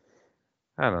 it's.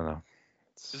 I don't know.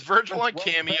 Is Virgil on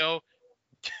Cameo?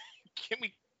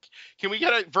 Can we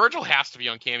get a Virgil has to be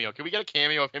on Cameo? Can we get a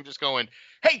cameo of him just going,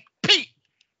 "Hey Pete,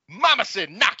 Mama said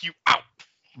knock you out"?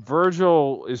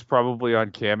 Virgil is probably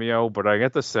on Cameo, but I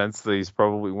get the sense that he's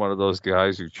probably one of those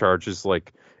guys who charges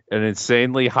like an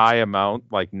insanely high amount,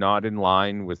 like not in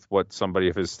line with what somebody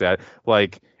of his stat,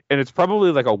 like, and it's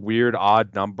probably like a weird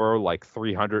odd number, like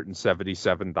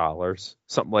 $377,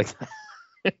 something like that.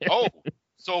 Oh,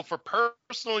 so for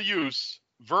personal use,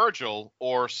 Virgil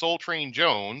or Soul Train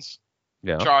Jones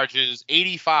charges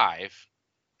 $85.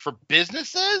 For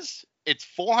businesses, it's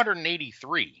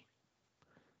 $483.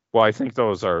 Well, I think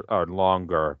those are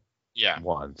longer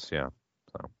ones, yeah.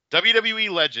 So. WWE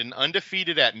legend,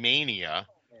 undefeated at Mania,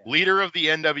 leader of the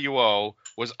NWO,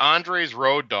 was Andre's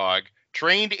Road Dogg,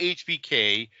 trained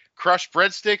HBK, crushed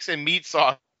breadsticks and meat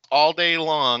sauce all day,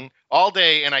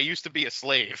 and I used to be a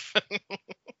slave.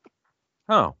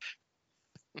 Oh.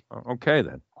 Okay,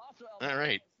 then. All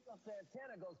right.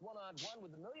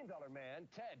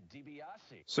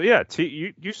 So yeah,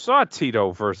 you saw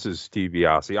Tito versus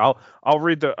DiBiase. I'll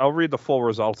read the full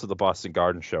results of the Boston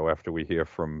Garden show after we hear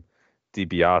from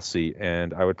DiBiase,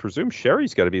 and I would presume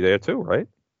Sherry's got to be there too, right?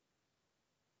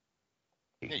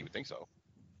 Yeah, you would think so.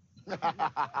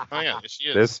 Oh yeah, she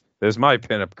is. There's my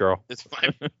pinup girl. It's my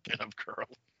pinup girl.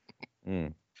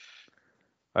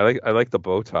 I like the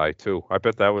bow tie too. I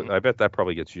bet that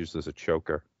probably gets used as a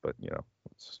choker, but you know,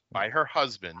 by her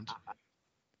husband,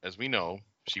 as we know,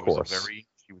 she was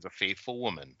a faithful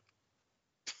woman.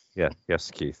 Yeah,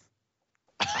 yes, Keith.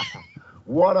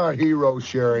 What a hero,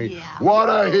 Sherry. Yeah. What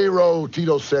a hero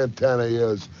Tito Santana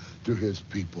is to his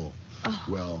people. Oh.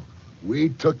 Well, we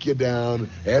took you down,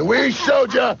 and we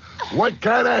showed you what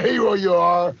kind of hero you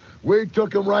are. We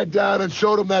took him right down and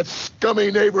showed him that scummy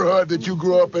neighborhood that you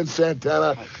grew up in,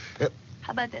 Santana. How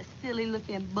about that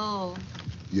silly-looking bull?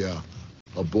 Yeah,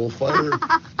 a bullfighter?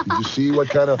 Did you see what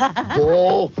kind of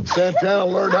bull Santana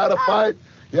learned how to fight?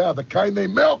 Yeah, the kind they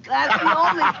milk. That's the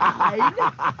only kind.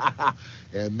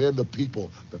 And then the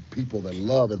people that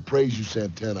love and praise you,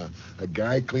 Santana. A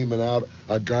guy cleaning out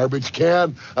a garbage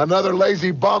can, another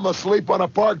lazy bum asleep on a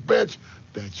park bench.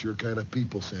 That's your kind of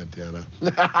people, Santana.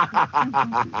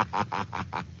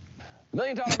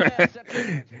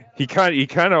 He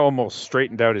kind of almost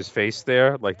straightened out his face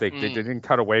there, like they didn't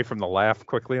cut away from the laugh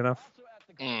quickly enough.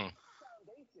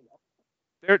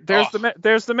 There's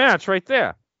the match right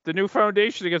there. The New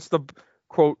Foundation against the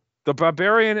quote the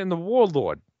Barbarian and the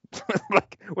Warlord.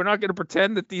 Like, we're not going to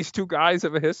pretend that these two guys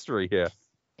have a history here.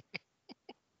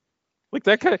 Like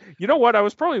that kind of, you know what? I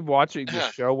was probably watching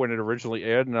this show when it originally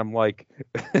aired, and I'm like,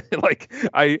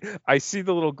 I see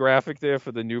the little graphic there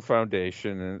for the New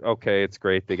Foundation, and okay, it's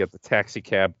great. They get the taxi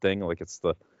cab thing, like it's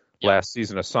the last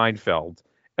season of Seinfeld,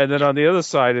 and then on the other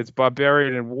side, it's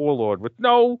Barbarian and Warlord with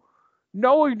no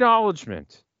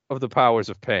acknowledgement of the powers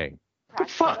of pain. The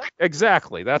fuck?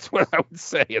 Exactly. That's what I would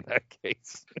say in that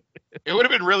case. It would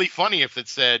have been really funny if it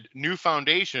said New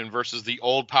Foundation versus the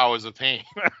old powers of pain.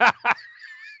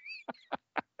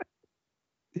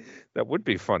 That would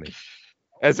be funny,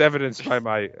 as evidenced by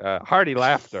my hearty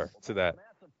laughter to that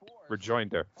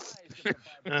rejoinder.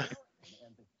 I'm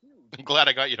glad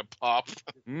I got you to pop.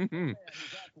 Mm-hmm.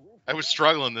 I was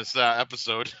struggling this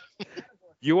episode.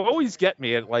 You always get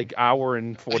me at like hour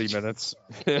and 40 minutes.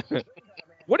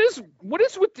 What is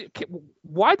with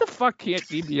why the fuck can't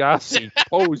DiBiase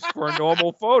pose for a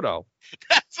normal photo?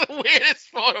 That's the weirdest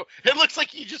photo. It looks like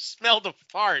he just smelled a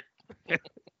fart.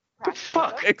 The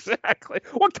fuck? Exactly.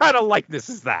 What kind of likeness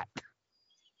is that?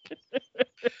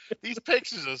 These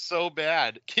pictures are so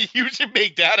bad. You should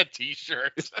make that a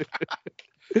T-shirt.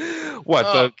 What?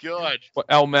 Oh, God.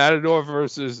 El Matador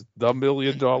versus the $1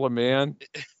 Million Man?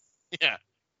 Yeah.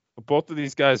 Both of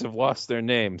these guys have lost their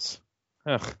names.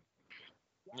 Ugh.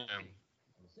 Yeah.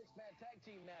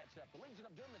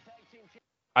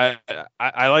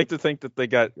 I like to think that they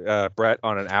got Brett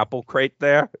on an apple crate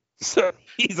there. So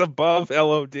he's above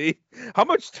LOD. How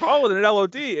much taller than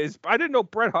LOD is? I didn't know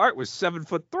Bret Hart was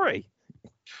 7'3".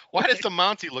 Why does the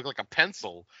Mountie look like a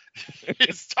pencil?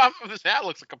 His top of his hat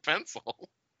looks like a pencil.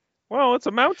 Well, it's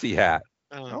a Mountie hat.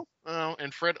 Oh,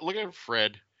 and Fred, look at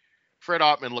Fred. Fred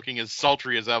Ottman looking as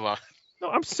sultry as ever. No,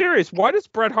 I'm serious. Why does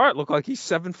Bret Hart look like he's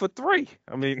 7'3"?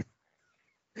 I mean,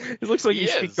 it looks like he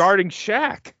should be guarding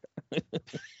Shaq.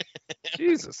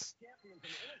 Jesus.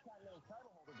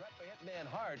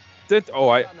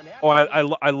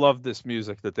 I love this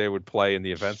music that they would play in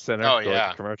the event center. Oh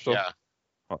yeah, commercial. Yeah.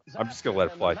 I'm just gonna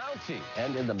let it play.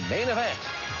 And in the main event,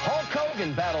 Hulk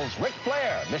Hogan battles Ric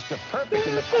Flair, Mr. Perfect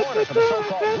in the corner for the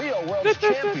so-called Real World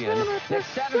Champion next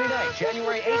Saturday night,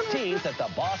 January 18th at the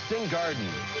Boston Garden.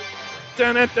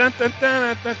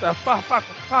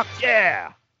 Fuck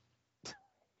yeah!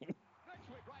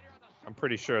 I'm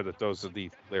pretty sure that those are the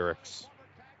lyrics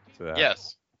to that.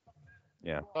 Yes.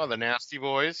 Yeah. Oh, the Nasty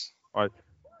Boys.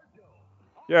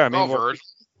 Yeah, I mean,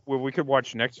 we could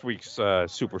watch next week's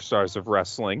Superstars of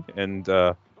Wrestling, and we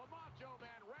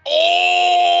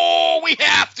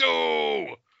have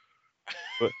to.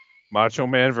 Macho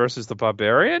Man versus the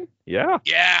Barbarian. Yeah.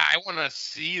 Yeah, I want to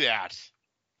see that.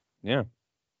 Yeah.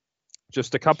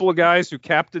 Just a couple of guys who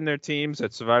captained their teams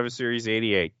at Survivor Series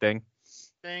 '88. Thing.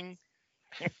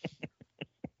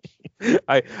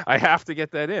 I have to get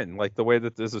that in, like the way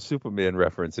that there's a Superman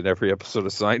reference in every episode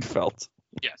of Seinfeld.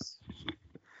 Yes.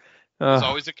 There's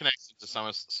always a connection to some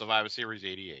Survivor Series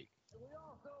 '88.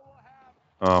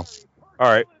 Oh, all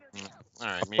right. All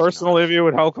right. Personal interview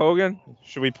with Hulk Hogan.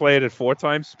 Should we play it at 4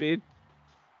 times speed?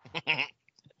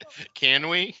 Can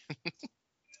we?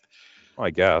 I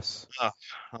guess.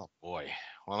 Oh boy.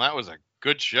 Well, that was a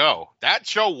good show. That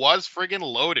show was friggin'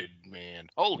 loaded, man.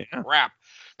 Holy crap.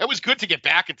 That was good to get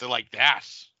back into like that.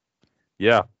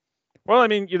 Yeah. Well, I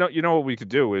mean, you know what we could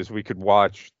do is we could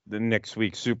watch the next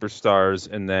week's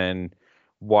Superstars and then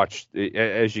watch,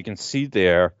 as you can see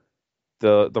there,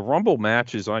 the Rumble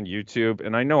matches on YouTube.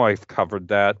 And I know I've covered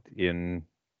that in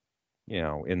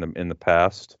the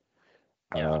past.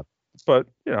 Yeah. But,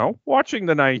 watching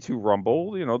the 92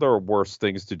 Rumble, there are worse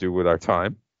things to do with our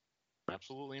time.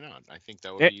 Absolutely not. I think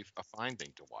that would be a fine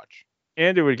thing to watch.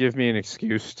 And it would give me an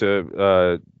excuse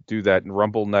to do that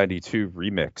Rumble 92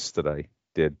 remix that I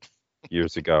did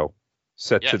years ago.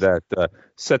 Set to that I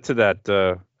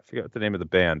forgot the name of the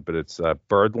band, but it's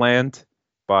Birdland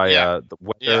by the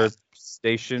Weather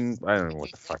Station. I don't know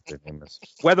what the fuck their name is.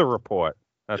 Weather Report.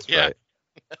 That's right.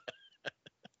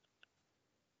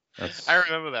 I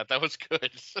remember that. That was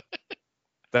good.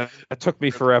 that took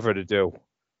me forever to do.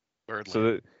 Birdland.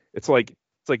 So it's like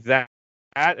that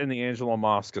and the Angelo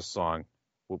Mosca song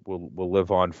will live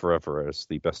on forever as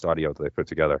the best audio that they put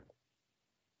together.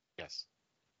 Yes.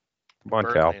 Come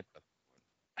on, Cal.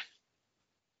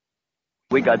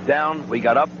 We got down, we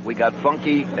got up, we got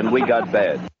funky, and we got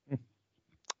bad.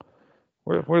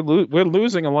 We're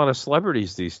losing a lot of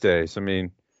celebrities these days. I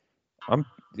mean, that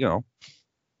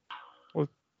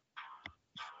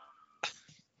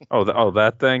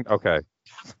thing. Okay.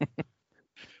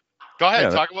 Go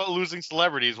ahead, talk about losing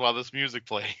celebrities while this music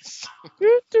plays.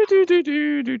 You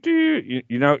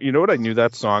know what I knew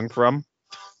that song from?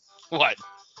 What?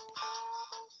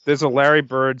 There's a Larry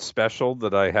Bird special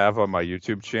that I have on my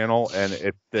YouTube channel, and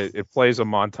it plays a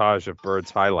montage of Bird's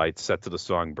highlights set to the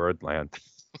song Birdland.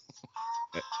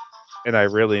 And I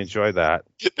really enjoy that.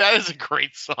 That is a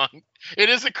great song. It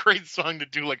is a great song to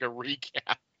do like a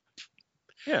recap.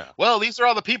 Yeah. Well, these are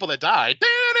all the people that died.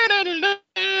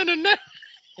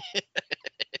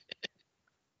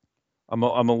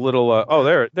 I'm a little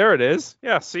there it is.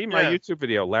 Yeah, see my YouTube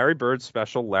video, Larry Bird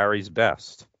special, Larry's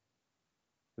Best.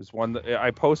 There's one that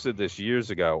I posted this years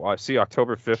ago. I see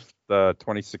October 5th,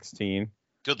 2016.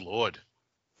 Good Lord.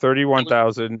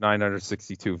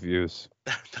 31,962 views.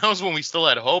 That was when we still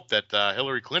had hope that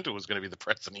Hillary Clinton was going to be the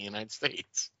president of the United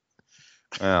States.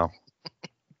 Wow.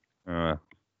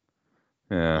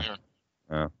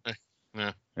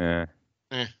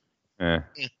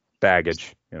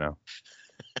 Baggage, I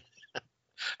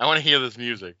want to hear this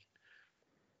music.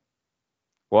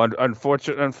 Well,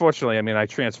 unfortunately, I mean, I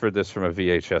transferred this from a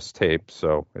VHS tape,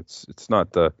 so it's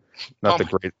not the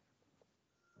great.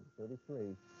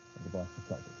 33 of the Boston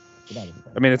Celtics.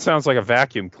 I mean, it sounds like a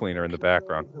vacuum cleaner in the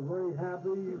background. I'm very happy,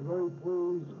 very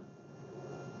pleased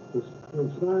to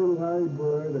sign Larry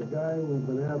Bird, a guy we've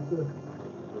been after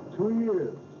for 2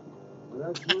 years.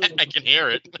 That's really I can hear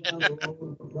it.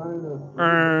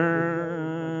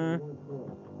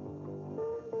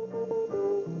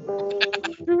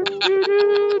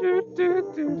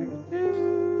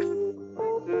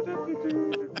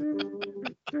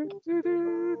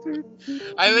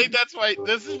 I think that's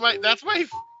my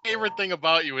favorite thing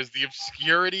about you is the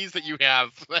obscurities that you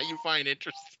have that you find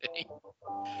interesting.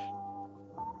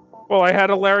 Well, I had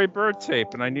a Larry Bird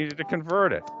tape and I needed to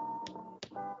convert it.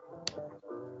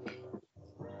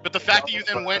 But the fact that you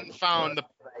then went and found the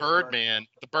Birdland,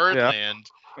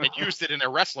 and used it in a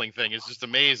wrestling thing is just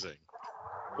amazing.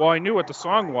 Well, I knew what the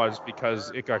song was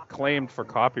because it got claimed for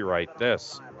copyright.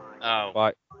 Oh.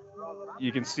 But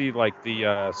you can see like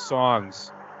the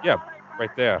songs. Yeah,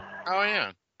 right there. Oh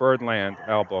yeah. Birdland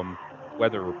album,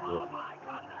 Weather Report.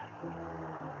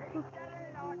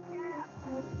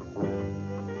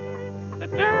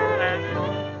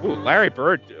 Ooh, Larry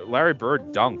Bird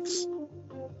dunks.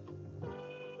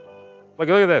 Look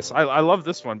at this. I love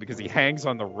this one because he hangs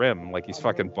on the rim like he's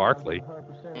fucking Barkley.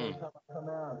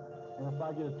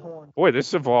 Boy,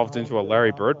 this evolved into a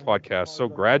Larry Bird podcast so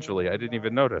gradually I didn't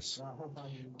even notice.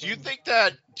 Do you think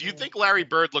Larry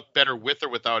Bird looked better with or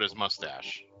without his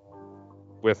mustache?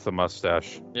 With the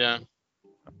mustache. Yeah.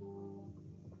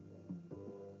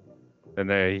 And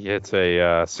then it's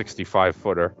a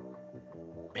 65-footer.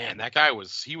 Man, that guy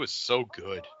was so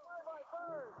good.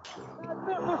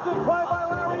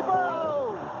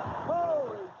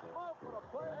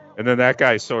 And then that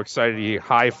guy's so excited he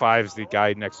high-fives the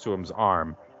guy next to him's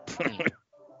arm. 5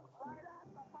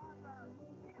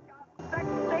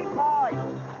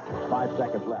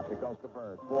 seconds left. It goes to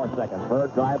Bird. 4 seconds.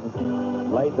 Bird drives,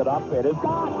 lays it up. It is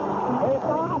gone. It's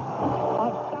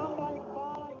off.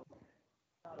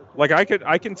 Like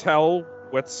I can tell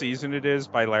what season it is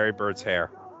by Larry Bird's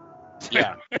hair.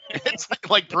 Yeah, it's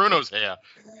like Bruno's hair.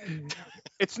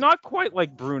 It's not quite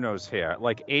like Bruno's hair.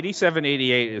 Like 87,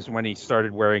 88 is when he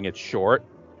started wearing it short.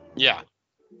 Yeah.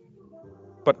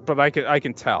 But I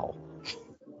can tell.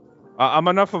 I'm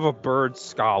enough of a Bird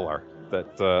scholar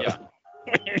that.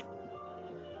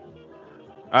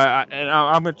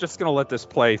 I'm just going to let this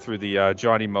play through the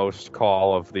Johnny Most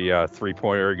call of the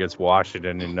three-pointer against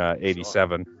Washington in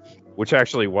 87, which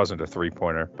actually wasn't a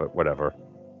three-pointer, but whatever.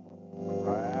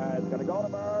 It's going to go to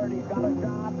Bird. He's got a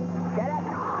shot. Get it.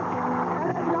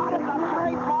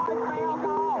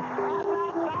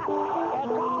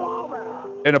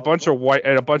 And a bunch of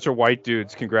white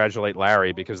dudes congratulate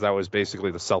Larry because that was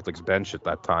basically the Celtics bench at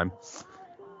that time.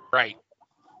 Right.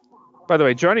 By the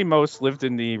way, Johnny Most lived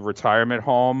in the retirement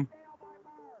home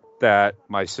that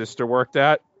my sister worked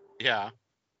at. Yeah.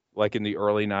 Like in the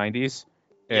early 90s.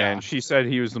 And she said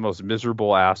he was the most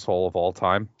miserable asshole of all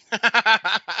time.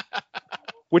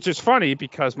 Which is funny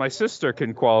because my sister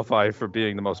can qualify for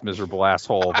being the most miserable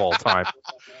asshole of all time.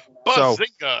 So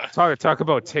talk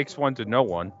about takes one to know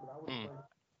one.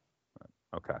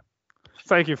 Okay.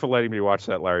 Thank you for letting me watch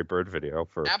that Larry Bird video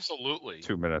for absolutely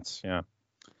 2 minutes. Yeah.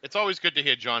 It's always good to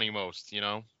hear Johnny Most, you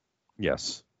know?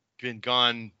 Yes. Been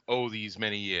gone, these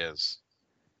many years.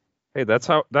 Hey, that's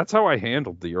how I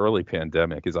handled the early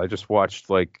pandemic is I just watched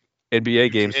like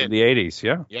NBA games from the 80s.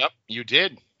 Yeah. Yep, you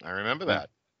did. I remember that.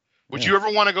 Would you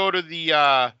ever want to go to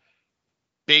the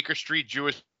Baker Street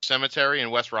Jewish Cemetery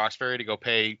in West Roxbury to go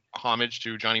pay homage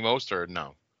to Johnny Most or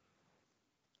no?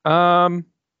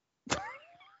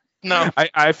 No.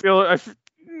 I feel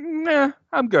nah,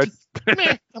 I'm good.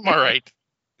 I'm all right.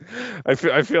 I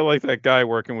feel like that guy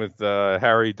working with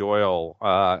Harry Doyle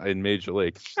in Major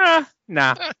League.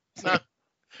 Nah. Harry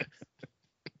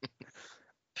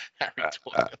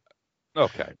Doyle.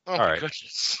 Okay. Oh, all my right.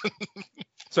 Goodness.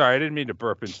 Sorry, I didn't mean to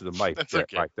burp into the mic. That's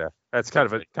okay. Right there. That's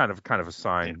kind of a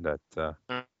sign that. All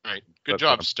right. Good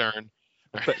job, Stern.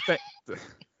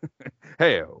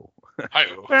 Hey-o.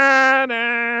 Hi-o. I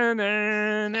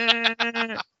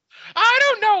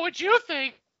don't know what you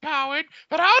think, Howard,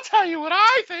 but I'll tell you what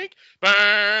I think.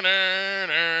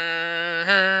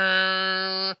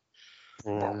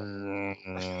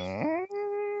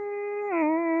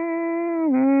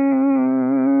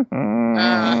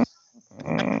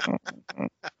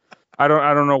 I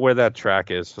don't know where that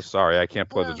track is, so sorry, I can't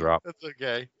play the drop. That's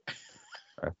okay.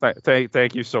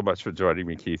 Thank you so much for joining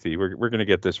me, Keithy. We're going to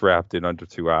get this wrapped in under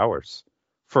 2 hours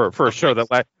for a show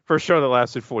that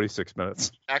lasted 46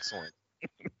 minutes. Excellent.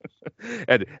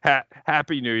 And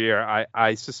happy New Year.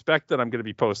 I suspect that I'm going to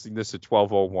be posting this at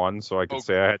 12:01, so I can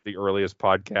say I had the earliest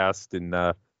podcast in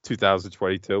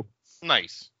 2022.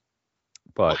 Nice.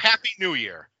 But Happy New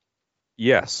Year.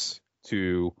 Yes,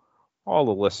 to all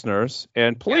the listeners.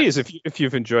 And please, if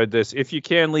you've enjoyed this, if you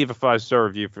can, leave a 5-star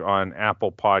review on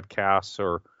Apple Podcasts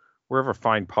or wherever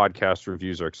fine podcast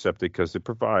reviews are accepted, because it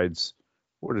provides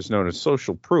what is known as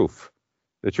social proof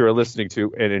that you're listening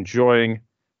to and enjoying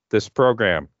this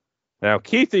program. Now,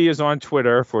 Keithy is on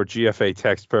Twitter for GFA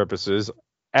text purposes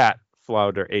at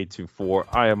Flounder824.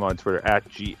 I am on Twitter at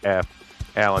GF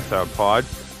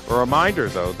AllentownPod. A reminder,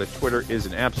 though, that Twitter is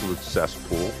an absolute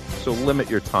cesspool, so limit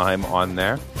your time on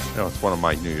there. It's one of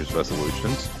my New Year's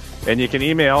resolutions. And you can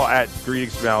email at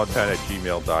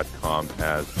greetingsvalentine@gmail.com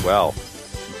as well.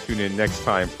 And tune in next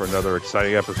time for another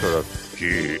exciting episode of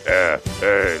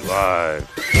GFA Live.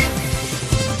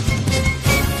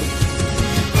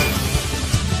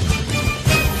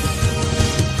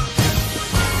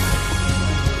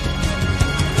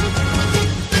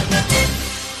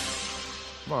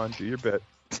 Come on, do your bit.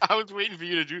 I was waiting for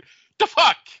you to do the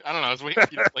fuck. I don't know. I was waiting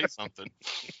for you to play something.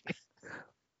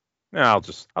 No, I'll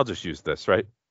just use this, right?